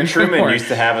happen Harry anymore. Truman used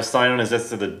to have a sign on his desk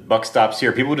that the buck stops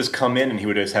here. People would just come in and he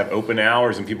would just have open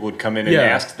hours and people would come in and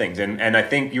ask things. And I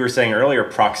think you were saying earlier,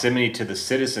 proximity to the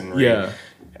citizenry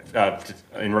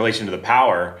in relation to the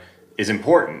power is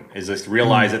important. Is just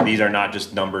realize that these are not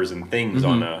just numbers and things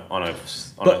on a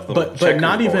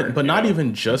not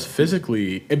even just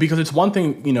physically, because it's one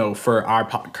thing for our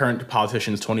current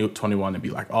politicians 2021 to be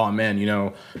like, oh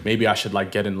man, maybe I should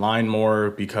like get in line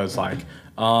more because like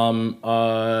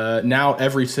now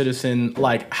every citizen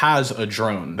like has a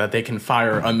drone that they can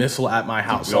fire a missile at my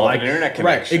house. So like an internet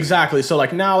connection. Right, exactly. So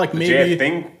like now like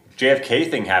maybe JFK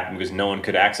thing happened because no one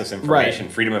could access information.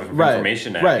 Right. Freedom of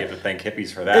Information Act. You have to thank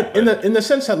hippies for that. In the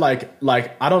sense that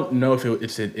like I don't know if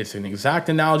it's an exact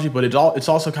analogy, but it's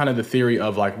also kind of the theory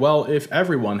of like, well, if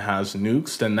everyone has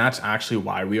nukes, then that's actually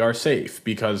why we are safe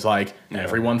because like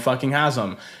everyone fucking has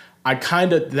them.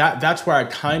 That's where I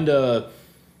kind of.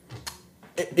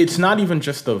 It's not even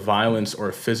just the violence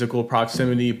or physical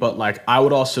proximity, but like I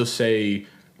would also say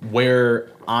where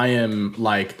I am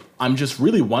like. I'm just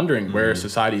really wondering where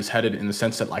society is headed in the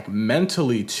sense that like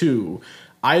mentally too,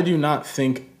 I do not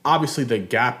think obviously the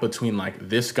gap between like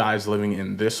this guy's living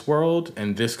in this world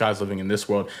and this guy's living in this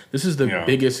world, this is the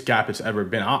biggest gap it's ever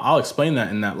been. I'll explain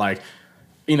that in that like,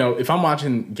 if I'm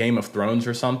watching Game of Thrones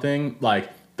or something,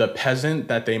 like the peasant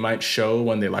that they might show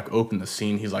when they like open the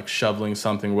scene, he's like shoveling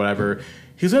something, whatever.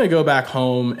 He's going to go back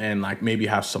home and like maybe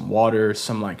have some water,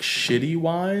 some like shitty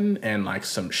wine and like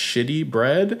some shitty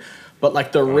bread. But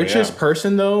like the richest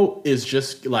person though is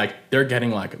just like they're getting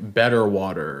like better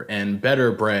water and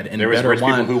better bread and better wine. There was rich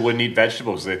people who wouldn't eat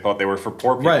vegetables. They thought they were for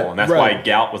poor people, and that's why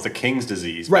gout was a king's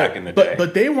disease back in the day.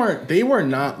 But they were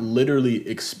not literally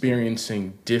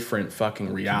experiencing different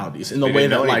fucking realities in the way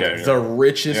that like the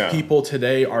richest people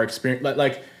today are experiencing.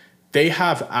 Like they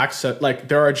have access. Like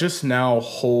there are just now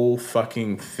whole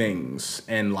fucking things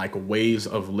and like ways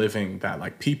of living that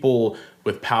like people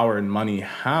with power and money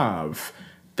have.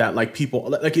 That like people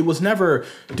like it was never,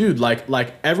 dude.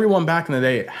 Like everyone back in the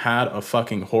day had a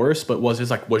fucking horse, but was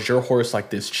your horse like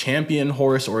this champion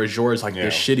horse or is yours like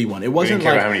this shitty one? It wasn't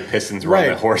like like how many pistons were on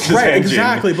the horse's engine.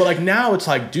 Exactly. But like now it's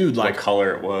like, dude, like what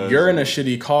color it was. You're in a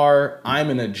shitty car. I'm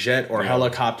in a jet or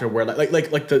helicopter. Where like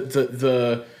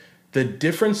the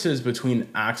differences between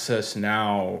access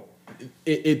now.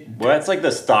 Well, that's like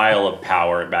the style of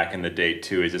power back in the day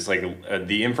too. Is just like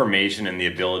the information and the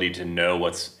ability to know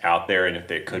what's out there and if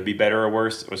it could be better or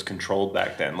worse was controlled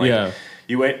back then. Like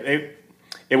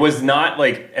it was not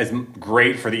like as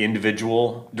great for the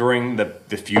individual during the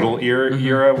feudal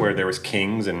era where there was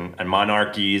kings and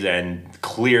monarchies and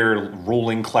clear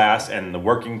ruling class and the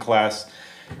working class.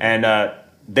 And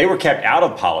they were kept out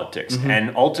of politics,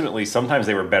 and ultimately sometimes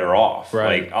they were better off.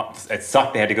 Right. Like it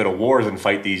sucked they had to go to wars and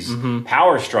fight these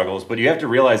power struggles, but you have to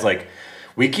realize like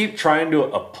we keep trying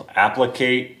to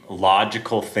applicate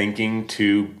logical thinking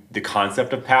to the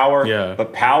concept of power,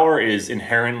 but power is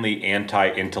inherently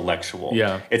anti-intellectual.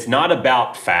 It's not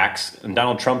about facts, and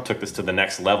Donald Trump took this to the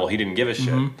next level. He didn't give a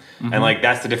shit. And like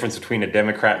that's the difference between a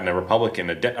Democrat and a Republican.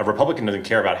 A Republican doesn't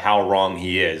care about how wrong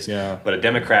he is, but a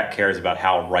Democrat cares about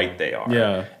how right they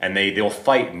are. And they'll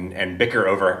fight and bicker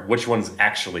over which one's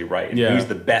actually right and who's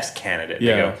the best candidate. They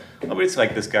go, nobody's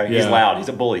like this guy. He's loud. He's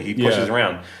a bully. He pushes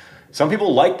around. Some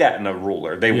people like that in a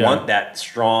ruler. They want that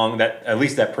strong, that at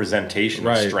least that presentation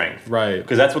of strength.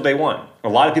 Because that's what they want. A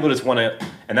lot of people just want to,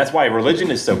 and that's why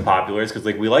religion is so popular, is because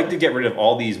like we like to get rid of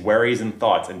all these worries and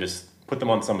thoughts and just put them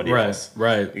on somebody else.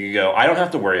 You go, I don't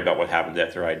have to worry about what happens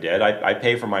after I dead. I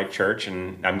pay for my church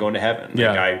and I'm going to heaven.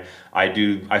 Like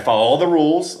I follow all the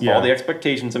rules, all the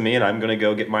expectations of me, and I'm going to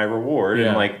go get my reward.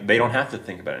 And like they don't have to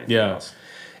think about anything else.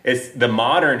 It's the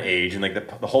modern age and like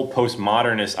the whole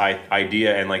postmodernist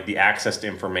idea and like the access to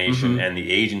information and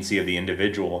the agency of the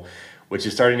individual, which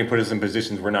is starting to put us in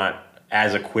positions we're not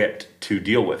as equipped to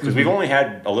deal with, because we've only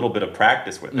had a little bit of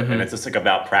practice with it, and it's just like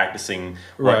about practicing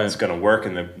what's going to work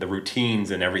and the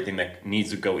routines and everything that needs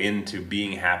to go into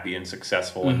being happy and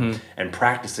successful and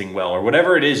practicing well, or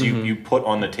whatever it is you put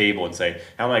on the table and say,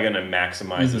 how am I going to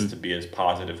maximize this to be as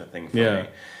positive a thing for me?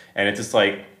 And it's just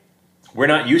like, we're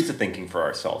not used to thinking for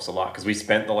ourselves a lot because we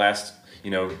spent the last,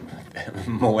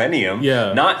 millennium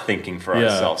not thinking for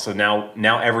ourselves. So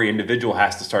now every individual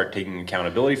has to start taking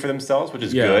accountability for themselves, which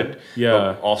is good.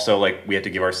 But also, like, we have to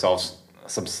give ourselves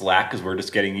some slack because we're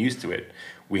just getting used to it.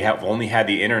 We have only had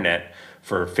the internet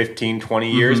for 15,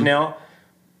 20 years now.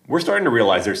 We're starting to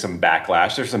realize there's some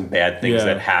backlash. There's some bad things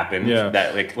that happen.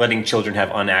 That like letting children have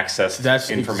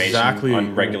unaccessed information,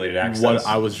 unregulated access. What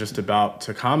I was just about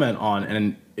to comment on,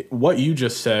 and what you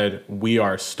just said, we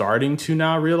are starting to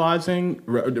now realize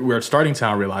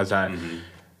that.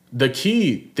 The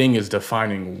key thing is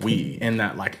defining we, in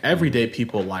that like everyday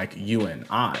people like you and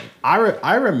I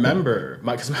remember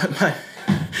my we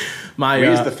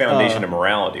is the foundation of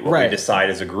morality. What we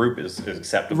decide as a group is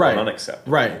acceptable and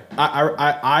unacceptable.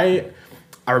 I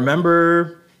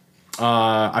remember.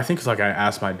 I think it's like I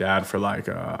asked my dad for like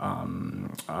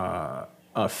a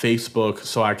Facebook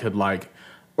so I could like.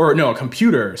 Or no, a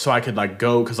computer, so I could like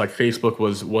go, because like Facebook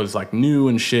was like new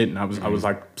and shit, and I was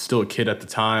like still a kid at the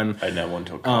time. I never went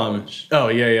to college.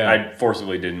 I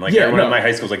forcibly didn't. Like everyone in my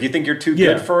high school was like, "You think you're too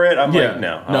good for it?" I'm like,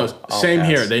 "No, I'll same pass.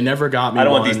 Here. They never got me. I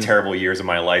don't want these terrible years of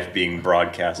my life being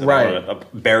broadcast. I want to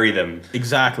bury them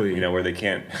exactly. Where they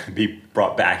can't be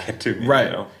brought back into me.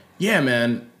 Yeah,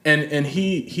 man. And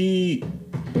he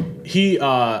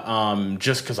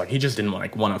just because like he just didn't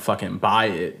want to fucking buy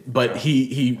it, but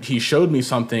he showed me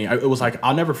something. It was like,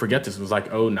 I'll never forget this. It was like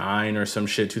 2009 or some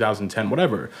shit, 2010,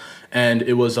 whatever. And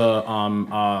it was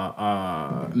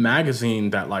a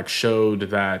magazine that like showed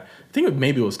that, I think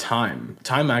maybe it was Time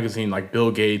magazine, like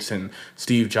Bill Gates and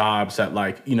Steve Jobs, that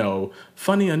like,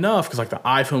 funny enough, because like the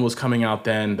iPhone was coming out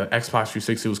then, the Xbox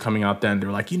 360 was coming out then. They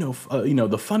were like,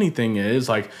 the funny thing is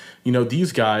like,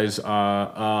 these guys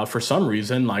for some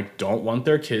reason like don't want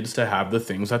their kids to have the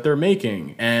things that they're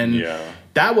making, and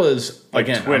that was like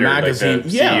again Twitter, a magazine. Like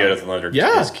the CEO doesn't let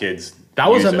his kids. That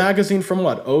was a magazine from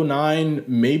what, 2009,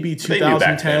 maybe 2010. They knew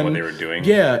back then what they were doing.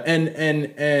 Yeah,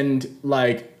 and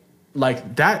like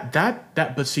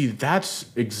that. But see, that's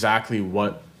exactly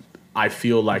what I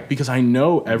feel like, because I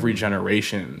know every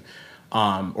generation,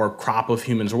 or crop of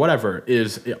humans or whatever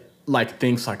is like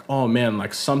thinks like, oh man,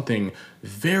 like something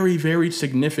very, very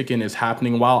significant is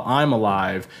happening while I'm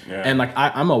alive, and like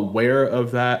I'm aware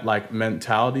of that like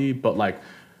mentality, but like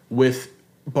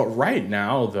But right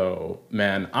now, though,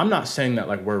 man, I'm not saying that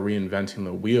like we're reinventing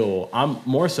the wheel. I'm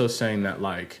more so saying that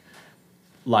like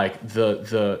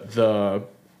the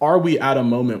are we at a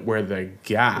moment where the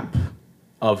gap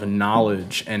of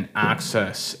knowledge and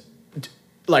access,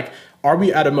 like, are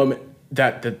we at a moment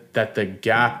that the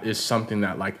gap is something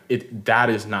that like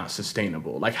that is not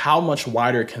sustainable? Like, how much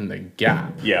wider can the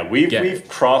gap? Yeah, we've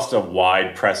crossed a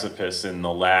wide precipice in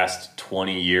the last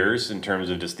 20 years in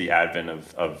terms of just the advent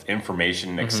of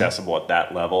information accessible at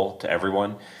that level to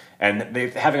everyone, and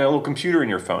having a little computer in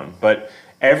your phone. But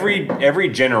every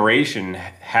generation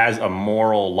has a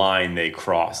moral line they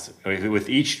crossed. With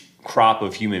each crop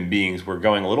of human beings, we're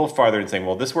going a little farther and saying,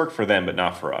 well, this worked for them, but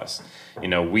not for us.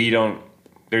 We don't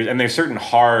there's certain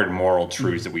hard moral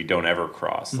truths that we don't ever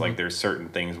cross. Like there's certain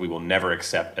things we will never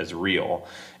accept as real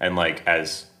and like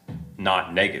as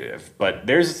not negative. But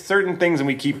there's certain things and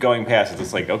we keep going past. It's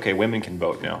just like, okay, women can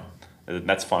vote now.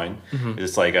 That's fine.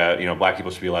 It's like black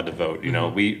people should be allowed to vote. You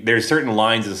know, there's certain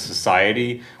lines of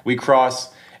society we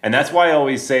cross, and that's why I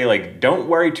always say like, don't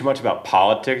worry too much about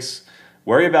politics.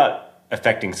 Worry about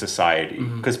affecting society,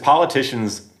 because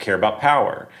politicians care about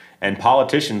power. And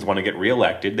politicians want to get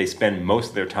reelected. They spend most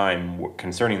of their time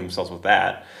concerning themselves with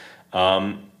that.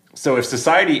 So if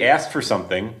society asks for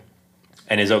something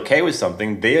and is okay with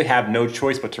something, they have no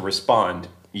choice but to respond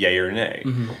yay or nay.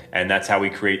 And that's how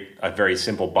we create a very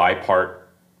simple bi-part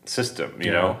system,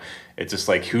 you know? It's just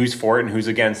like who's for it and who's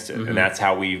against it. And that's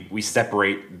how we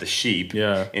separate the sheep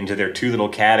into their two little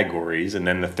categories. And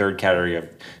then the third category of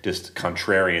just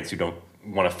contrarians who don't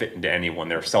want to fit into anyone.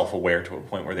 They're self-aware to a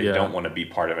point where they don't want to be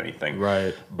part of anything.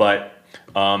 Right. But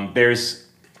there's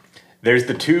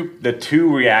the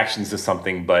two reactions to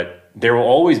something, but there will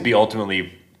always be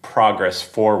ultimately progress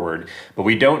forward, but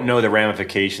we don't know the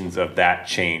ramifications of that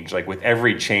change. Like with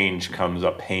every change comes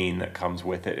a pain that comes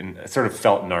with it, and it's sort of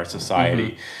felt in our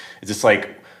society. It's just like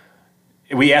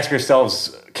we ask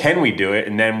ourselves, can we do it?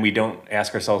 And then we don't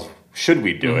ask ourselves, should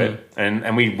we do it?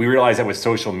 And we realize that with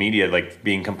social media, like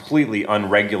being completely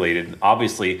unregulated,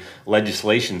 obviously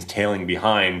legislation's tailing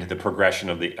behind the progression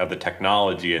of the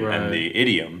technology and the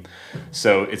idiom.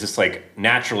 So it's just like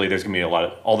naturally there's gonna be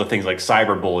all the things like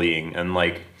cyberbullying and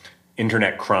like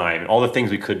internet crime, all the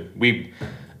things you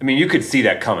could see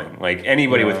that coming. Like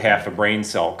anybody with half a brain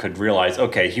cell could realize,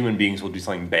 okay, human beings will do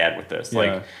something bad with this.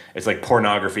 Like it's like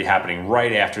pornography happening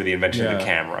right after the invention of the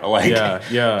camera. Like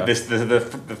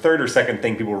the third or second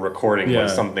thing people were recording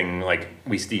was something like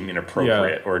we deem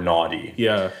inappropriate or naughty.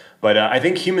 But I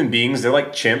think human beings, they're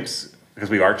like chimps, because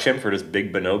we are chimps, we're just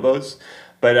big bonobos.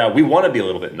 But we want to be a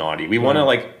little bit naughty. We want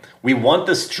to we want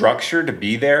the structure to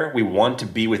be there. We want to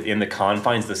be within the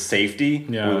confines, the safety.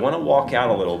 We want to walk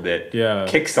out a little bit,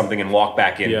 kick something and walk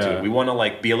back into it. We want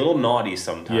to be a little naughty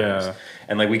sometimes.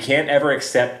 And we can't ever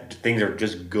accept things are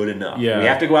just good enough. We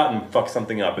have to go out and fuck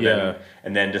something up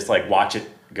and then just watch it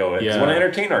go. We want to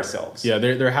entertain ourselves.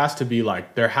 There has to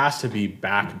be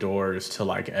back doors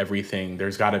to everything.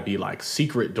 There's got to be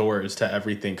secret doors to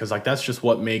everything, because that's just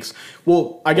what makes.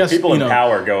 Well, I guess people in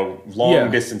power go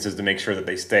long distances to make sure that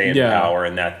they stay in power,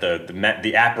 and that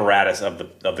the apparatus of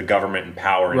the government and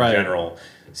power in general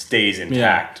stays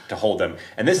intact to hold them.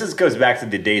 And this goes back to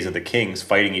the days of the kings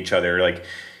fighting each other,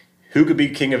 who could be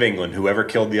king of England? Whoever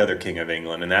killed the other king of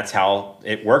England. And that's how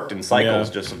it worked in cycles,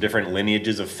 just of different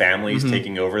lineages of families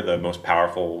taking over the most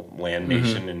powerful land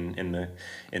nation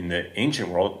in the ancient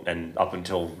world, and up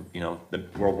until the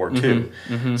World War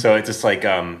II. So it's just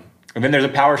and then there's a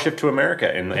power shift to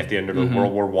America at the end of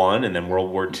World War I and then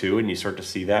World War II, and you start to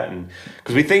see that. And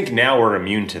because we think now we're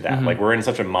immune to that. We're in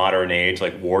such a modern age,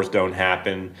 wars don't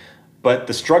happen. But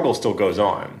the struggle still goes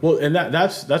on. Well, and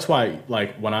that's why,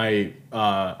 when I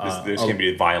there's going to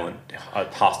be a violent,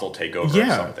 hostile takeover of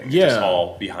something. It's just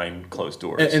all behind closed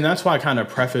doors. And that's why I kind of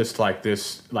prefaced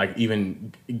this,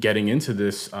 even getting into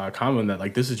this comment,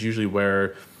 that this is usually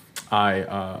where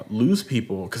I lose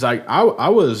people, because I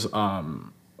was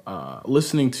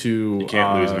listening to. You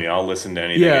can't lose me. I'll listen to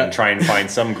anything and try and find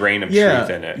some grain of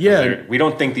truth in it. We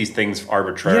don't think these things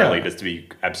arbitrarily just to be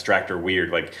abstract or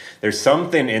weird. There's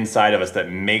something inside of us that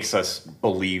makes us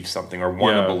believe something, or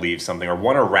want to believe something, or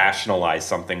want to rationalize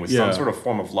something with some sort of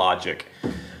form of logic.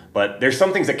 But there's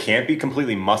some things that can't be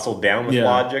completely muscled down with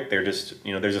logic. They're just,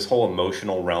 there's this whole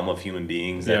emotional realm of human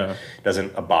beings that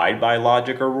doesn't abide by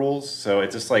logic or rules. So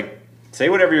it's just say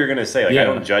whatever you're going to say. I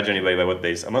don't judge anybody by what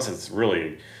they say, unless it's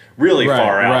really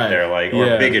far out there,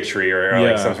 or bigotry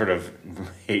or some sort of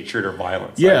hatred or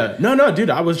violence. No, dude.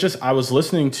 I was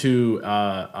listening to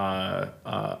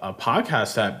a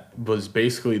podcast that was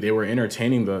basically, they were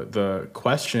entertaining the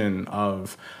question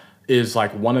of, is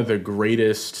one of the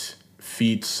greatest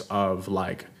feats of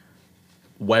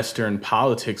Western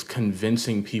politics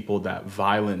convincing people that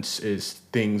violence is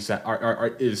things that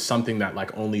is something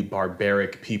that only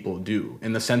barbaric people do,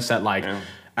 in the sense that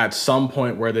at some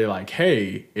point where they're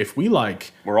hey, if we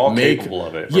we're all capable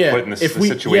of it. We're put in the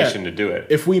situation to do it.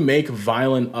 If we make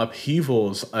violent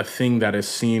upheavals a thing that is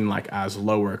seen as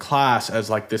lower class,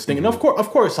 as this thing, and of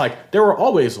course, there were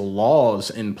always laws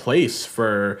in place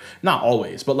for, not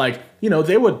always, but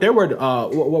they would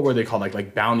what were they called,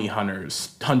 like bounty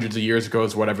hunters hundreds of years ago or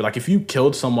whatever. If you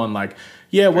killed someone,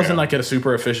 it wasn't a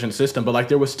super efficient system, but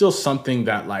there was still something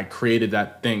that created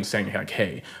that thing saying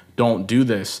hey, don't do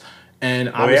this. And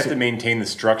we have to maintain the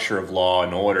structure of law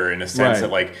and order, in a sense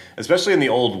that especially in the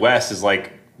Old West, is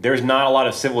there's not a lot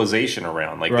of civilization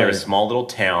around. Like there's small little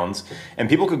towns, and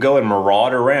people could go and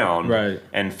maraud around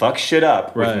and fuck shit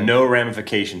up with no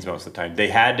ramifications most of the time. They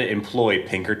had to employ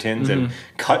Pinkertons and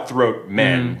cutthroat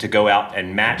men to go out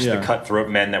and match the cutthroat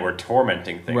men that were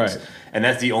tormenting things. And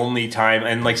that's the only time.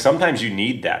 And like sometimes you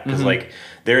need that because like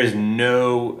there's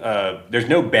no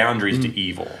boundaries to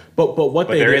evil. But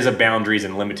there is a boundaries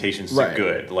and limitations to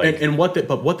good. Like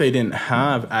what they didn't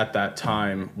have at that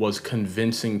time was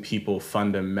convincing people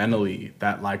fundamentally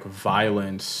that like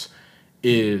violence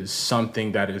is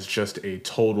something that is just a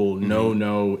total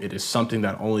no. It is something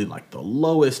that only like the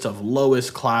lowest of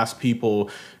lowest class people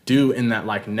do, in that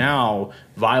like now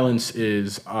violence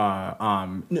is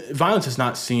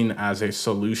not seen as a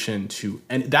solution to,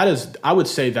 and that is, I would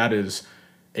say that is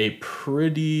a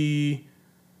pretty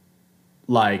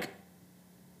like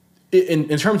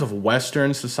in terms of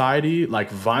Western society,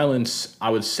 like violence, I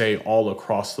would say all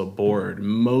across the board,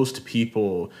 most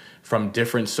people from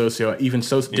different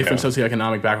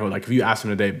socioeconomic background, like if you ask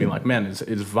them today, being like, man,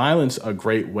 is violence a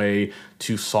great way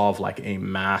to solve like a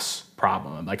mass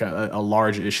problem, like a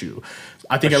large issue?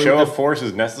 I think a show of force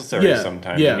is necessary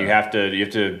sometimes. And you have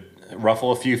to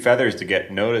ruffle a few feathers to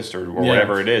get noticed or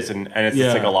whatever it is, and it's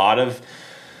like a lot of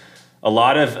well,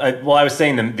 I was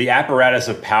saying the apparatus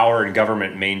of power and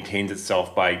government maintains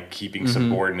itself by keeping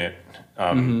subordinate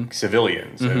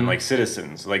civilians and like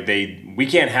citizens. Like we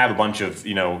can't have a bunch of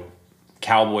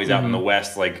cowboys out in the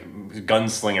West, like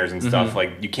gunslingers and stuff.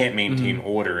 Like you can't maintain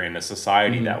order in a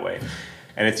society that way.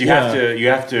 And it's you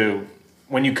have to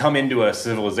when you come into a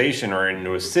civilization or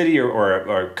into a city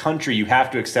or a country, you have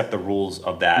to accept the rules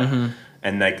of that.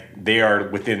 And like they are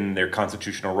within their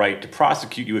constitutional right to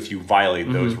prosecute you if you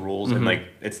violate those rules. And like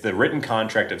it's the written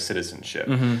contract of citizenship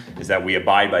is that we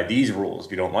abide by these rules.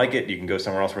 If you don't like it, you can go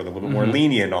somewhere else where they're a little bit more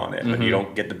lenient on it, but you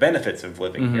don't get the benefits of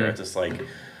living here. It's just like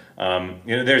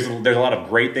there's a lot of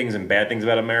great things and bad things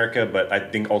about America, but I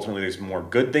think ultimately there's more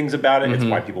good things about it. It's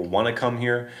why people want to come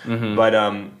here.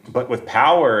 But with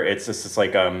power, it's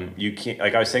like you can't,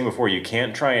 like I was saying before, you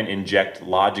can't try and inject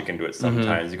logic into it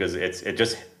sometimes because it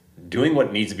just doing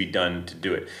what needs to be done to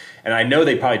do it. And I know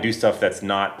they probably do stuff that's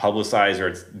not publicized or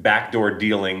it's backdoor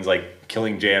dealings, like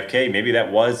killing JFK. Maybe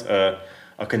that was a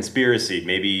conspiracy.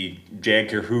 Maybe J.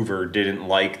 Edgar Hoover didn't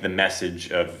like the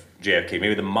message of JFK.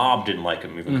 Maybe the mob didn't like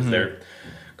him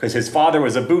because his father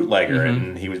was a bootlegger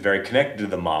and he was very connected to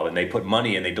the mob, and they put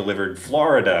money and they delivered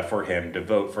Florida for him to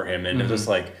vote for him. And it was just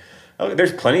like,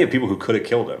 there's plenty of people who could have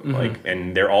killed him. Like,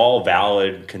 and they're all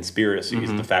valid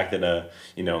conspiracies. The fact that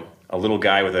a little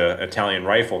guy with an Italian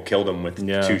rifle killed him with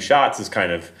 2 shots is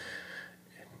kind of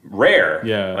rare.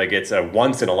 Like it's a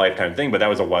once in a lifetime thing, but that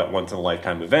was a once in a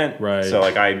lifetime event. So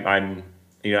like I'm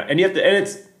and you have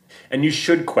to, and you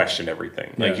should question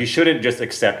everything. Like you shouldn't just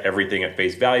accept everything at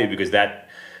face value, because that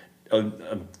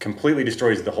completely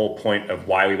destroys the whole point of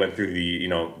why we went through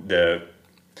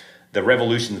the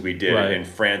revolutions we did in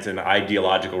France, and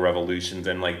ideological revolutions,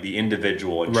 and like the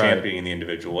individual and championing the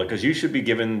individual. Because you should be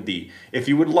given if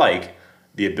you would like,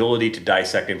 the ability to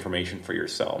dissect information for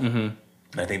yourself.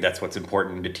 I think that's what's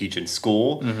important to teach in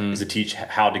school, is to teach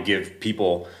how to give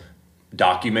people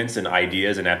documents and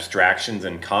ideas and abstractions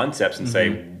and concepts and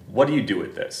say, what do you do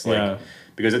with this? Like,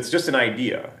 because it's just an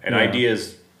idea, and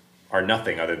ideas are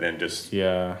nothing other than just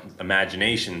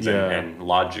imaginations and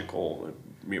logical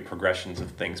progressions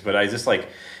of things. But I just like,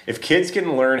 if kids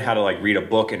can learn how to like read a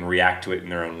book and react to it in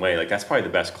their own way, like that's probably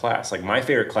the best class. Like my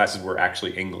favorite classes were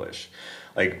actually English.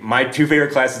 Like my 2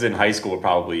 favorite classes in high school were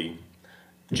probably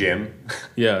gym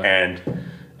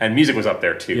and music was up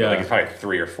there too. Like it's probably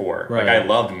 3 or 4. Like I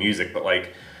loved music, but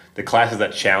like the classes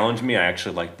that challenged me, I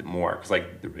actually liked it more. Because like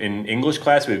in English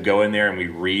class, we would go in there and we'd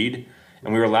read,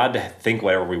 and we were allowed to think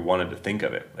whatever we wanted to think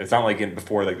of it. It's not like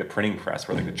before like the printing press,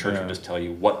 where like the church would just tell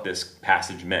you what this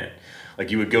passage meant.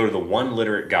 Like you would go to the one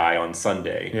literate guy on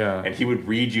Sunday, and he would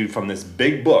read you from this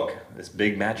big book, this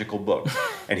big magical book,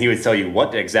 and he would tell you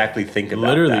what to exactly think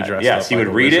about that. Yes, he would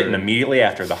read it, and immediately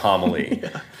after the homily,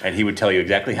 and he would tell you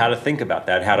exactly how to think about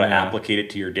that, how to applicate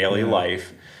it to your daily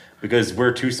life. Because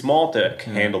we're too small to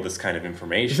handle this kind of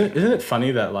information. Isn't it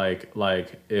funny that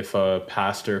like if a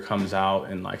pastor comes out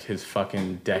in like his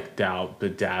fucking decked out,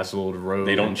 bedazzled robe,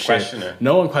 they don't question it.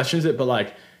 No one questions it, but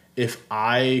like if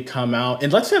I come out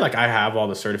and let's say like I have all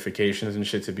the certifications and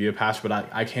shit to be a pastor, but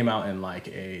I came out in like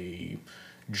a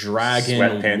dragon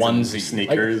sweatpants onesie, and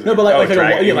sneakers. Like, no, but like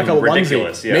a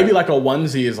ridiculous, onesie. Maybe like a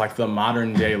onesie is like the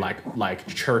modern day like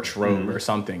church robe or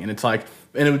something, and it's like.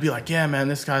 And it would be like, yeah, man,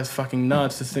 this guy's fucking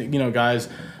nuts. This thing, guy's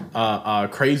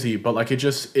crazy. But like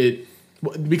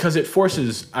because it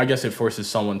forces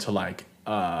someone to like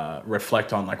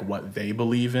reflect on like what they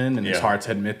believe in, and it's hard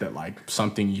to admit that like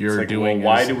something you're like, doing.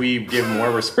 Well, why do we give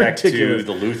more respect to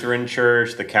the Lutheran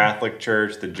Church, the Catholic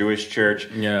Church, the Jewish Church,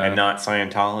 and not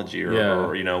Scientology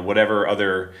or you know, whatever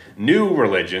other new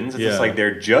religions? It's just like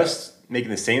they're just making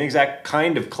the same exact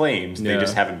kind of claims. They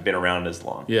just haven't been around as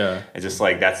long. It's just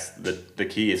like that's the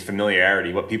key is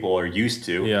familiarity, what people are used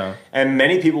to. And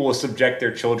many people will subject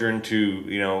their children to,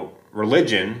 you know,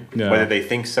 religion, whether they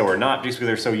think so or not, just because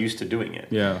they're so used to doing it.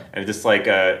 And it's just like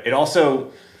it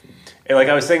also, like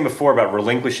I was saying before about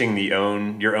relinquishing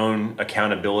your own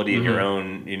accountability and your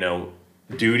own, you know,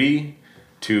 duty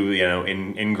to, you know,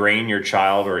 ingrain your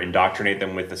child or indoctrinate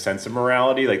them with a sense of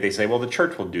morality. Like they say, well, the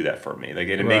church will do that for me. Like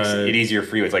it makes it easier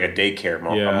for you. It's like a daycare,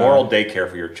 a moral daycare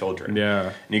for your children.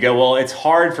 And you go, well, it's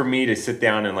hard for me to sit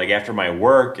down and like after my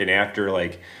work and after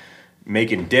like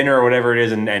making dinner or whatever it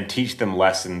is and teach them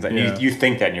lessons. And you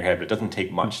think that in your head, but it doesn't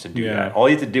take much to do that. All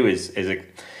you have to do is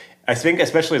I think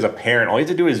especially as a parent, all you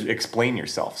have to do is explain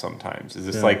yourself sometimes. It's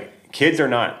just like kids are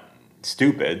not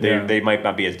stupid. They might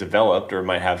not be as developed or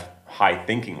might have high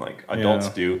thinking like adults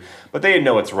do, but they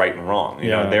know what's right and wrong. You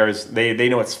know, they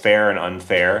know what's fair and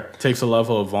unfair. It takes a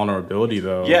level of vulnerability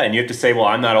though. And you have to say, well,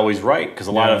 I'm not always right, because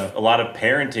a lot of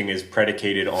parenting is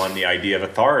predicated on the idea of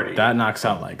authority. That knocks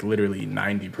out like literally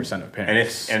 90% of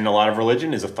parents. And a lot of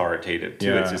religion is authoritative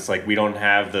too. It's just like we don't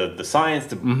have the science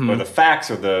or the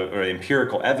facts or the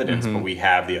empirical evidence, but we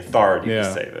have the authority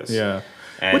to say this.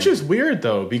 Which is weird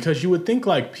though, because you would think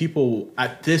like people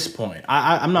at this point,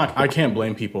 I can't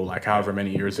blame people like however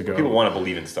many years ago. People want to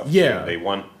believe in stuff. Too. They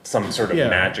want some sort of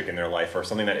magic in their life or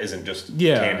something that isn't just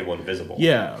tangible and visible.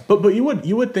 But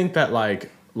you would think that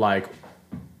like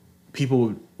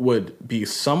people would be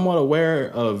somewhat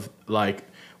aware of like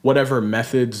whatever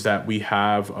methods that we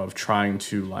have of trying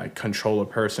to like control a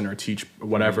person or teach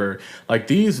whatever, like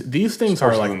these things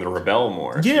are like them to rebel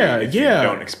more. If you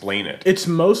don't explain it. It's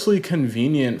mostly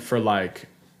convenient for like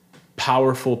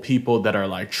powerful people that are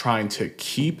like trying to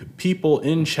keep people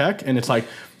in check, and it's like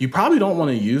you probably don't want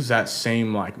to use that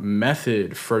same like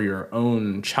method for your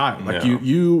own child. Like it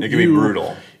can be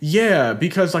brutal.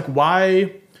 Because like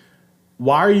why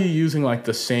are you using like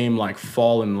the same like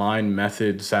fall in line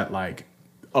methods that like,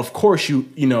 of course, you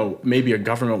know, maybe a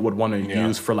government would want to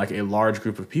use for like a large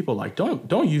group of people. Like,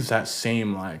 don't use that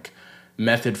same like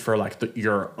method for like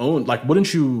your own. Like,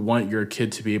 wouldn't you want your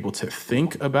kid to be able to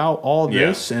think about all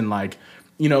this and like,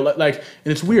 you know, like,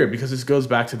 and it's weird because this goes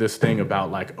back to this thing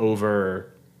about like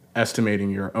overestimating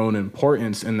your own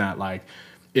importance, in that like,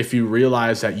 if you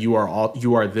realize that you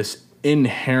are this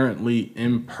inherently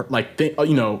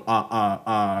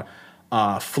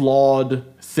flawed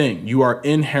thing. You are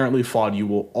inherently flawed. You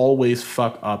will always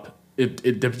fuck up.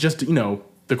 It just, you know,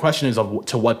 the question is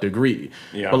to what degree.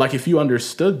 But like if you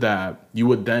understood that, you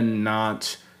would then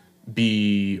not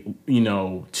be, you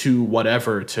know, to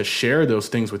whatever to share those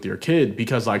things with your kid,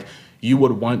 because like you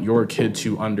would want your kid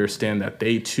to understand that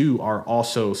they too are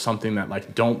also something that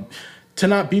like to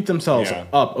not beat themselves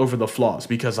up over the flaws,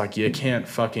 because like you can't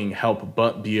fucking help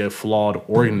but be a flawed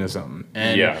organism.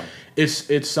 And it's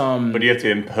but you have to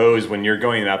impose, when you're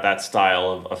going about that style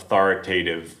of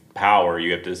authoritative power,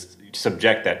 you have to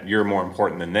subject that you're more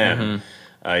important than them.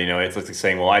 You know, it's like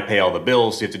saying, well, I pay all the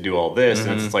bills, so you have to do all this.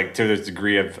 And it's like, to this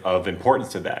degree of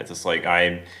importance to that. It's just like,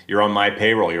 you're on my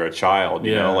payroll, you're a child,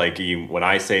 you know, like when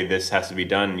I say this has to be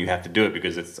done, you have to do it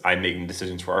because I'm making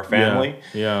decisions for our family.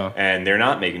 And they're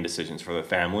not making decisions for the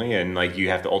family. And like, you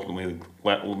have to ultimately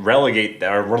relegate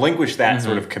that or relinquish that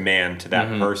sort of command to that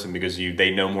person, because they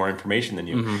know more information than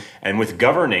you. And with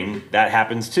governing, that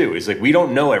happens too. It's like, we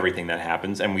don't know everything that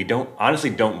happens, and we honestly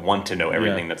don't want to know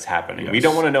everything that's happening. We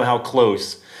don't want to know how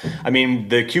close. I mean,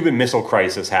 the Cuban Missile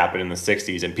Crisis happened in the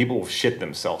 60s, and people shit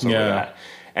themselves over that.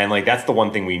 And like, that's the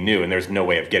one thing we knew, and there's no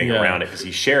way of getting around it because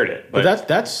he shared it. But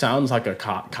that sounds like a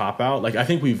cop out. Like, I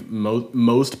think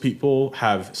most people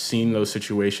have seen those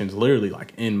situations literally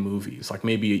like in movies. Like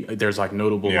maybe there's like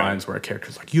notable lines where a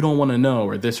character's like, you don't want to know,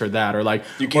 or this or that, or like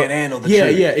you can't handle the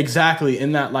truth. Yeah, exactly.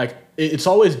 In that like, it's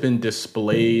always been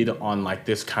displayed on like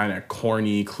this kind of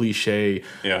corny cliche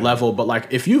level, but like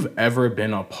if you've ever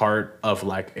been a part of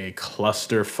like a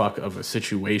clusterfuck of a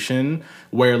situation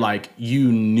where like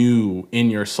you knew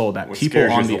in your soul that people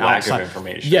on the outside, lack of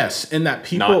information. And that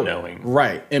people not knowing,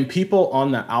 right, and people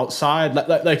on the outside,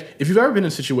 like if you've ever been in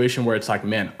a situation where it's like,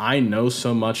 man, I know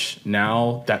so much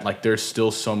now that like there's still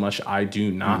so much I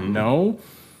do not know.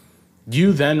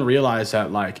 You then realize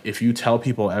that like if you tell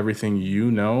people everything you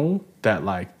know, that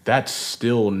like that's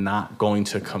still not going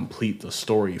to complete the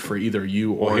story for either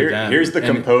you or them. Here's the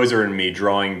composer in me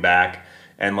drawing back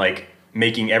and like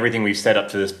making everything we've set up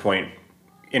to this point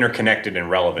interconnected and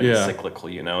relevant and cyclical,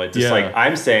 you know? It's just like,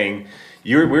 I'm saying,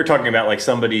 we were talking about like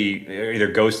somebody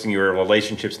either ghosting you or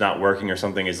relationships not working or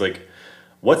something is like,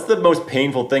 what's the most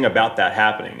painful thing about that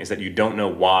happening is that you don't know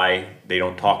why they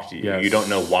don't talk to you. Yes. You don't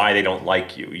know why they don't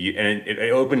like you. And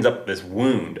it opens up this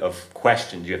wound of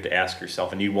questions you have to ask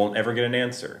yourself, and you won't ever get an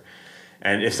answer.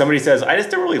 And if somebody says, I just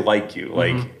don't really like you,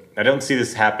 like, I don't see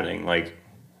this happening, like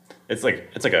it's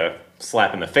like a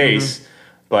slap in the face,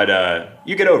 but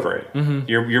you get over it.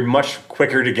 You're much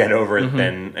quicker to get over it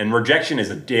and rejection is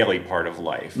a daily part of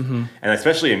life. And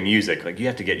especially in music, like you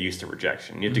have to get used to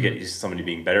rejection. You have to get used to somebody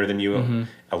being better than you,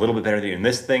 a little bit better than you in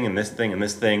this thing and this thing and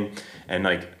this thing. And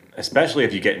like, especially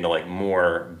if you get into like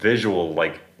more visual,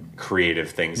 like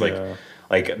creative things,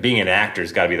 like being an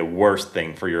actor's got to be the worst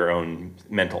thing for your own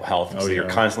mental health. So you're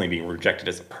constantly being rejected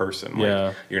as a person.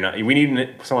 Like you're not. We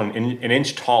need someone an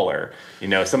inch taller. You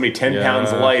know, somebody 10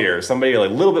 pounds lighter. Somebody like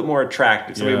a little bit more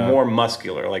attractive. Somebody more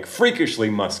muscular, like freakishly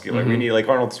muscular. We need like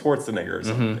Arnold Schwarzenegger or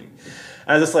something.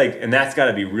 And it's like, and that's got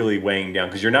to be really weighing down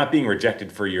because you're not being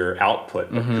rejected for your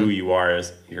output of who you are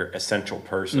as your essential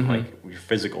person, like your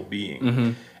physical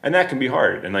being, and that can be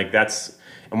hard. And like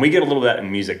and we get a little of that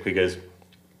in music because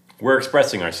we're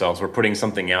expressing ourselves. We're putting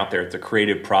something out there. It's a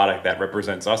creative product that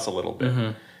represents us a little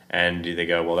bit. And they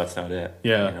go, well, that's not it.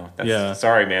 You know,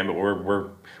 sorry, man, but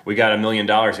we got $1 million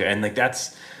here. And like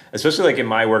that's, especially like in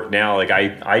my work now, like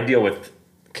I deal with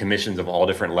commissions of all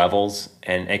different levels,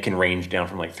 and it can range down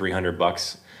from like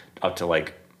 $300 up to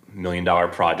like $1 million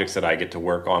projects that I get to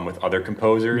work on with other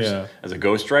composers as a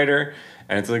ghostwriter.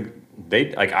 And it's like,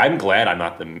 I'm glad I'm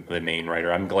not the main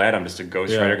writer. I'm glad I'm just a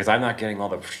ghostwriter because I'm not getting all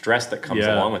the stress that comes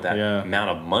along with that amount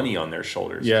of money on their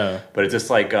shoulders. But it's just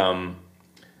like,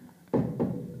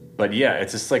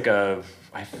 it's just like I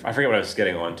forget what I was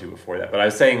getting on to before that. But I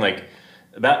was saying like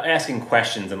about asking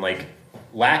questions and like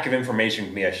lack of information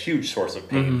can be a huge source of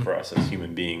pain for us as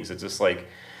human beings. It's just like,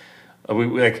 we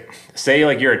like say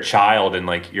like you're a child and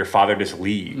like your father just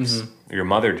leaves, or your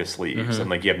mother just leaves, and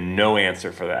like you have no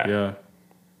answer for that.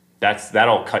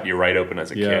 That'll cut you right open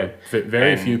as a kid.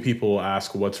 Very few people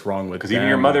ask what's wrong with them. Because even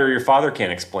your mother or your father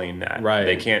can't explain that. Right.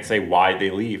 They can't say why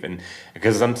they leave. And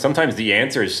because sometimes the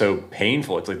answer is so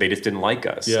painful. It's like they just didn't like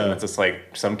us. And it's just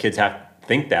like some kids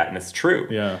think that, and it's true.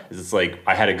 It's like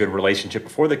I had a good relationship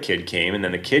before the kid came, and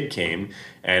then the kid came,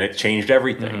 and it changed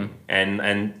everything.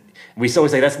 And we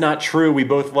always say that's not true. We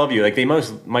both love you. Like they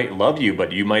most might love you,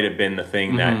 but you might have been the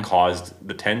thing that caused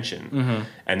the tension,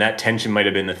 and that tension might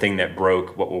have been the thing that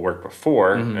broke what will work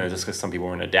before. And it's just because some people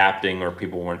weren't adapting, or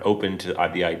people weren't open to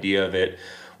the idea of it,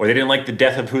 or they didn't like the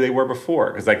depth of who they were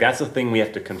before. Because like that's the thing we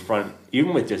have to confront,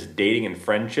 even with just dating and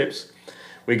friendships.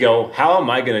 We go, how am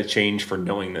I going to change for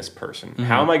knowing this person?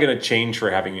 How am I going to change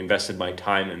for having invested my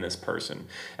time in this person?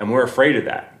 And we're afraid of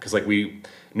that because like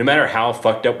no matter how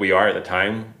fucked up we are at the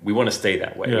time, we want to stay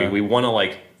that way. We want to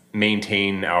like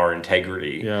maintain our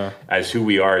integrity as who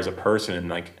we are as a person. And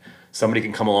like somebody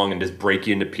can come along and just break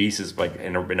you into pieces, like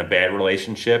in a bad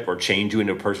relationship, or change you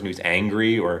into a person who's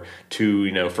angry or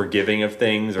too, forgiving of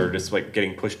things, or just like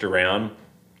getting pushed around.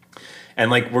 And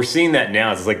like we're seeing that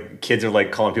now. It's like kids are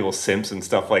like calling people simps and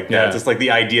stuff like that. It's just like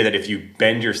the idea that if you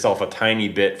bend yourself a tiny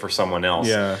bit for someone else,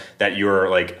 that you're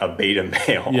like a beta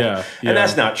male. And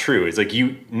that's not true. It's like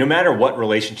no matter what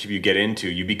relationship you get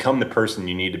into, you become the person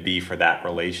you need to be for that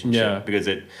relationship. Because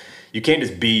you can't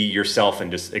just be yourself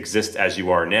and just exist as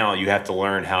you are now. You have to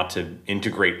learn how to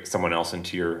integrate someone else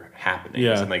into your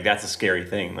happenings. And like that's a scary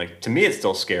thing. Like to me, it's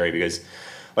still scary because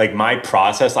like my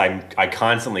process, I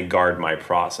constantly guard my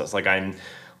process. Like I'm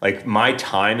like my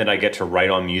time that I get to write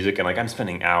on music, and like I'm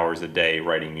spending hours a day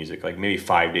writing music, like maybe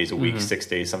 5 days a week, 6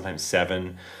 days, sometimes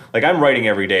 7. Like I'm writing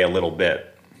every day a little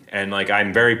bit, and like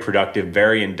I'm very productive,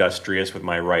 very industrious with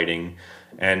my writing,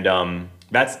 and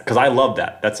that's because I love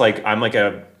that. That's like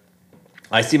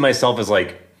I see myself as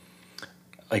like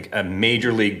a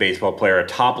major league baseball player, a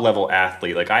top level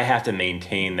athlete. Like I have to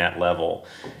maintain that level,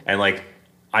 and like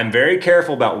I'm very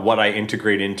careful about what I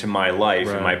integrate into my life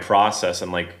and my process.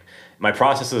 And like my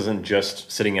process isn't just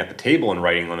sitting at the table and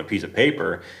writing on a piece of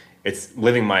paper. It's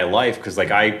living my life, because like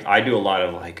I do a lot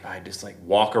of like, I just like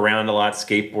walk around a lot,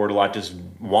 skateboard a lot, just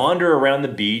wander around the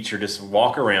beach or just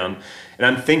walk around, and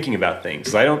I'm thinking about things.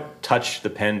 So I don't touch the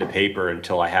pen to paper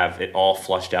until I have it all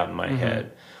flushed out in my head.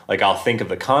 Like I'll think of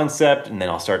the concept, and then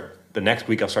the next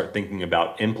week I'll start thinking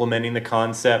about implementing the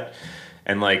concept.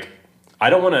 And like I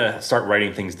don't want to start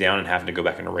writing things down and having to go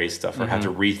back and erase stuff, or have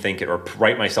to rethink it, or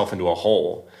write myself into a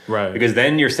hole. Right. Because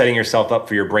then you're setting yourself up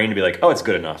for your brain to be like, oh, it's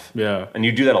good enough. Yeah. And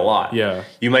you do that a lot. Yeah.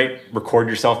 You might record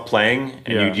yourself playing,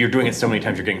 and you're doing it so many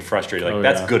times you're getting frustrated. Like,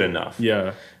 that's good enough.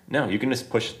 Yeah. No, you can just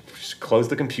close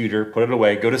the computer, put it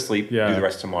away, go to sleep, do the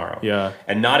rest tomorrow. Yeah.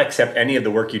 And not accept any of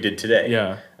the work you did today.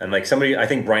 Yeah. And like somebody, I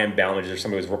think Brian Ballinger or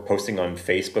somebody was posting on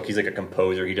Facebook. He's like a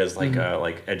composer. He does like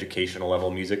like educational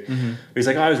level music. He's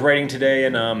like, oh, I was writing today,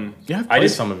 and I've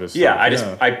played some of his stuff.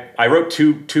 Yeah, I wrote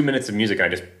 2 minutes of music. And I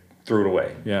just threw it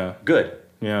away. Yeah. Good.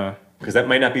 Yeah. Because that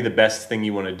might not be the best thing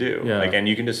you want to do. Yeah. Like, and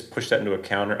you can just push that into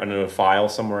into a file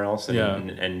somewhere else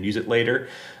and use it later.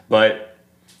 But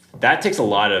that takes a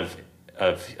lot of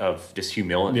just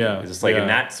humility. Yeah. It's like, and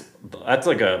that's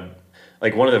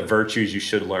like one of the virtues you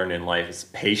should learn in life is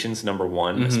patience, number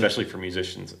one, especially for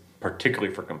musicians,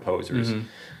 particularly for composers.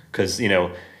 Because, you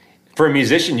know, for a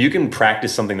musician, you can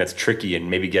practice something that's tricky and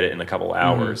maybe get it in a couple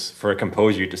hours. For a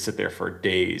composer, you have to sit there for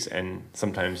days and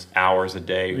sometimes hours a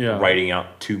day writing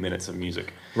out 2 minutes of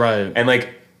music. Right. And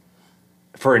like,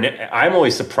 I'm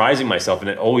always surprising myself, and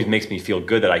it always makes me feel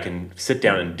good that I can sit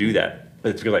down and do that. But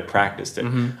it's because I practiced it.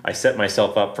 I set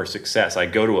myself up for success. I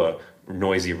go to a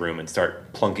noisy room and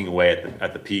start plunking away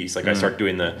at the piece. Like I start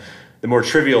doing the more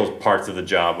trivial parts of the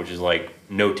job, which is like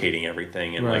notating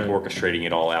everything and like orchestrating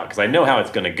it all out. Because I know how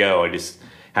it's going to go. I just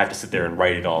have to sit there and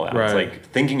write it all out. It's like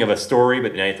thinking of a story,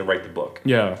 but now you have to write the book.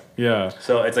 Yeah, yeah.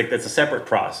 So it's like, that's a separate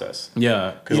process.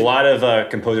 Yeah. Because a lot of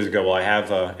composers go, well,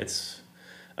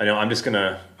 I know I'm just going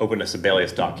to open a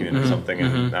Sibelius document or something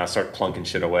and I'll start plunking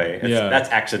shit away. That's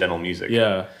accidental music.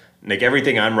 Yeah. Like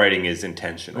everything I'm writing is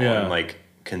intentional and like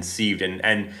conceived,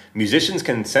 and musicians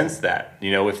can sense that.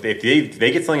 You know, if they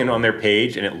get something on their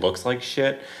page and it looks like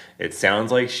shit, it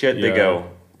sounds like shit, they go,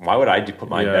 why would I put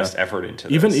my best effort into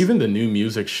this? Even the new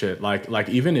music shit, like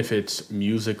even if it's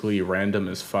musically random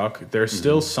as fuck, there's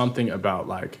still something about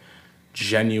like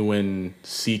genuine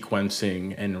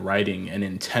sequencing and writing and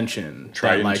intention.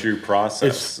 Tried and true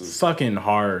process. It's fucking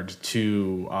hard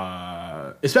to,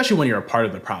 especially when you're a part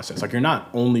of the process. Like you're not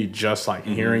only just like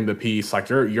hearing the piece, like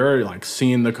you're like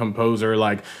seeing the composer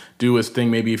like do his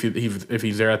thing. Maybe if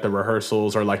he's there at the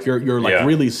rehearsals, or like you're like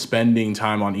really spending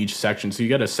time on each section. So you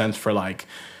get a sense for like,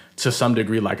 to some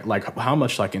degree, like how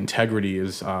much like integrity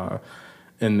is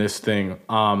in this thing,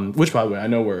 which by the way, I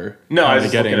know we're I was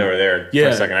just looking over there for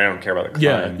a second. I don't care about the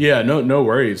climb. No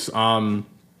worries.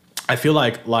 I feel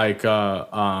like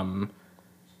I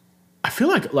feel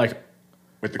like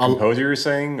with the composer you're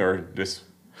saying, or just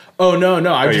oh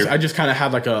no I just kind of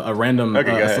had like a random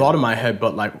thought in my head,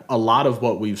 but like a lot of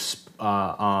what we've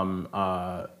talked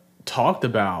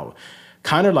about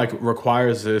kind of like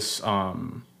requires this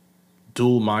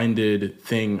dual-minded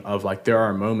thing of like there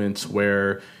are moments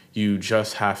where you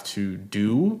just have to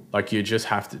do, like you just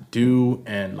have to do,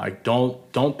 and like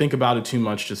don't think about it too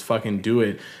much, just fucking do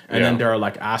it. And then there are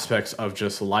like aspects of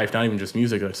just life, not even just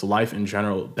music, it's life in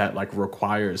general, that like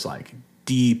requires like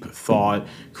deep thought,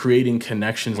 creating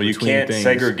connections between things. Well, you can't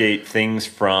segregate things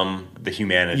from the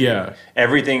humanity. Yeah.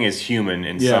 Everything is human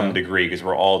in some degree because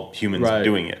we're all humans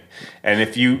doing it. And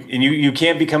if you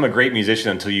can't become a great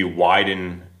musician until you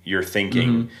widen your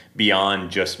thinking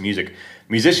beyond just music.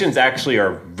 Musicians actually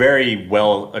are very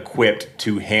well equipped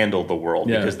to handle the world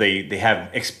because they have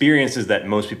experiences that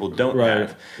most people don't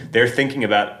have.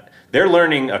 They're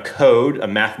learning a code, a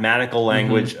mathematical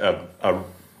language, a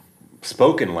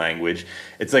spoken language.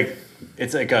 It's like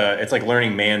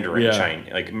learning Mandarin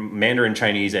Chinese. Like Mandarin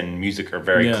Chinese and music are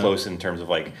very close in terms of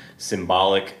like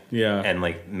symbolic and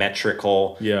like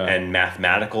metrical and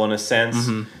mathematical in a sense.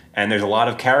 And there's a lot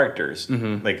of characters,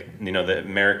 like, you know, the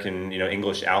American,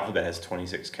 English alphabet has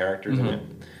 26 characters in it.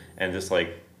 And just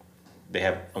like, they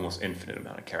have almost infinite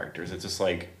amount of characters. It's just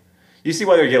like, you see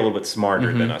why they get a little bit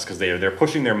smarter than us, because they're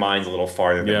pushing their minds a little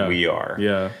farther than we are.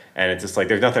 Yeah. And it's just like,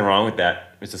 there's nothing wrong with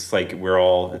that. It's just like,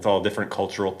 it's all different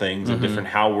cultural things and different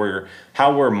how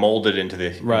we're molded into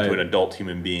an adult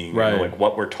human being, like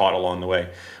what we're taught along the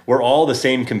way. We're all the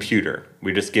same computer.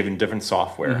 We're just given different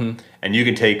software. And you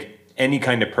can take any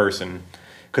kind of person,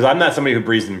 because I'm not somebody who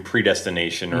believes in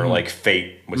predestination or like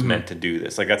fate was meant to do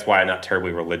this. Like that's why I'm not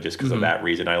terribly religious, because of that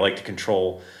reason. I like to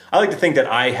think that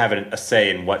I have a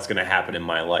say in what's going to happen in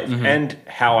my life and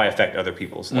how I affect other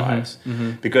people's lives,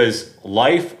 because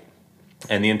life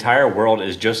and the entire world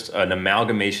is just an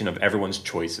amalgamation of everyone's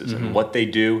choices and what they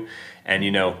do. And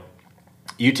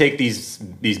you take these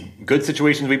good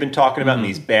situations we've been talking about and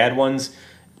these bad ones,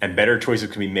 and better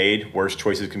choices can be made, worse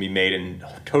choices can be made, and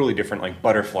totally different, like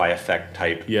butterfly effect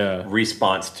type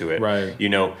response to it. Right.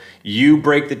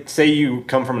 Say you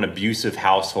come from an abusive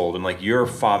household, and like your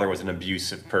father was an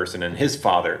abusive person, and his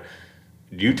father,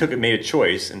 made a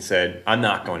choice and said, I'm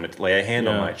not going to lay a hand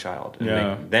on my child.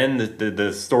 And then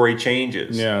the story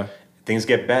changes. Yeah. things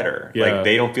get better. Yeah. Like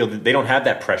they don't have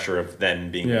that pressure of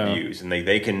then being abused, and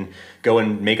they can go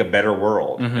and make a better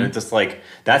world. And it's just like,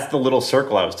 that's the little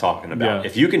circle I was talking about.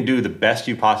 If you can do the best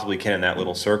you possibly can in that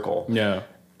little circle,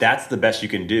 that's the best you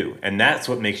can do. And that's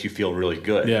what makes you feel really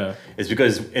good. Is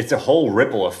because it's a whole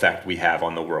ripple effect we have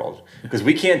on the world. Because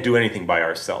we can't do anything by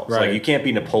ourselves. Like, you can't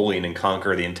be Napoleon and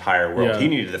conquer the entire world. He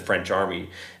needed the French army,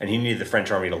 and he needed the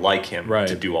French army to like him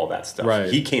to do all that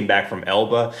stuff. He came back from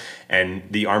Elba, and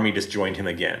the army just joined him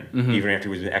again, even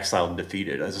after he was exiled and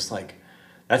defeated. I was just like,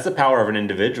 that's the power of an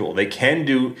individual. They can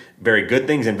do very good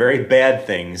things and very bad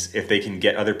things if they can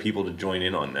get other people to join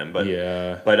in on them. But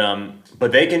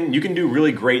you can do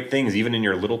really great things even in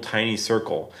your little tiny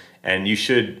circle, and you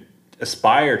should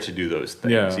aspire to do those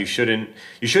things. You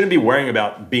shouldn't be worrying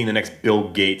about being the next Bill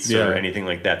Gates or anything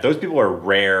like that. Those people are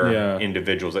rare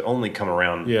individuals that only come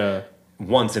around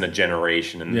once in a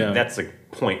generation, and that's like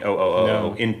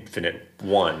 0.0000 infinite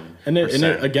 1%. And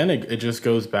it just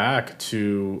goes back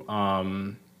to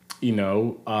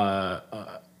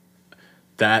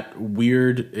that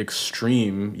weird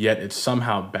extreme, yet it's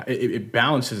somehow it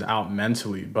balances out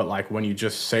mentally. But like when you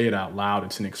just say it out loud,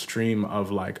 it's an extreme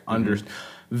of like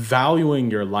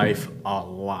valuing your life a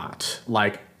lot.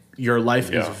 Like your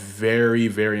life is very,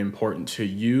 very important to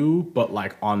you, but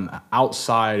like on the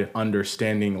outside,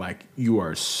 understanding like you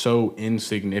are so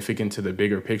insignificant to the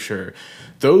bigger picture.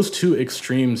 Those two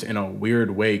extremes in a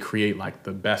weird way create like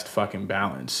the best fucking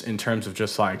balance in terms of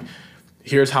just like,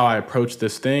 here's how I approach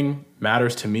this thing,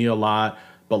 matters to me a lot,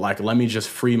 but like let me just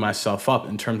free myself up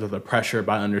in terms of the pressure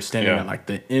by understanding that like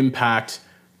the impact,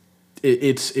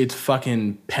 it's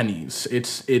fucking pennies.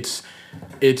 It's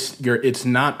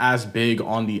not as big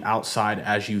on the outside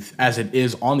as it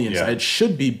is on the inside. It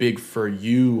should be big for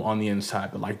you on the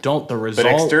inside, but like don't the result.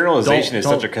 But externalization is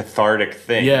such a cathartic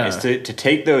thing. Is to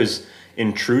take those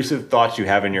intrusive thoughts you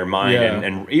have in your mind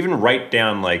and even write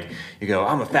down, like, you go,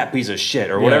 I'm a fat piece of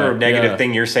shit, or whatever negative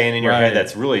thing you're saying in your head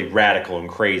that's really radical and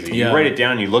crazy. You write it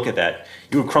down, you look at that,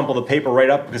 you would crumple the paper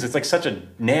right up because it's like such a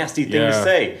nasty thing to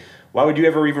say. Why would you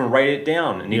ever even write it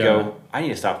down? And you go, I need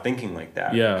to stop thinking like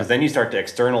that. Because then you start to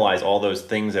externalize all those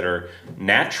things that are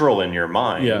natural in your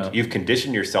mind. You've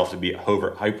conditioned yourself to be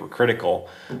hypercritical.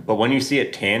 But when you see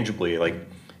it tangibly, like,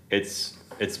 it's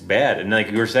bad. And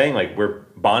like you were saying, like, we're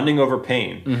bonding over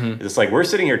pain. It's like we're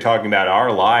sitting here talking about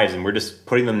our lives, and we're just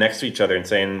putting them next to each other and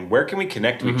saying, where can we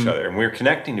connect to each other? And we're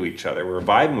connecting to each other. We're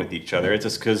vibing with each other. It's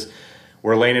just because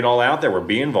we're laying it all out there. We're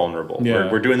being vulnerable.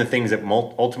 We're doing the things that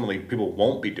ultimately people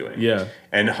won't be doing.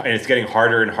 And it's getting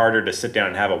harder and harder to sit down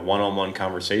and have a one-on-one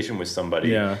conversation with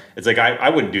somebody. It's like, I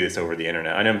wouldn't do this over the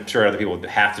internet. I'm sure other people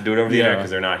have to do it over the internet because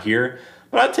they're not here.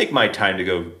 But I'll take my time to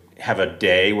go have a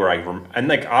day where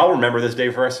I'll remember this day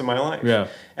for the rest of my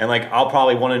life. And like, I'll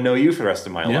probably want to know you for the rest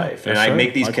of my life. And I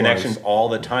make these connections all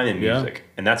the time in music.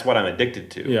 And that's what I'm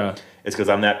addicted to. It's because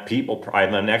I'm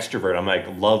an extrovert. I'm like,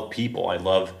 love people. I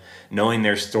love knowing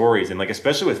their stories. And like,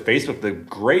 especially with Facebook, the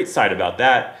great side about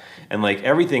that, and like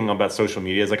everything about social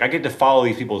media, is like I get to follow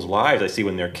these people's lives. I see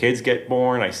when their kids get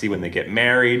born. I see when they get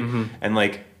married. And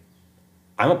like,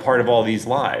 I'm a part of all these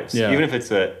lives, even if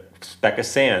it's a speck of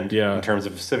sand in terms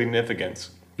of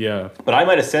significance. But I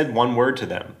might have said one word to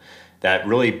them that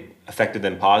really affected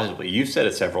them positively. You've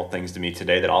said several things to me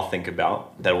today that I'll think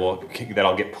about, that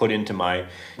I'll get put into my,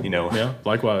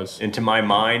 likewise, into my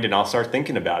mind, and I'll start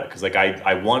thinking about it, because like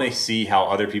I want to see how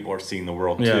other people are seeing the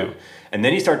world too. And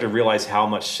then you start to realize how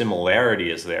much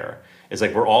similarity is there. It's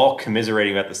like we're all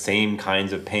commiserating about the same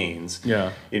kinds of pains.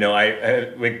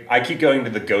 I keep going to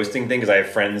the ghosting thing because I have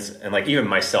friends, and like even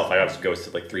myself, I was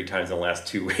ghosted like 3 times in the last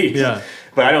 2 weeks.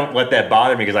 But I don't let that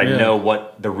bother me because I know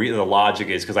what the logic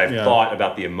is, because I've thought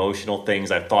about the emotional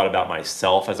things. I've thought about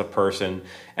myself as a person,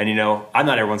 and I'm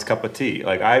not everyone's cup of tea.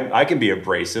 Like I can be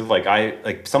abrasive.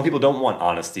 Like some people don't want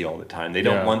honesty all the time. They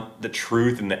don't want the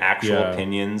truth and the actual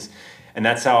opinions. And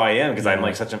that's how I am, because I'm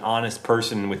like such an honest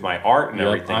person with my art and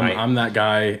everything. I'm that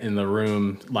guy in the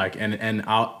room, like, and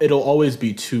it'll always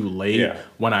be too late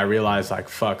when I realize, like,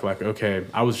 fuck, like, okay,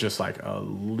 I was just like a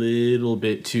little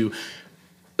bit too.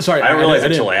 Sorry, I didn't realize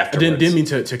it until afterwards. I didn't mean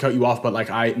to cut you off, but like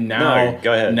No,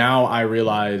 go ahead. Now I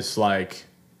realize, like,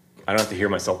 I don't have to hear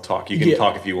myself talk. You can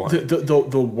talk if you want.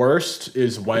 The worst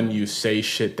is when you say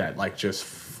shit that like just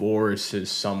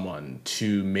forces someone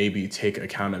to maybe take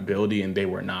accountability, and they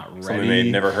were not ready. Something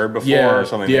they'd never heard before, or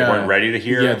something they weren't ready to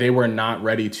hear. Yeah, they were not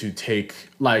ready to take,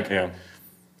 like,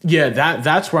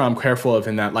 that's where I'm careful of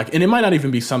in that, like, and it might not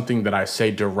even be something that I say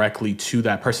directly to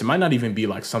that person. It might not even be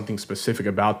like something specific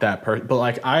about that person, but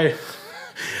like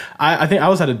I think I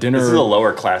was at a dinner. This is a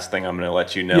lower class thing. I'm going to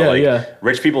let you know.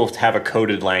 Rich people have a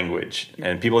coded language,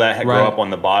 and people that grow up on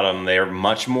the bottom, they're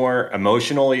much more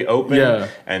emotionally open,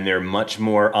 and they're much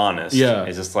more honest.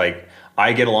 It's just like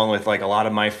I get along with like a lot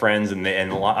of my friends, and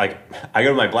a lot like I go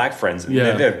to my black friends, and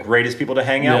they're the greatest people to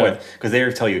hang out with because they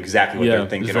tell you exactly what they're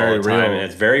thinking all the time, and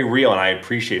it's very real. And I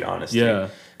appreciate honesty.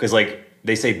 Because like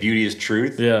they say, beauty is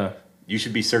truth. You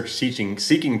should be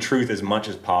seeking truth as much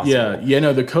as possible.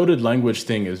 No, the coded language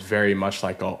thing is very much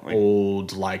like a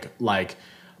old like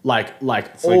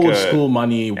old school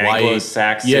money white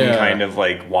Anglo-Saxon kind of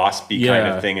like waspy kind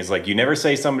of thing. Is like you never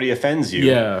say somebody offends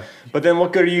you. But then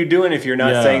what good are you doing if you're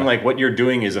not saying like what you're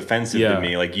doing is offensive to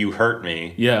me? Like you hurt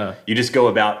me. You just go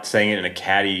about saying it in a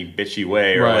catty, bitchy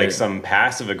way or like some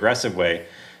passive aggressive way.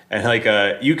 And like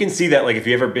you can see that like if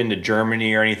you've ever been to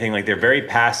Germany or anything, like they're very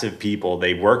passive people.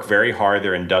 They work very hard.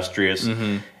 They're industrious.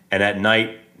 And at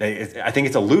night, I think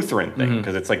it's a Lutheran thing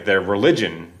because it's like their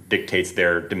religion dictates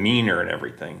their demeanor and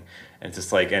everything. And it's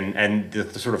just like and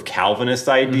the sort of Calvinist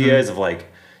ideas of like,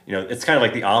 you know, it's kind of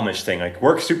like the Amish thing. Like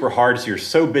work super hard so you're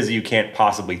so busy you can't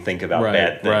possibly think about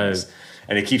bad things.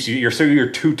 And it keeps you're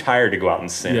too tired to go out and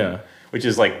sin. Which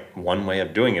is like one way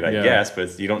of doing it, I guess,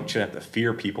 but you shouldn't have to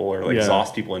fear people or like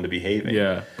exhaust people into behaving.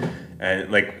 And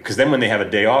like, because then when they have a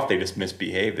day off, they just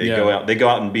misbehave. They go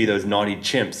out and be those naughty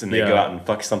chimps, and they go out and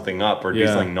fuck something up or do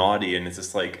something naughty, and it's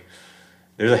just like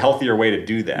there's a healthier way to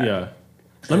do that.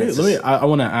 Let me. I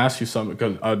want to ask you something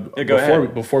because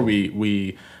before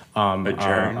we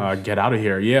get out of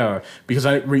here. Because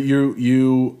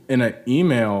you in an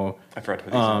email. I forgot to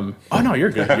put these on. Oh no,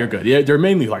 you're good. You're good. Yeah, they're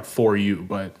mainly like for you,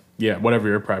 but. Yeah, whatever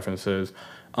your preference is.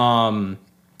 What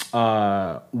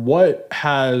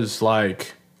has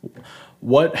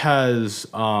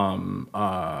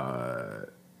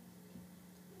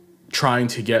trying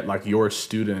to get like your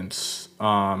students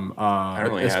I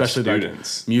don't really especially have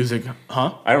students. Like music,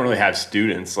 huh? I don't really have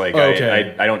students. Like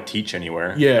I don't teach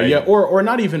anywhere. Or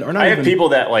not even I have people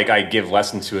that like I give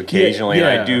lessons to occasionally.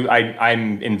 And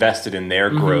I'm invested in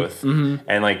their growth.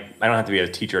 And like I don't have to be a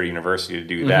teacher at a university to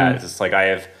do that. It's just like I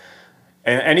have.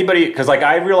 And anybody, because like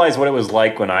I realized what it was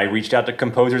like when I reached out to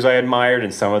composers I admired,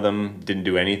 and some of them didn't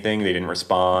do anything, they didn't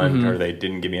respond, or they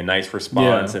didn't give me a nice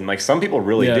response, and like some people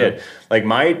really did. Like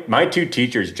my two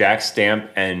teachers, Jack Stamp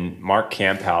and Mark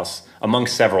Camphouse, among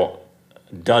several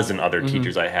dozen other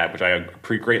teachers I had, which I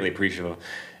greatly appreciate of,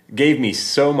 gave me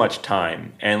so much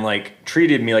time and like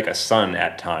treated me like a son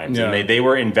at times, and they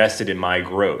were invested in my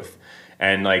growth,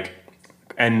 and like,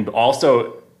 and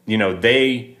also, you know,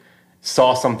 they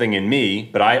saw something in me,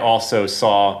 but I also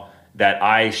saw that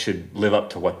I should live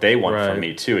up to what they want from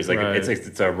me too. It's like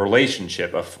it's a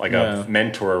relationship of like a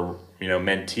mentor, you know,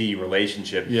 mentee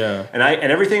relationship. And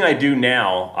everything I do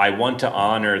now, I want to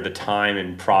honor the time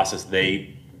and process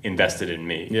they invested in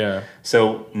me.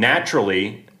 So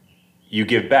naturally, you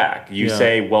give back. You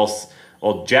say, well,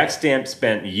 Jack Stamp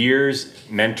spent years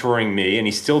mentoring me, and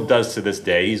he still does to this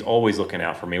day. He's always looking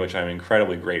out for me, which I'm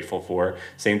incredibly grateful for.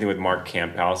 Same thing with Mark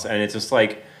Camphouse. And it's just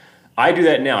like, I do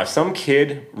that now. If some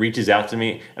kid reaches out to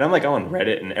me, and I'm like on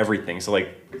Reddit and everything. So like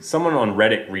someone on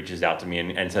Reddit reaches out to me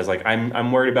and says like,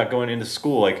 I'm worried about going into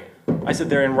school. Like I sit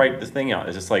there and write this thing out.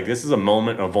 It's just like, this is a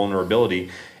moment of vulnerability.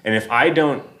 And if I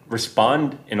don't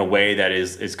respond in a way that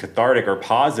is cathartic or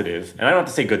positive, and I don't have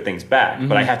to say good things back,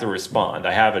 but I have to respond.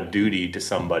 I have a duty to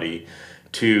somebody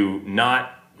to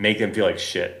not make them feel like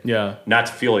shit. Not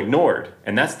to feel ignored.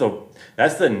 And that's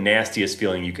the nastiest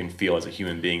feeling you can feel as a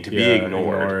human being, to be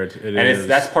ignored.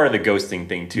 That's part of the ghosting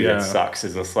thing too that sucks.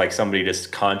 Is it's like somebody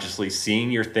just consciously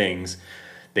seeing your things.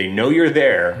 They know you're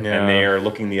there, and they are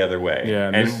looking the other way.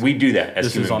 And we do that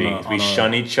as human beings. We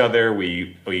shun each other.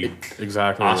 We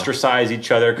ostracize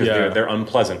each other because they're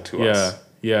unpleasant to us.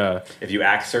 If you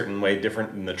act a certain way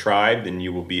different than the tribe, then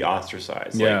you will be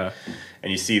ostracized.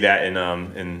 And you see that in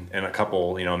a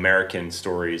couple, you know, American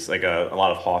stories, like a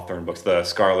lot of Hawthorne books, The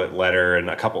Scarlet Letter, and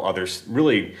a couple others,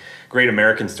 really great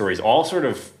American stories, all sort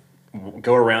of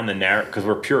go around the narrative, because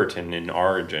we're Puritan in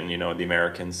origin, you know, the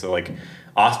Americans. So like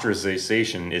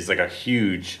ostracization is like a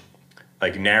huge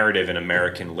like narrative in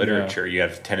American literature. You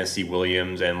have Tennessee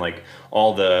Williams and like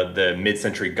all the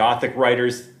mid-century Gothic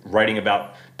writers writing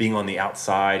about being on the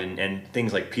outside, and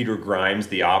things like Peter Grimes,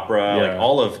 the opera, like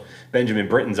all of Benjamin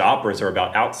Britten's operas are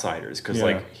about outsiders, because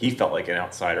like he felt like an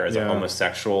outsider as a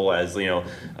homosexual, as, you know,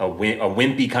 a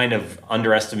wimpy kind of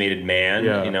underestimated man.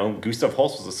 You know, Gustav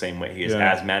Holst was the same way. He was an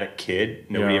asthmatic kid.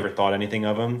 Nobody ever thought anything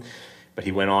of him, but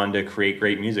he went on to create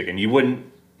great music, and you wouldn't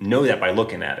know that by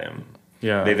looking at him.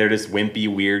 They're just wimpy,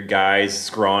 weird guys,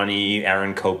 scrawny.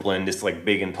 Aaron Copland, just like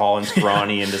big and tall and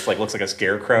scrawny, and just like looks like a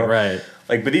scarecrow.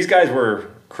 Like, but these guys were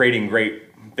creating great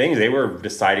things. They were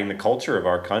deciding the culture of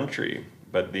our country,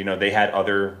 but you know, they had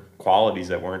other qualities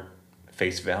that weren't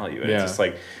face value. And it's just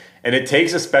like, and it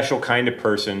takes a special kind of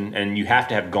person, and you have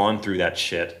to have gone through that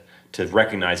shit to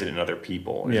recognize it in other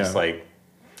people. It's just like,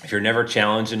 if you're never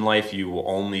challenged in life, you will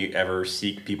only ever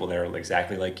seek people that are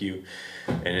exactly like you.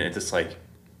 And it's just like,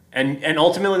 and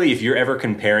ultimately, if you're ever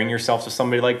comparing yourself to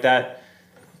somebody like that,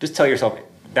 just tell yourself,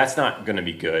 that's not going to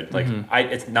be good. Like,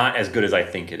 it's not as good as I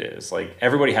think it is. Like,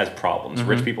 everybody has problems.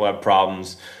 Rich people have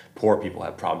problems. Poor people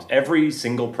have problems. Every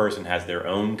single person has their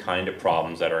own kind of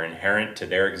problems that are inherent to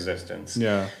their existence.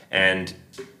 Yeah. And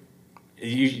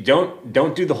you don't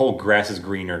do the whole grass is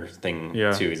greener thing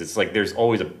too. It's like there's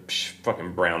always a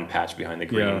fucking brown patch behind the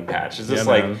green patch. It's just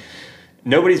like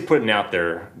nobody's putting out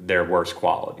their worst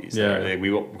qualities.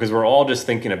 Because we're all just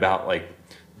thinking about like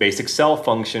basic cell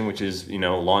function, which is, you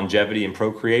know, longevity and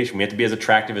procreation. We have to be as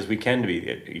attractive as we can to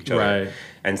be each other. Right.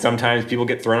 And sometimes people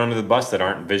get thrown under the bus that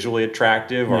aren't visually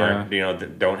attractive or aren't, you know,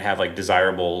 that don't have like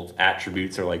desirable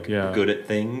attributes or like good at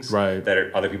things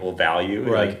that other people value.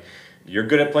 Right. Like, you're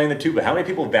good at playing the tuba. How many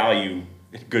people value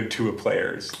good tuba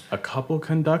players? A couple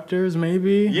conductors,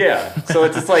 maybe? Yeah. So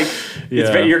it's just like,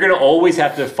 you're going to always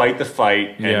have to fight the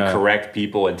fight and correct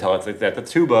people and tell it's like that's a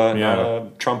tuba, not a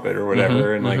trumpet or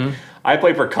whatever. And like, I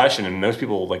play percussion, and most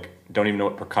people like don't even know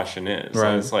what percussion is.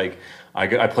 Right. So it's like,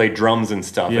 I play drums and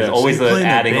stuff. It's always the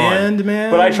adding on. Man?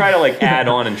 But I try to like add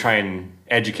on and try and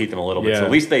educate them a little bit. So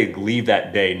at least they leave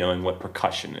that day knowing what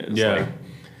percussion is. Yeah. Like,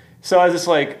 so I was just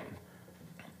like,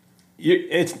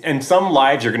 and some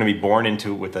lives you're going to be born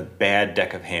into with a bad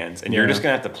deck of hands, and you're just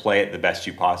going to have to play it the best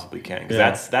you possibly can,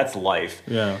 because that's life.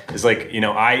 Yeah, it's like, you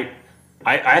know, I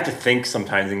have to think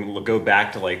sometimes and go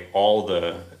back to like all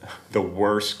the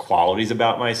worst qualities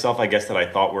about myself, I guess, that I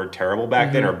thought were terrible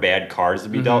back then, or bad cards to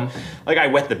be dealt. Like, I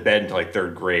wet the bed until like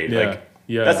third grade. Like,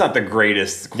 that's not the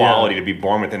greatest quality to be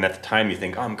born with, and at the time you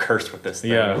think, oh, I'm cursed with this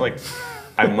thing. Like,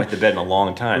 I haven't wet the bed in a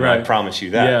long time. I promise you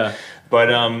that.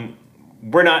 But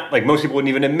we're not, like, most people wouldn't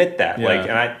even admit that. Like,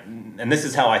 and this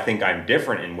is how I think I'm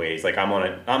different in ways. Like, I'm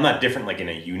not different like in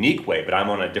a unique way, but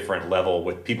I'm on a different level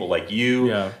with people like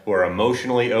you, who are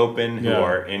emotionally open, who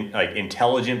are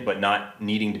intelligent but not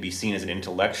needing to be seen as an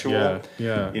intellectual.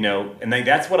 You know, and like,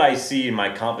 that's what I see in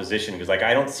my composition, because like,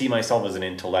 I don't see myself as an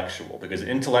intellectual, because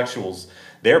intellectuals,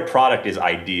 their product is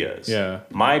ideas.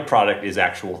 My product is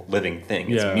actual living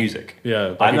thing. It's music.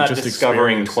 Like, I'm not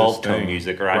discovering 12-tone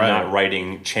music, or I'm not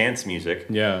writing chance music.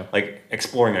 Like,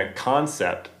 exploring a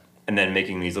concept and then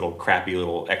making these little crappy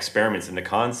little experiments in the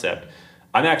concept.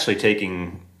 I'm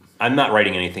not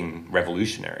writing anything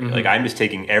revolutionary. Like, I'm just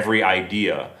taking every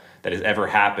idea that has ever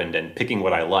happened and picking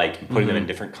what I like and putting them in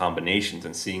different combinations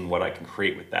and seeing what I can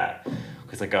create with that.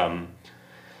 Because like, and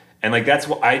like, that's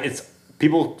what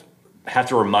people have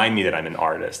to remind me that I'm an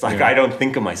artist. Like, I don't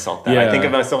think of myself that. I think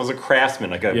of myself as a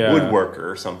craftsman, like a woodworker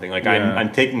or something. Like,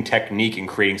 I'm taking technique and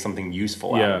creating something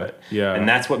useful out of it. And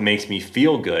that's what makes me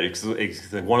feel good.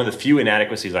 It's one of the few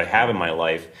inadequacies I have in my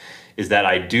life is that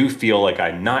I do feel like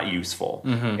I'm not useful.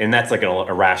 And that's like an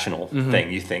irrational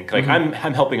thing, you think. Like, I'm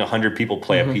helping 100 people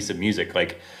play a piece of music.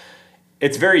 Like,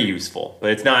 it's very useful,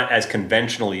 but it's not as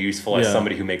conventionally useful as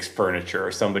somebody who makes furniture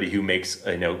or somebody who makes,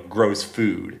 grows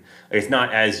food. Like, it's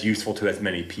not as useful to as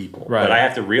many people. But I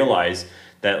have to realize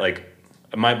that, like,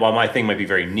 while my thing might be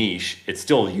very niche, it's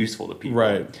still useful to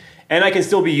people. And I can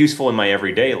still be useful in my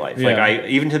everyday life. Like,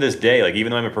 even to this day, like,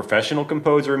 even though I'm a professional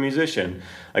composer or musician,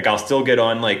 like, I'll still get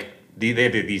on, like, they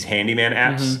have these handyman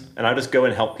apps, and I'll just go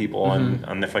and help people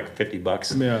on the, like,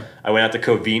 $50. I went out to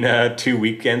Covina 3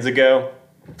 weekends ago,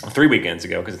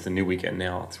 because it's a new weekend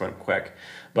now. It's running quick.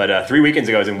 But 3 weekends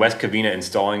ago, I was in West Covina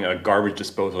installing a garbage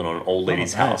disposal on an old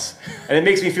lady's house. And it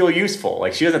makes me feel useful.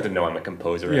 Like, she doesn't have to know I'm a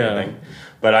composer or anything.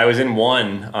 But I was in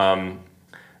one,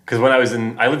 because when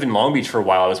I lived in Long Beach for a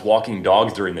while, I was walking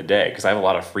dogs during the day, because I have a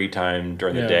lot of free time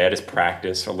during the day. I just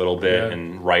practice a little bit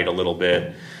and write a little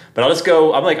bit. But I'll just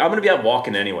go, I'm going to be out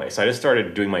walking anyway. So I just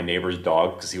started doing my neighbor's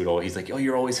dog, because he's like, oh,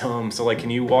 you're always home. So, like, can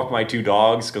you walk my 2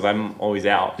 dogs? Because I'm always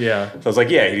out. So I was like,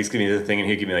 yeah, he'd just give me the thing, and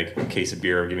he'd give me, like, a case of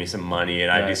beer or give me some money.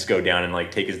 And I'd just go down and,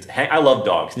 like, I love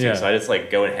dogs, too. So I just, like,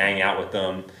 go and hang out with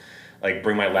them, like,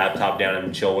 bring my laptop down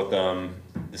and chill with them.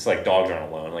 It's like, dogs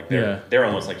aren't alone. Like, they're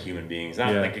almost like human beings.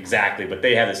 Not, like, exactly, but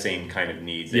they have the same kind of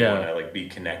needs. They want to, like, be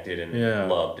connected and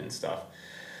loved and stuff.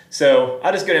 So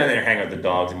I just go down there and hang out with the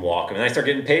dogs and walk them, and I start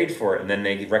getting paid for it. And then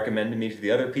they recommended me to the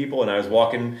other people, and I was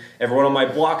walking everyone on my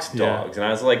block's dogs, and I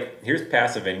was like, "Here's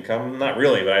passive income." Not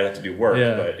really, but I have to do work,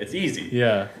 but it's easy.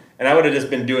 And I would have just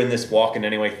been doing this walking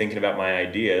anyway, thinking about my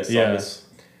ideas. So I'm just,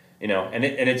 and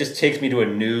it just takes me to a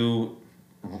new,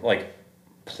 like,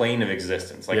 plane of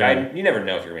existence. Like you never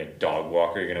know if you're gonna be a dog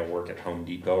walker, you're gonna work at Home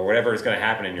Depot or whatever is gonna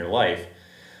happen in your life.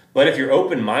 But if you're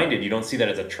open-minded, you don't see that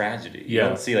as a tragedy. You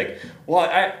don't see like,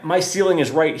 well, my ceiling is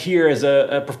right here as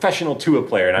a professional tuba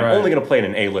player, and I'm only going to play in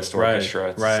an A-list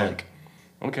orchestra. It's like,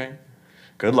 okay,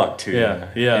 good luck to you.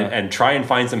 And try and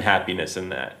find some happiness in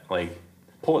that. Like,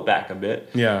 pull it back a bit.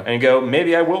 And go,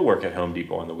 maybe I will work at Home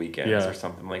Depot on the weekends or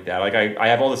something like that. Like, I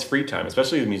have all this free time,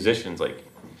 especially with musicians. Like,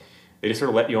 they just sort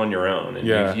of let you on your own,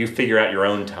 and you figure out your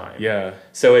own time.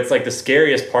 So it's like the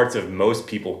scariest parts of most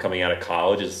people coming out of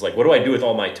college is like, what do I do with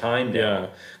all my time now?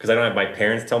 Because I don't have my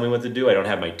parents tell me what to do. I don't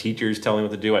have my teachers tell me what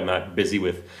to do. I'm not busy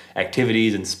with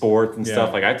activities and sports and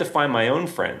stuff. Like I have to find my own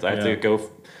friends. I have to go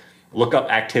look up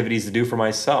activities to do for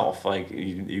myself. Like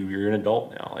you're an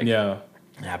adult now. Like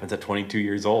it happens at 22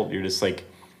 years old. You're just like.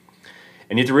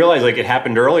 And you have to realize, like, it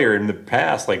happened earlier in the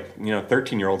past. Like,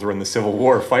 13-year-olds were in the Civil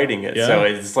War fighting it. So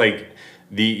it's like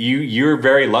you're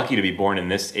very lucky to be born in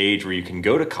this age where you can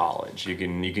go to college. You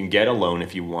can get a loan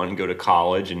if you want, go to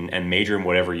college and major in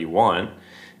whatever you want.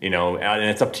 And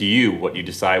it's up to you what you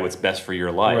decide what's best for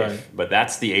your life. But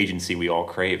that's the agency we all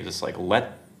crave. It's just like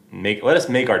let us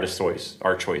make our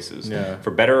choices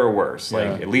for better or worse.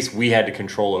 Like at least we had to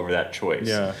control over that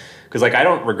choice. Because like I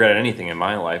don't regret anything in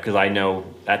my life because I know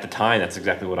at the time that's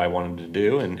exactly what I wanted to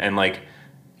do and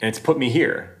it's put me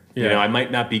here. I might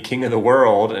not be king of the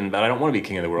world, but I don't want to be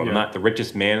king of the world. I'm not the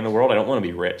richest man in the world. I don't want to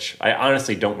be rich. I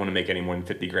honestly don't want to make any more than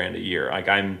 $50,000 a year. Like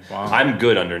I'm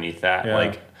good underneath that.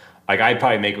 Like I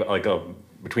probably make like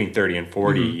between 30 and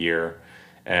 40 a year,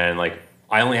 and like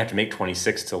I only have to make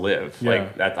 26 to live.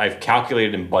 Like that, I've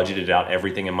calculated and budgeted out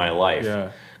everything in my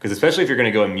life. Because especially if you're going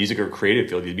to go in music or creative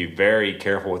field, you'd be very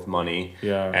careful with money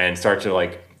and start to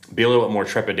like be a little bit more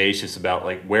trepidatious about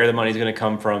like where the money's going to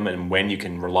come from and when you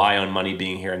can rely on money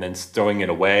being here and then throwing it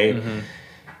away.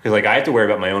 Because like I have to worry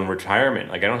about my own retirement.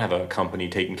 Like I don't have a company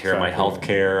taking care of my health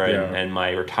care and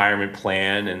my retirement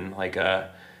plan and like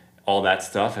all that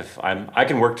stuff. If I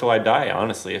can work till I die,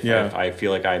 honestly. If I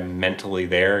feel like I'm mentally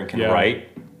there and can write.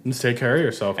 Just take care of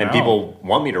yourself. And people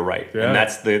want me to write. And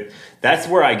that's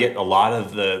where I get a lot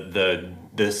of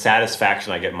the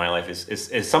satisfaction I get in my life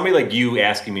is somebody like you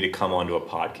asking me to come onto a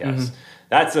podcast.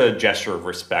 That's a gesture of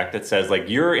respect that says like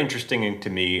you're interesting to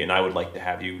me and I would like to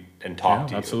have you and talk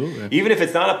to you. Absolutely. Even if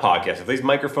it's not a podcast, if these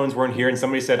microphones weren't here and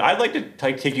somebody said, I'd like to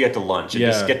take you out to lunch and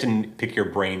just get to pick your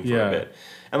brain for a bit.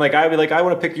 And like I'd be like, I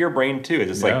want to pick your brain too.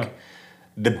 It's just like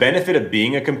the benefit of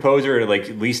being a composer, like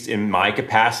at least in my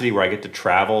capacity where I get to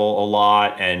travel a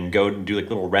lot and go do like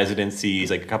little residencies,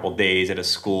 like a couple days at a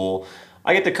school,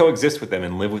 I get to coexist with them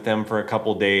and live with them for a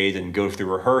couple days and go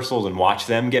through rehearsals and watch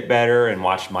them get better and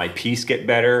watch my piece get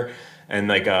better. And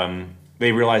like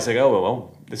they realize like, oh,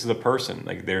 well, this is a person.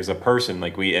 Like there's a person.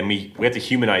 Like we have to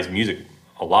humanize music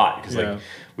a lot because like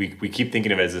we keep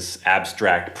thinking of it as this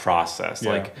abstract process.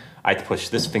 Like I have to push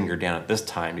this finger down at this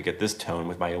time to get this tone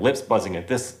with my lips buzzing at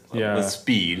this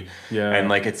speed. And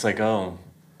like it's like,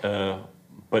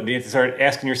 but you have to start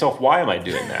asking yourself, why am I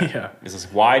doing that? It's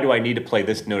just, why do I need to play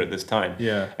this note at this time?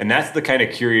 And that's the kind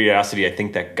of curiosity I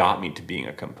think that got me to being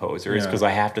a composer is because I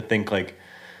have to think like,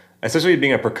 especially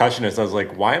being a percussionist, I was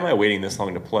like, why am I waiting this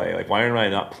long to play? Like, why am I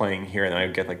not playing here? And then I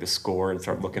would get like the score and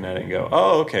start looking at it and go,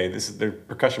 oh, okay, the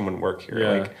percussion wouldn't work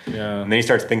here. And then you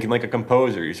start thinking like a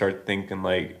composer. You start thinking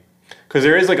like, because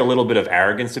there is like a little bit of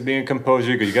arrogance to being a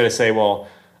composer because you got to say, well,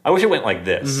 I wish it went like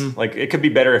this. Like, it could be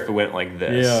better if it went like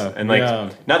this. And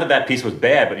like, not that piece was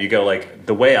bad, but you go like,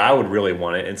 the way I would really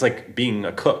want it, it's like being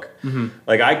a cook.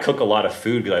 Like, I cook a lot of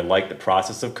food because I like the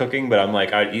process of cooking, but I'm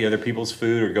like, I'd eat other people's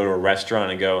food or go to a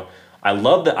restaurant and go, I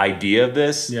love the idea of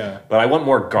this, but I want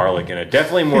more garlic in it.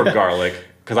 Definitely more garlic.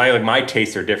 Because my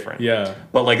tastes are different.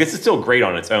 But like this is still great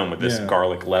on its own with this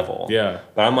garlic level.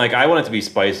 But I'm like, I want it to be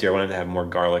spicier. I want it to have more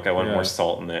garlic. I want more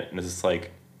salt in it. And it's just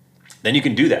like, then you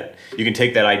can do that. You can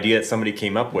take that idea that somebody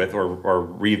came up with or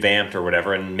revamped or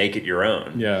whatever and make it your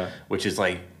own. Which is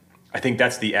like, I think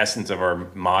that's the essence of our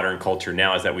modern culture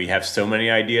now is that we have so many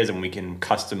ideas and we can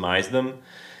customize them.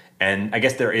 And I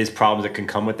guess there is problems that can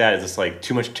come with that. It's just like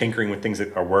too much tinkering with things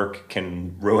that are work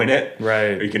can ruin it.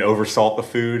 Or you can oversalt the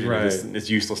food. And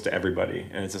it's useless to everybody.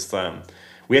 And it's just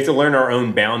we have to learn our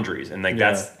own boundaries. And like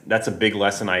that's a big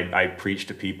lesson I preach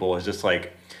to people. Is just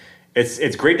like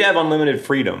it's great to have unlimited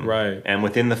freedom. And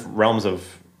within the realms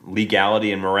of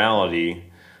legality and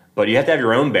morality. But you have to have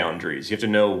your own boundaries. You have to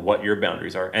know what your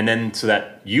boundaries are. And then so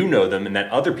that you know them and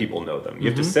that other people know them. You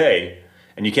have to say.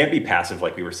 And you can't be passive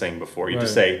like we were saying before. You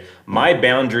just say, my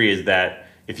boundary is that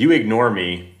if you ignore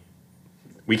me,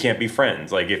 we can't be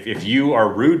friends. Like if you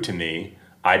are rude to me,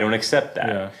 I don't accept that.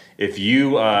 Yeah. If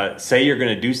you say you're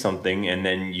going to do something and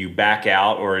then you back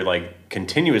out or like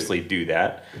continuously do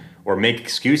that or make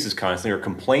excuses constantly or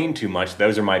complain too much,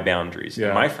 those are my boundaries. Yeah.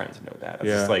 And my friends know that. It's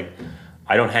just like,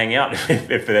 I don't hang out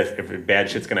if bad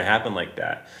shit's going to happen like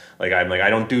that. Like, I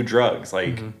don't do drugs.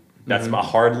 Like, that's a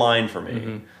hard line for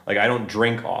me. Like, I don't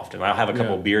drink often. I'll have a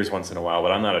couple of beers once in a while,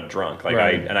 but I'm not a drunk. Like,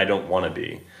 I don't want to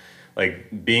be.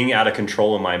 Like, being out of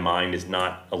control in my mind is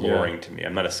not alluring to me.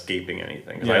 I'm not escaping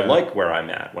anything. 'Cause I like where I'm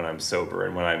at when I'm sober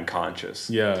and when I'm conscious.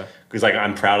 Yeah. Because, like,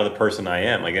 I'm proud of the person I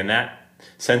am. Like, and that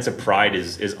sense of pride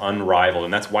is unrivaled.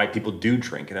 And that's why people do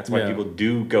drink. And that's why people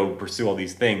do go pursue all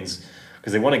these things.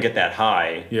 Because they want to get that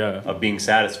high of being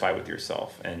satisfied with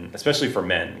yourself. And especially for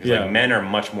men. Because like, men are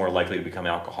much more likely to become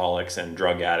alcoholics and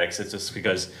drug addicts. It's just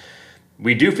because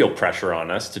we do feel pressure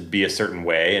on us to be a certain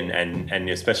way. And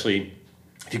especially...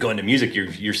 if you go into music,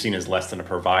 you're seen as less than a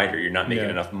provider. You're not making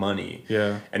enough money.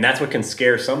 Yeah. And that's what can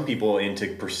scare some people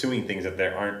into pursuing things that they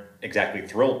aren't exactly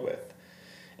thrilled with.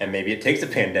 And maybe it takes a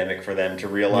pandemic for them to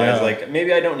realize, like,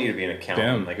 maybe I don't need to be an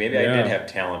accountant. Like, maybe I did have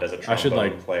talent as a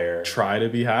trombone player. Try to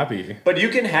be happy. But you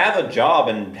can have a job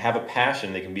and have a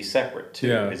passion. They can be separate, too.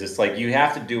 Yeah. It's just like you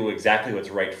have to do exactly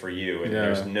what's right for you. And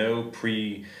there's no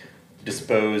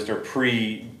predisposed or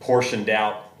pre-portioned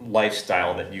out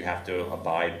lifestyle that you have to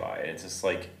abide by. It's just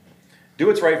like, do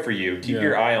what's right for you. Keep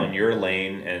your eye on your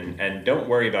lane and don't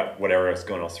worry about whatever is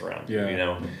going else around you.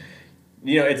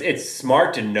 You know, it's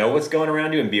smart to know what's going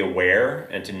around you and be aware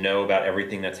and to know about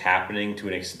everything that's happening to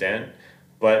an extent.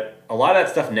 But a lot of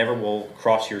that stuff never will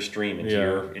cross your stream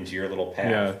into your little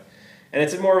path. And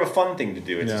it's more of a fun thing to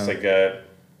do. It's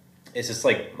just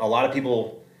like a lot of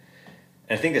people.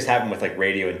 And I think this happened with like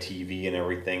radio and TV and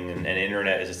everything and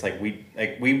internet. Is just like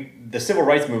the civil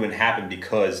rights movement happened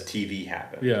because TV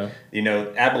happened. You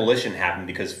know, abolition happened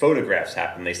because photographs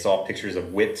happened. They saw pictures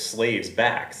of whipped slaves'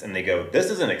 backs and they go, "This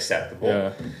isn't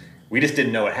acceptable." We just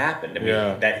didn't know it happened,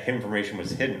 and that information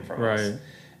was hidden from us.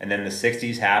 And then the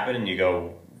 '60s happened, and you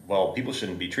go, "Well, people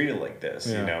shouldn't be treated like this,"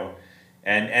 you know.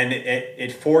 And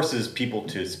it forces people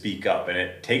to speak up, and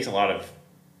it takes a lot of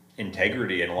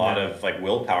integrity and a lot of like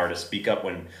willpower to speak up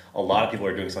when a lot of people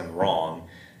are doing something wrong,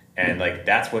 and like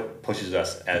that's what pushes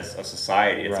us as a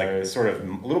society. It's like this sort of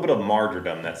a little bit of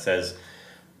martyrdom that says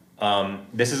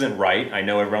this isn't right. I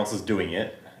know everyone else is doing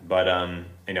it, but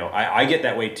you know, I get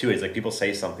that way too. It's like people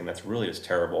say something that's really just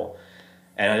terrible,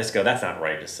 and I just go, that's not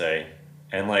right to say,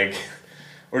 and like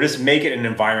or just make it an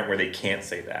environment where they can't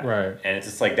say that. And it's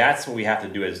just like that's what we have to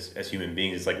do as human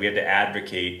beings. It's like we have to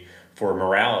advocate for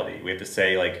morality. We have to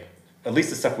say, like, at least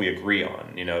the stuff we agree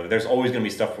on. You know, there's always going to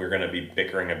be stuff we're going to be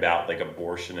bickering about, like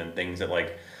abortion and things that,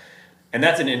 like, and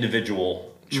that's an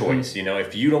individual choice. You know,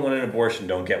 if you don't want an abortion,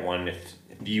 don't get one. If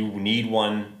you need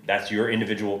one, that's your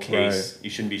individual case. You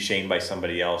shouldn't be shamed by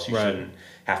somebody else. You shouldn't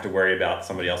have to worry about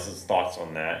somebody else's thoughts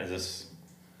on that. It's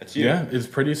you. Yeah, it's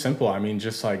pretty simple. I mean,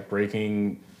 just like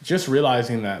just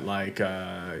realizing that, like,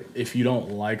 if you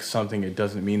don't like something, it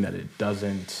doesn't mean that it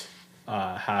doesn't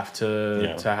have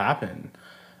to happen.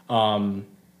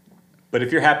 But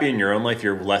if you're happy in your own life,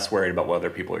 you're less worried about what other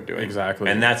people are doing. Exactly.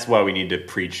 And that's why we need to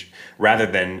preach, rather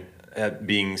than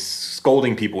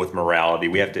scolding people with morality.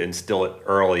 We have to instill it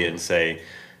early and say,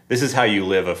 this is how you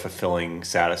live a fulfilling,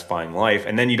 satisfying life,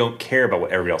 and then you don't care about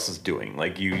what everybody else is doing.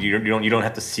 Like you don't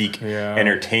have to seek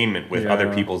entertainment with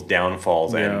other people's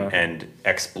downfalls and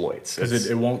exploits. Because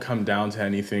it won't come down to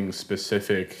anything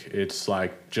specific. It's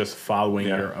like just following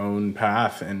your own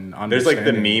path and understanding. There's like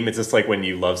the meme. It's just like when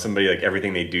you love somebody, like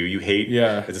everything they do you hate.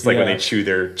 It's just like when they chew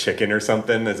their chicken or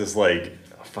something. It's just like,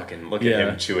 oh, fucking look at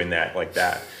him chewing that like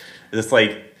that. It's just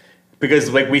like.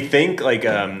 Because like we think like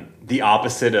the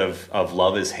opposite of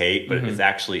love is hate, but it's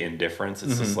actually indifference.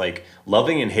 It's just like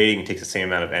loving and hating takes the same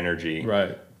amount of energy,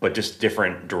 but just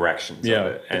different directions of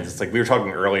it. And it's like we were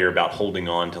talking earlier about holding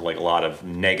on to like a lot of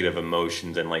negative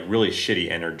emotions and like really shitty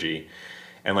energy.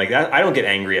 And like that, I don't get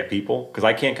angry at people because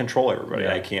I can't control everybody.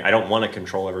 I don't want to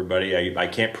control everybody. I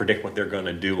can't predict what they're going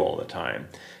to do all the time.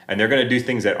 And they're going to do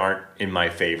things that aren't in my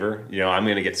favor. You know, I'm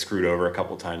going to get screwed over a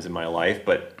couple times in my life,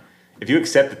 but if you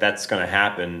accept that that's going to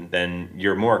happen, then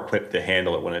you're more equipped to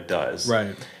handle it when it does.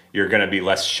 You're going to be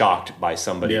less shocked by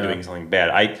somebody doing something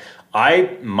bad.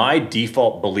 My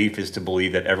default belief is to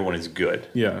believe that everyone is good.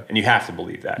 And you have to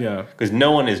believe that. Because no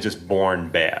one is just born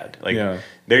bad. Like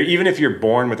even if you're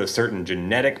born with a certain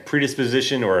genetic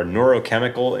predisposition or a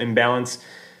neurochemical imbalance,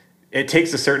 it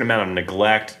takes a certain amount of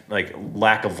neglect, like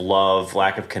lack of love,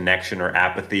 lack of connection, or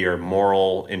apathy, or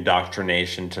moral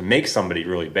indoctrination to make somebody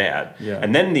really bad. Yeah.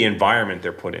 And then the environment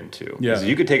they're put into. Yeah. So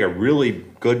you could take a really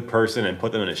good person and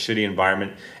put them in a shitty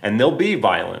environment, and they'll be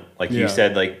violent. Like you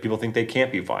said, like people think they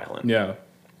can't be violent. Yeah.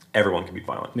 Everyone can be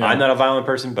violent. Yeah. I'm not a violent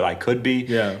person, but I could be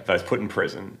Yeah. if I was put in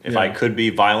prison. If I could be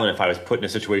violent, if I was put in a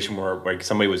situation where like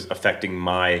somebody was affecting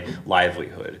my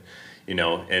livelihood, you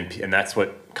know, and that's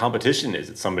what competition is.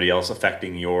 It's somebody else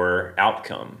affecting your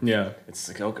outcome. Yeah. It's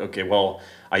like, okay, well,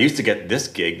 I used to get this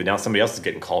gig, but now somebody else is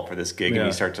getting called for this gig, and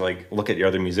you start to like look at your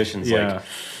other musicians like,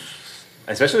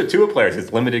 especially the tuba players,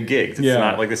 it's limited gigs. It's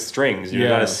not like the strings. You're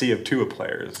not a sea of tuba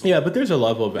players. Yeah, but there's a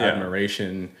level of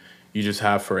admiration you just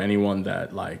have for anyone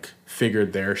that like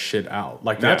figured their shit out.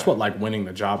 Like that's what like winning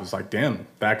the job is like. Damn,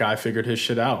 that guy figured his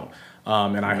shit out.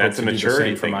 And I hope to do the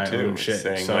same for my own shit.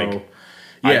 Saying, so like,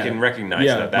 I can recognize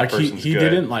that like person's he good.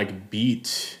 didn't like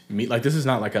beat me. Like this is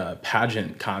not like a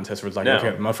pageant contest where it's like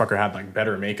okay, the motherfucker had like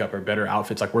better makeup or better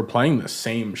outfits. Like we're playing the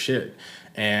same shit,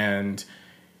 and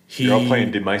you're all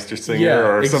playing Die Meistersinger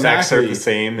or some excerpt the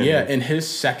same. And and his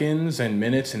seconds and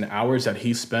minutes and hours that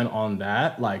he spent on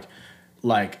that, like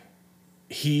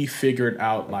he figured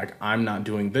out like I'm not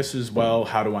doing this as well.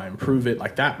 How do I improve it?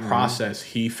 Like that process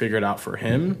he figured out for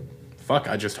him. Fuck,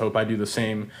 I just hope I do the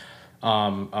same.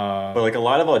 But like a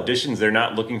lot of auditions, they're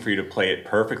not looking for you to play it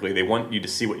perfectly. They want you to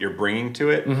see what you're bringing to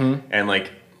it, and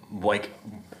like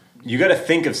you got to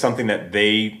think of something that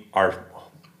they are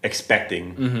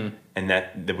expecting, and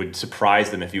that would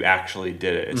surprise them if you actually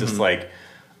did it. It's just like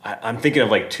I'm thinking of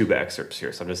like tuba excerpts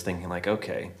here, so I'm just thinking like,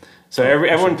 okay, so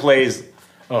everyone plays.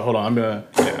 Oh, hold on. I'm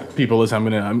gonna people listen.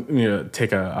 I'm gonna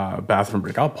take a bathroom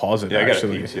break. I'll pause it. Yeah,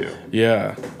 actually. I got to pee too.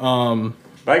 Yeah.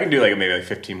 But I can do like maybe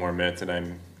 15 more minutes,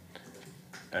 and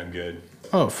I'm good.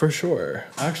 Oh, for sure.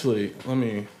 Actually, let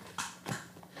me.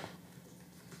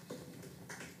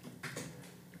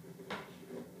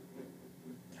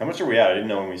 How much are we at? I didn't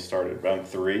know when we started. Around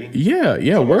 3. Yeah,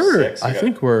 I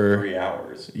think we're 3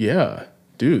 hours. Yeah.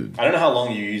 Dude, I don't know how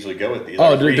long you usually go with these.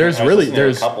 Oh, dude, there's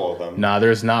a couple of them. Nah,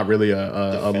 there's not really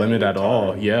a limit at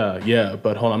all. Yeah.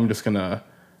 But hold on, I'm just gonna.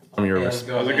 How's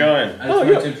it going? I just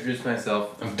wanted to introduce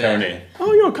myself. I'm Tony.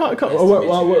 Oh, yo,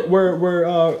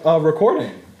 we're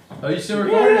recording. Oh, you still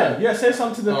recording? Yeah. Say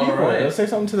something to the people. Right. Say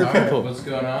something to the All people. right. What's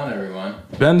going on, everyone?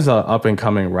 Ben's an up and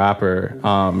coming rapper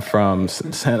from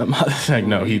Santa Monica.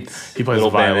 No, he plays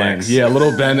Little the violin. Ben X. Yeah,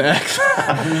 little Ben X.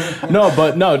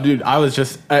 No, dude. I was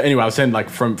just anyway. I was saying like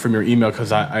from your email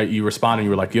because you responded. You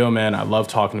were like, "Yo, man, I love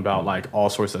talking about like all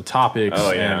sorts of topics."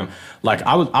 Oh yeah. And like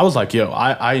I was like, "Yo,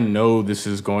 I know this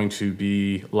is going to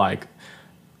be like."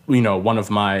 One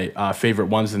of my favorite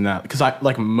ones in that because I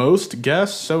like most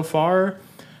guests so far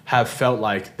have felt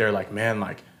like they're like, man,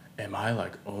 like, am I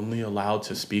like only allowed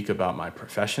to speak about my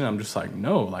profession? I'm just like,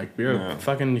 no, like you're a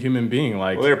fucking human being.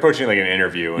 Like, well, they're approaching like an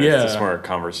interview, and it's just more a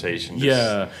conversation.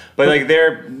 But like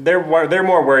they're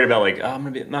more worried about like, oh, I'm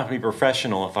not gonna be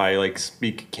professional if I like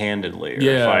speak candidly, or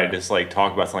if I just like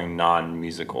talk about something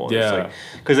non-musical.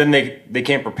 Because then they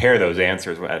can't prepare those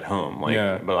answers at home.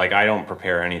 Like, but like I don't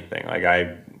prepare anything. Like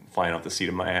I flying off the seat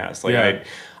of my ass. Like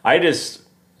I just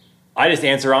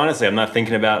answer honestly. I'm not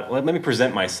thinking about, let me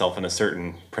present myself in a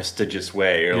certain prestigious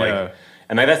way or like,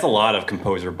 and that's a lot of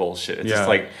composer bullshit. It's just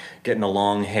like getting the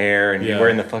long hair and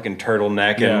wearing the fucking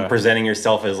turtleneck and presenting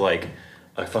yourself as like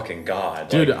a fucking god.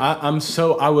 Dude, like, I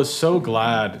was so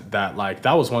glad that like,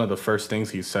 that was one of the first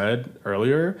things he said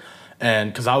earlier.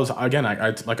 And cause I was, again, I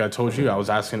like I told you, I was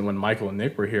asking when Michael and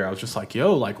Nick were here, I was just like,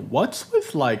 yo, like what's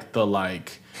with like the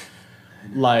like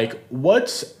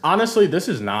what's honestly this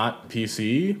is not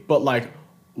PC, but like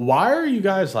why are you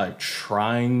guys like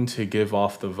trying to give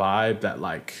off the vibe that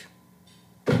like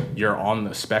you're on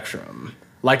the spectrum?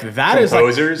 Like that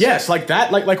composers? Is like, yes, like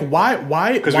that, like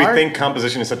why? Because we think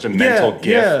composition is such a mental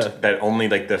gift that only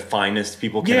like the finest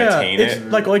people can attain it.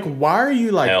 Like why are you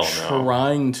like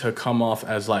trying to come off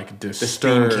as like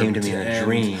disturbed? This theme came to me in a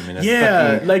dream, in a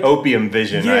fucking like opium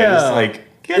vision. I just like.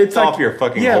 Get off your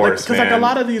fucking horse, because like a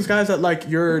lot of these guys that like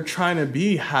you're trying to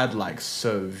be had like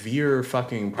severe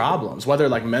fucking problems, whether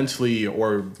like mentally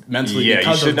because you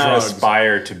should of not drugs.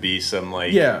 Aspire to be some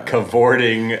like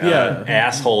cavorting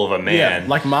asshole of a man. Yeah.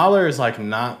 Like Mahler is like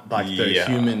not like the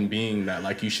human being that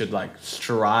like you should like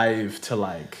strive to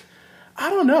like.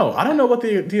 I don't know what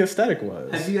the aesthetic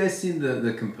was. Have you guys seen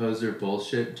the composer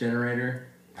bullshit generator?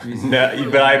 No,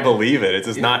 but I believe it. It's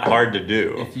just not hard to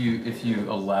do. If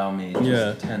you allow me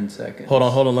just 10 seconds. Hold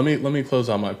on. Let me close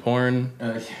out my porn.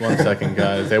 1 second,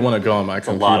 guys. They want to go on my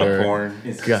computer. A lot of porn.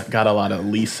 Got a lot of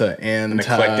Lisa and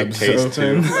eclectic taste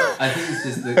too. I think it's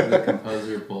just the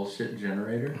composer bullshit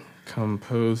generator.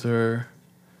 Composer.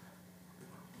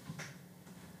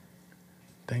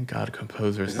 Thank God,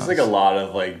 composers. There's like a lot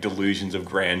of like delusions of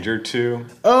grandeur too.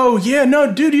 Oh yeah,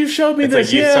 no, dude, you showed me this.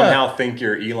 Like you somehow think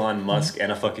you're Elon Musk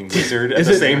and a fucking wizard at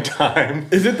the same time.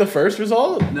 Is it the first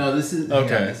result? No, this is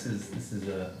okay. Yeah, this is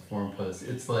a forum post.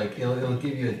 It's like it'll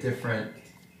give you a different.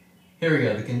 Here we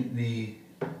go. The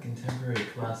contemporary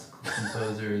classical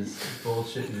composers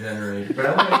bullshit generator.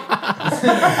 But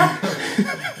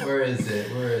where is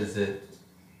it?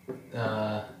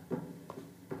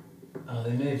 Oh,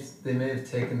 they may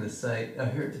have taken the site. Oh,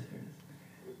 here it is.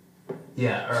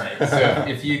 Yeah, all right. So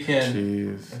if we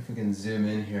can zoom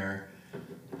in here.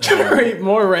 Generate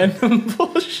more random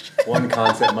bullshit. One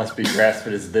concept must be grasped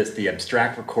as this: the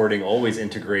abstract recording always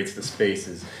integrates the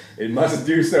spaces. It must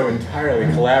do so entirely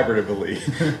collaboratively.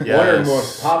 Yes. One of the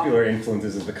most popular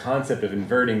influences is the concept of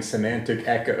inverting semantic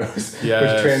echoes,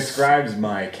 which transcribes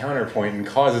my counterpoint and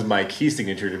causes my key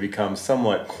signature to become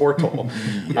somewhat quartal.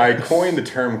 I coined the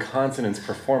term consonance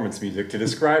performance music to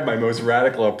describe my most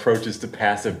radical approaches to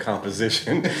passive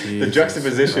composition. The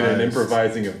juxtaposition and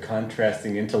improvising of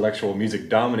contrasting intellectual music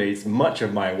dominates much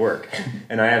of my work,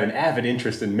 and I have an avid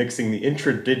interest in mixing the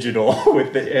intradigital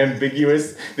with the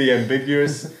ambiguous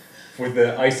with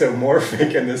the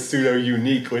isomorphic and the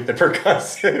pseudo-unique with the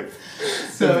percussive.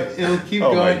 So it'll keep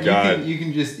going. My God. You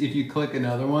can just, if you click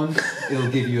another one,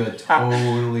 it'll give you a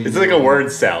totally... It's like a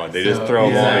word salad. They just throw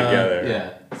them all together.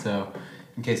 Yeah, so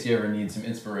in case you ever need some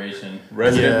inspiration.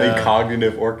 Residently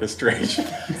cognitive orchestration.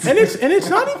 and it's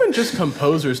not even just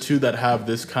composers, too, that have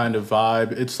this kind of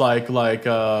vibe. It's like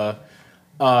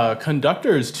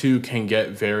conductors too can get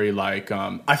very like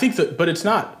I think that, but it's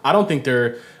not. I don't think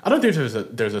there's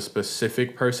a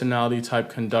specific personality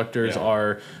type conductors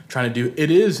are trying to do.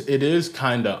 It is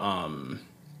kind of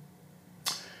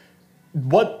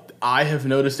what I have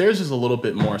noticed. Theirs is a little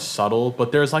bit more subtle,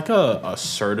 but there's like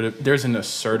there's an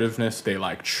assertiveness they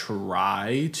like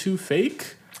try to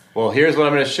fake. Well, here's what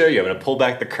I'm going to show you. I'm going to pull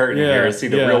back the curtain here and see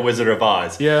the real Wizard of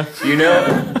Oz. Yeah. You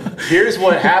know, here's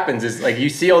what happens is like you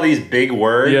see all these big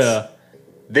words. Yeah.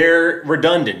 They're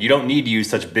redundant. You don't need to use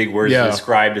such big words to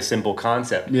describe a simple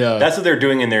concept. Yeah. That's what they're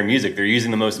doing in their music. They're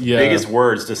using the most biggest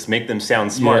words to make them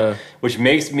sound smart, which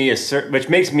makes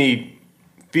me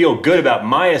feel good about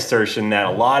my assertion that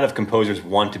a lot of composers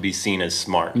want to be seen as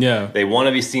smart. Yeah. They want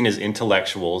to be seen as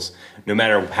intellectuals. No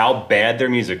matter how bad their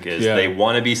music is, they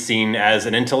want to be seen as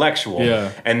an intellectual.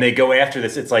 Yeah. And they go after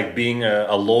this. It's like being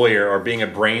a lawyer or being a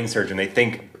brain surgeon. They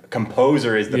think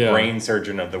composer is the brain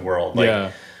surgeon of the world.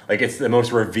 Like it's the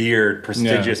most revered,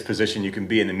 prestigious position you can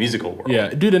be in the musical world. Yeah,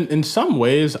 dude, in some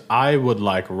ways, I would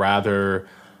like rather...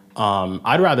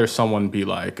 I'd rather someone be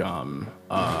like,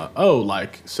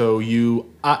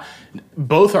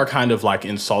 both are kind of like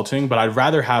insulting, but I'd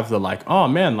rather have the like, oh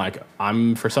man, like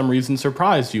I'm for some reason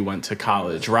surprised you went to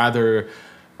college. Rather,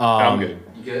 I'm good.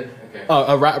 You good?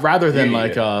 Okay. Rather than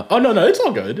like, oh no, it's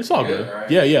all good. It's all good. All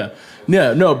right.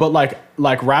 Yeah, no, but like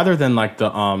rather than like the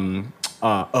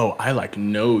I like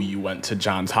know you went to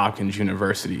Johns Hopkins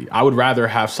University. I would rather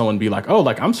have someone be like, oh,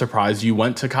 like I'm surprised you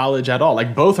went to college at all.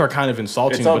 Like both are kind of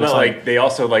insulting. It's all about like they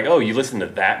also like, oh, you listen to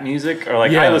that music, or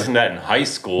like I listened to that in high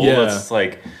school. Yeah. It's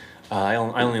like I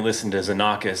only listened to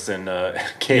Xenakis and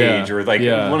Cage or like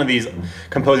one of these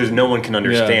composers no one can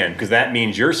understand because that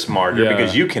means you're smarter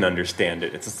because you can understand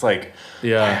it. It's just like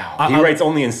wow. He writes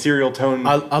only in serial tone.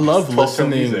 I love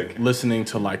listening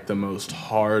to like the most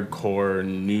hardcore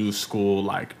new school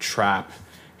like trap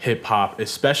hip hop,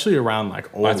 especially around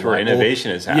like old. That's where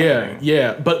innovation is happening.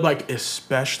 Yeah, but like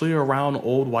especially around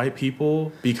old white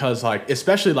people because like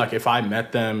especially like if I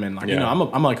met them and like you know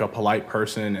I'm like a polite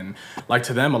person and like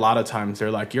to them a lot of times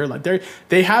they're like you're like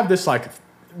they have this like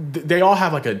they all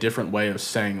have like a different way of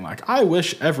saying like I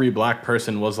wish every black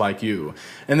person was like you,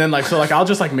 and then like so like I'll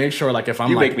just like make sure like if I'm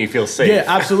you like, make me feel safe. Yeah,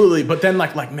 absolutely. But then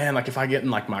like man, like if I get in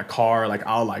like my car, like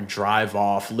I'll like drive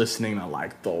off listening to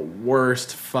like the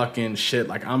worst fucking shit.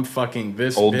 Like I'm fucking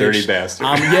this old bitch. Dirty bastard.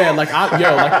 Like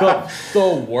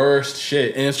the worst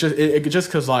shit, and it's just it just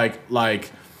because like.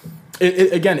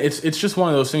 Again, it's just one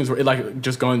of those things where it like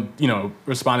just going, you know,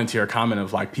 responding to your comment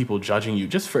of like people judging you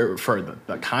just for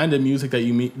the kind of music that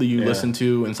you listen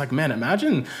to, and it's like, man,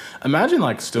 imagine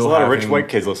like still. There's a lot of rich white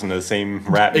kids listen to the same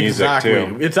rap music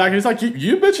too. Exactly. It's like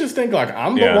you bitches think like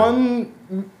I'm the one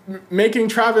making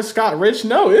Travis Scott rich.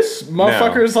 No, it's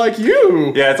motherfuckers like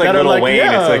you. Yeah, it's like Lil Wayne.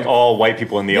 It's like all white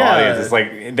people in the audience. It's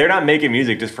like they're not making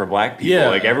music just for black people. Yeah.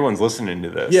 Like everyone's listening to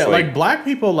this. Yeah, like black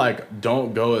people like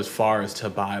don't go as far as to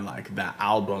buy like the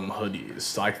album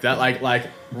hoodies. Like that like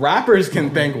rappers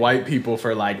can thank white people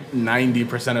for like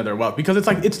 90% of their wealth because it's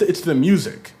like it's the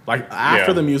music. Like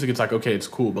after the music it's like okay, it's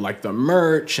cool, but like the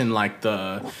merch and like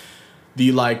the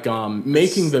like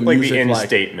making the like music the end like,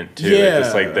 statement too. Yeah. It's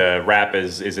just like the rap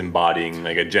is embodying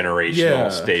like a generational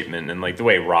statement, and like the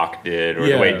way rock did or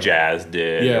the way jazz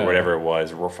did or whatever it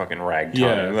was, we're fucking ragtime.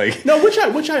 Yeah. Like no,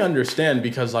 which I understand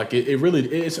because like it really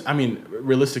is. I mean,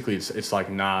 realistically, it's like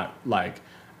not like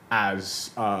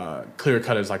as clear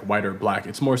cut as like white or black.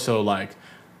 It's more so like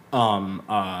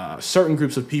certain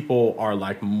groups of people are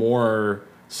like more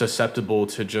susceptible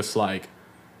to just like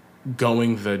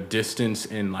going the distance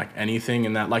in like anything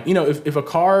and that like you know if a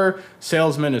car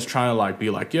salesman is trying to like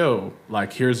be like yo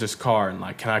like here's this car and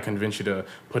like can I convince you to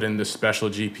put in this special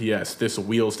GPS, this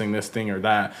wheels thing, this thing or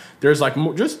that, there's like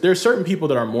there's certain people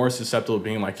that are more susceptible to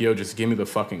being like yo just give me the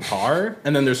fucking car,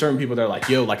 and then there's certain people that are like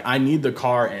yo like I need the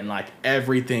car and like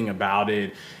everything about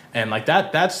it, and like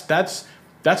that's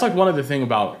like one of the thing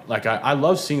about like I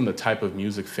love seeing the type of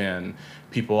music fan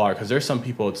people are, because there's some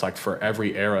people it's like for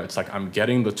every era it's like I'm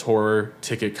getting the tour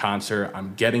ticket concert,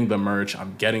 I'm getting the merch,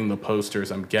 I'm getting the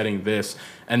posters, I'm getting this,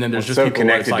 and then there's just so people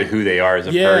connected like, to who they are as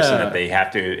a person that they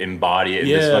have to embody it and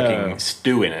just fucking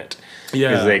stew in it.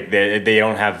 Because they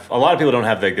don't have, a lot of people don't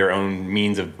have like their own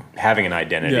means of having an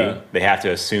identity. They have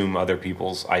to assume other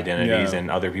people's identities and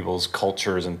other people's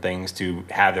cultures and things to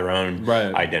have their own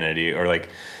identity, or like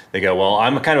they go, well,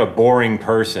 I'm kind of a boring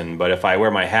person, but if I wear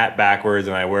my hat backwards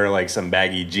and I wear like some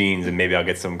baggy jeans, and maybe I'll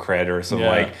get some cred or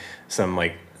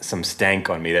some stank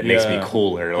on me that makes me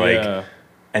cooler. Like,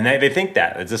 and they think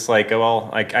that it's just like, well,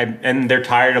 like and they're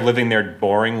tired of living their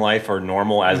boring life or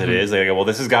normal as it is. They go, well,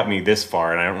 this has got me this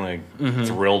far, and I don't really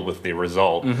thrilled with the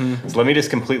result. So let me just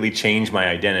completely change my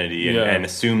identity and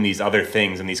assume these other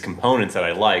things and these components that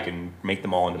I like and make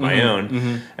them all into my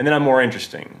own, and then I'm more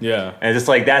interesting. And it's just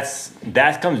like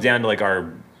that comes down to like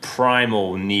our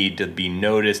primal need to be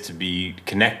noticed, to be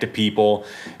connect to people.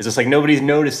 It's just like nobody's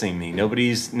noticing me.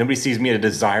 Nobody sees me as a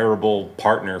desirable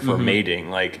partner for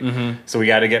mating. Like, so we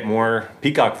got to get more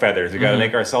peacock feathers. We got to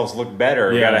make ourselves look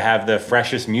better. We got to have the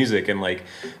freshest music and like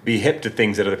be hip to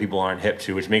things that other people aren't hip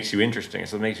to, which makes you interesting.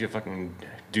 So it makes you a fucking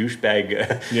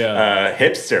douchebag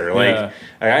hipster. Like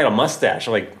I had a mustache.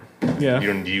 Like, do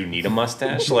you need a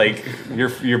mustache? Like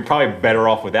you're probably better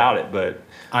off without it, but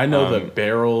I know the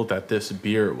barrel that this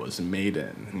beer was made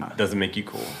in. Doesn't make you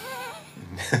cool.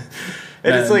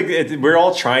 And it's like we're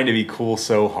all trying to be cool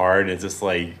so hard. It's just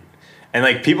like, and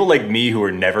like people like me who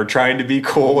are never trying to be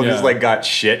cool and just like got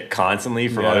shit constantly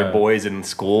from other boys in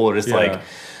school are just like,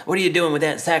 what are you doing with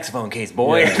that saxophone case,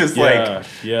 boy? Just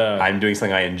I'm doing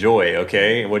something I enjoy.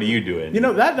 Okay, what are you doing? You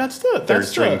know that's the third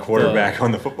string quarterback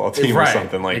on the football team or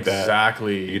something like that.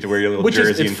 Exactly. You get to wear your little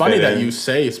jersey. It's funny that you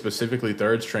say specifically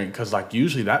third string, because like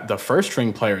usually the first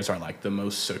string players are like the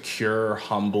most secure,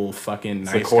 humble, fucking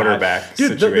nice. The quarterback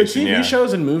dude, situation. The TV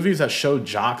shows and movies that show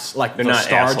jocks like they're the not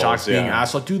star assholes, jocks being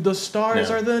assholes. Dude, the stars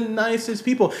are the nicest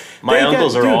people. My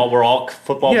uncles were all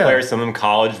football players. Some of them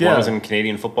college. One was in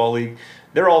Canadian Football League.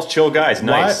 They're all chill guys.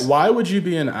 Nice. Why would you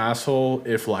be an asshole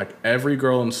if like every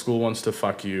girl in school wants to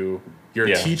fuck you? Your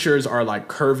teachers are like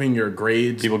curving your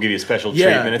grades. People give you special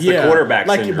treatment. It's the quarterback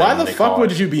syndrome. Like, why the fuck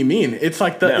would you be mean? It's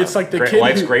like the kid.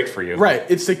 Life's great for you, right?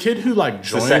 It's the kid who like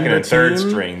joined the second and third team,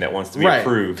 string that wants to be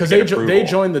approved because they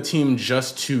joined the team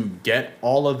just to get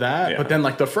all of that. But then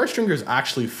like the first stringers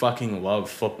actually fucking love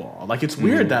football. Like it's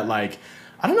weird that like.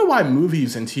 I don't know why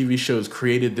movies and TV shows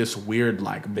created this weird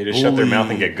like they just shut their mouth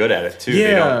and get good at it too.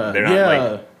 They're not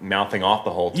like mouthing off the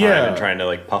whole time and trying to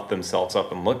like puff themselves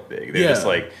up and look big. They're just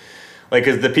like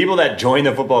because the people that join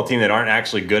the football team that aren't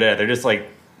actually good at it, they're just like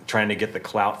trying to get the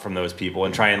clout from those people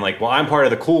and trying like, well, I'm part of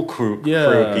the cool crew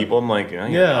of people. I'm like,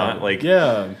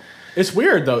 It's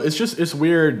weird though. It's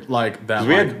weird like that.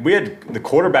 We had the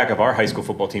quarterback of our high school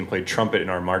football team played trumpet in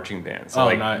our marching band. So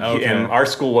and our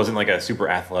school wasn't like a super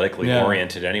athletically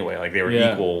oriented anyway. Like they were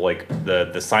equal. Like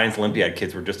the science Olympiad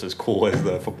kids were just as cool as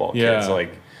the football kids.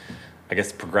 Like I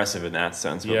guess progressive in that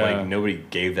sense, but like nobody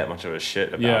gave that much of a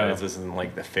shit about it. This isn't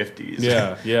like the 50s.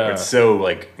 It's so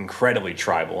like incredibly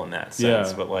tribal in that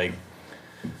sense. But like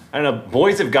I don't know,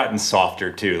 boys have gotten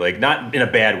softer too, like not in a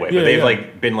bad way, but they've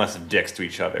like been less dicks to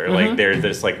each other. Like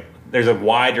there's a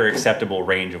wider acceptable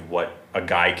range of what a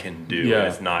guy can do, and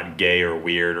it's not gay or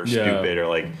weird or stupid or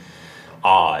like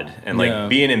odd, and like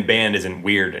being in band isn't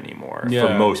weird anymore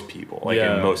for most people, like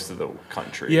in most of the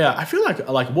country. Yeah, I feel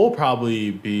like we'll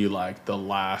probably be like the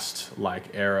last like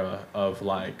era of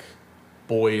like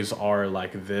boys are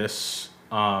like this,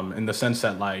 in the sense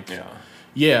that like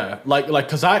like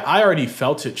because I already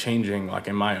felt it changing like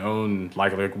in my own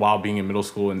like while being in middle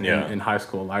school and in high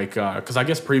school, like because I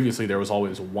guess previously there was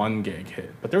always one gig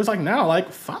hit, but there was like now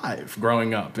like 5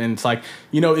 growing up, and it's like,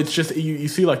 you know, it's just you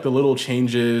see like the little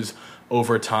changes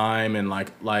over time, and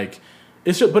like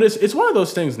it's just, but it's one of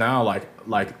those things now,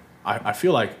 like I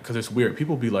feel like, because it's weird,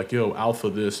 people be like, yo, alpha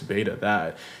this, beta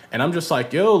that, and I'm just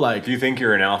like, yo, like, if you think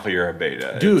you're an alpha, you're a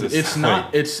beta, dude. It's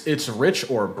not. It's rich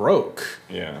or broke.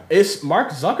 Yeah. It's Mark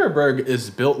Zuckerberg is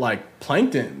built like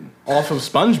plankton off of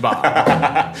SpongeBob.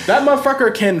 That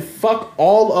motherfucker can fuck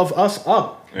all of us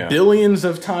up billions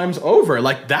of times over.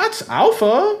 Like, that's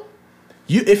alpha.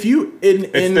 It's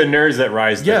the nerds that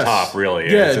rise to the top,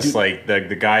 really. Yeah, it's just like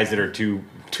the guys that are too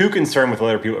concerned with what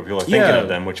other people are thinking of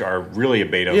them, which are really a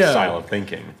beta style of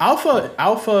thinking.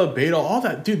 Alpha, beta, all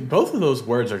that, dude. Both of those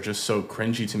words are just so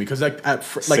cringy to me, because like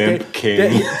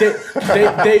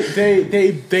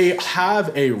they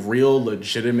have a real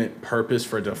legitimate purpose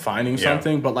for defining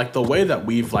something, but like the way that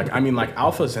we've like, I mean, like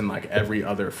alpha's in like every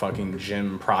other fucking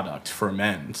gym product for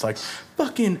men. It's like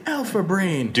fucking alpha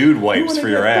brain, dude wipes for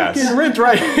your ass. Ripped,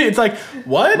 right? It's like,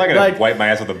 what? I'm not gonna wipe my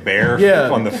ass with a bear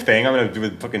on the thing. I'm gonna do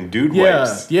with fucking dude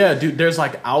wipes. Yeah, dude, there's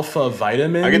like alpha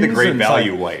vitamins. I get the great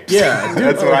value wipes. Yeah, dude,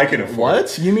 that's what I can afford.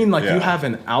 What? You mean like you have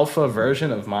an alpha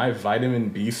version of my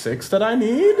vitamin B6 that I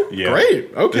need? Yeah.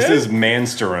 Great, okay. This is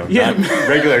mansterone, not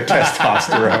regular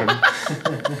testosterone.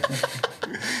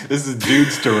 This is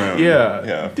dudesterone.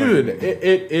 Yeah, dude,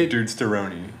 it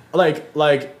dudesterone.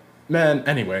 Like, man,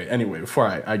 anyway, before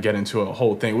I get into a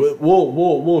whole thing,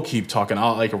 we'll keep talking.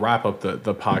 I'll like wrap up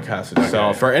the podcast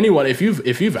itself. For anyone, if you've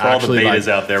for actually all the betas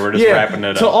out there, we're just wrapping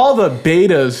it up. To all the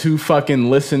betas who fucking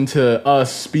listen to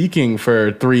us speaking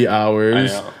for 3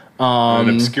 hours. I know. An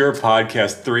obscure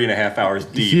podcast 3.5 hours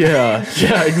deep. Yeah,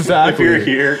 exactly. If you're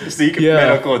here, seek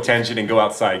medical attention and go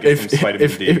outside, get some vitamin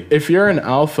D. If you're an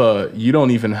alpha, you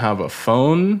don't even have a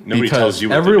phone. Nobody tells you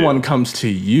what everyone to do. comes to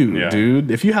you,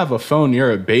 dude. If you have a phone,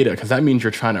 you're a beta, because that means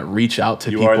you're trying to reach out to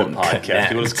people. You are the podcast.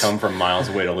 People just come from miles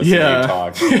away to listen to you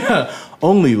talk. Yeah,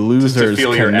 only losers just to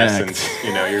feel connect. Your essence,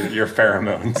 you know, your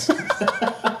pheromones.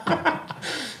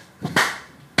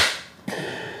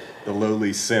 The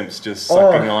lowly simps just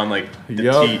sucking on like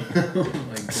the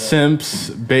teat. Simps,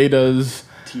 betas.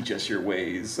 Teach us your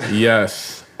ways.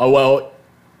 Yes. Oh well,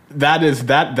 that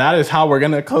is how we're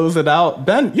gonna close it out.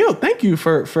 Ben, thank you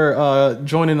for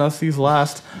joining us these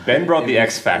last. Ben brought the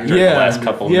X factor in the last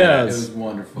couple minutes. It was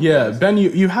wonderful. Yeah, Ben,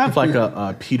 you have like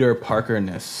a Peter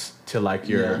Parker-ness to like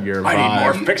your vibe. I need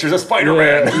more pictures of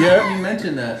Spider-Man. Yeah. You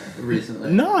mentioned that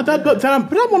recently. No, but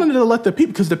I wanted to let the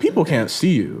people, because the people can't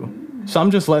see you. So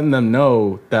I'm just letting them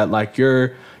know that like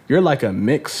you're like a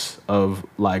mix of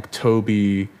like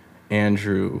Toby,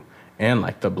 Andrew, and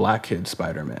like the black kid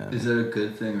Spider-Man. Is that a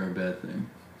good thing or a bad thing?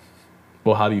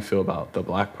 Well, how do you feel about the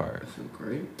black part? I feel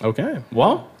great. Okay.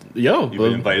 Well, you've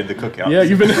been invited to the cookout. Yeah,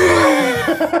 you've been.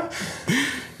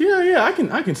 yeah. I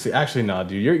can see. Actually, no,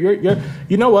 dude. You're.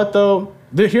 You know what though?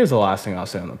 Here's the last thing I'll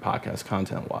say on the podcast,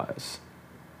 content wise.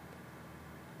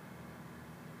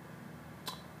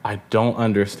 I don't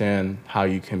understand how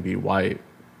you can be white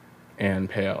and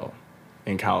pale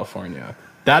in California.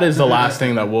 That is the last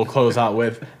thing that we'll close out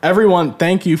with. Everyone,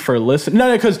 thank you for listening.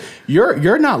 No, because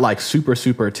you're not like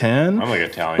super tan. I'm like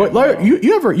Italian. But like,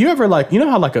 you ever like, you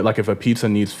know how like if a pizza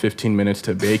needs 15 minutes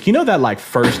to bake, you know that like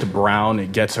first brown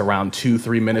it gets around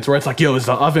 2-3 minutes where it's like, yo, is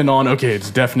the oven on? Okay, it's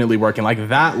definitely working. Like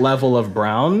that level of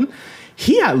brown.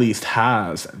 He at least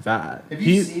has that. Have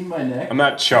you seen my neck? I'm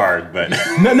not charred, but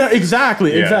no,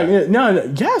 exactly.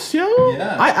 No, yes, yo.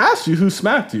 Yeah. I asked you who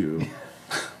smacked you.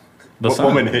 What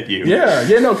woman hit you?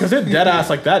 No, because it dead ass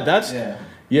like that. That's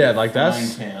like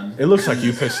that's. Pan. It looks like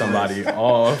you pissed somebody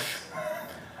off.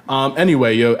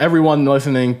 Anyway, everyone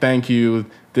listening, thank you.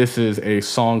 This is a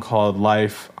song called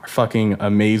Life. Our fucking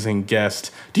amazing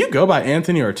guest. Do you go by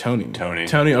Anthony or Tony?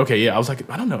 Tony. Okay, yeah. I was like,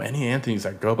 I don't know any Anthony's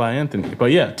that go by Anthony.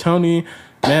 But yeah, Tony,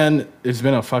 man, it's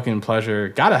been a fucking pleasure.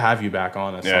 Gotta have you back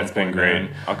on at some point. It's been great.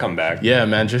 Man. I'll come back. Yeah,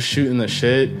 man, just shooting the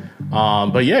shit.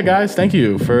 But yeah, guys, thank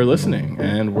you for listening.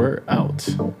 And we're out.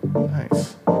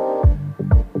 Nice.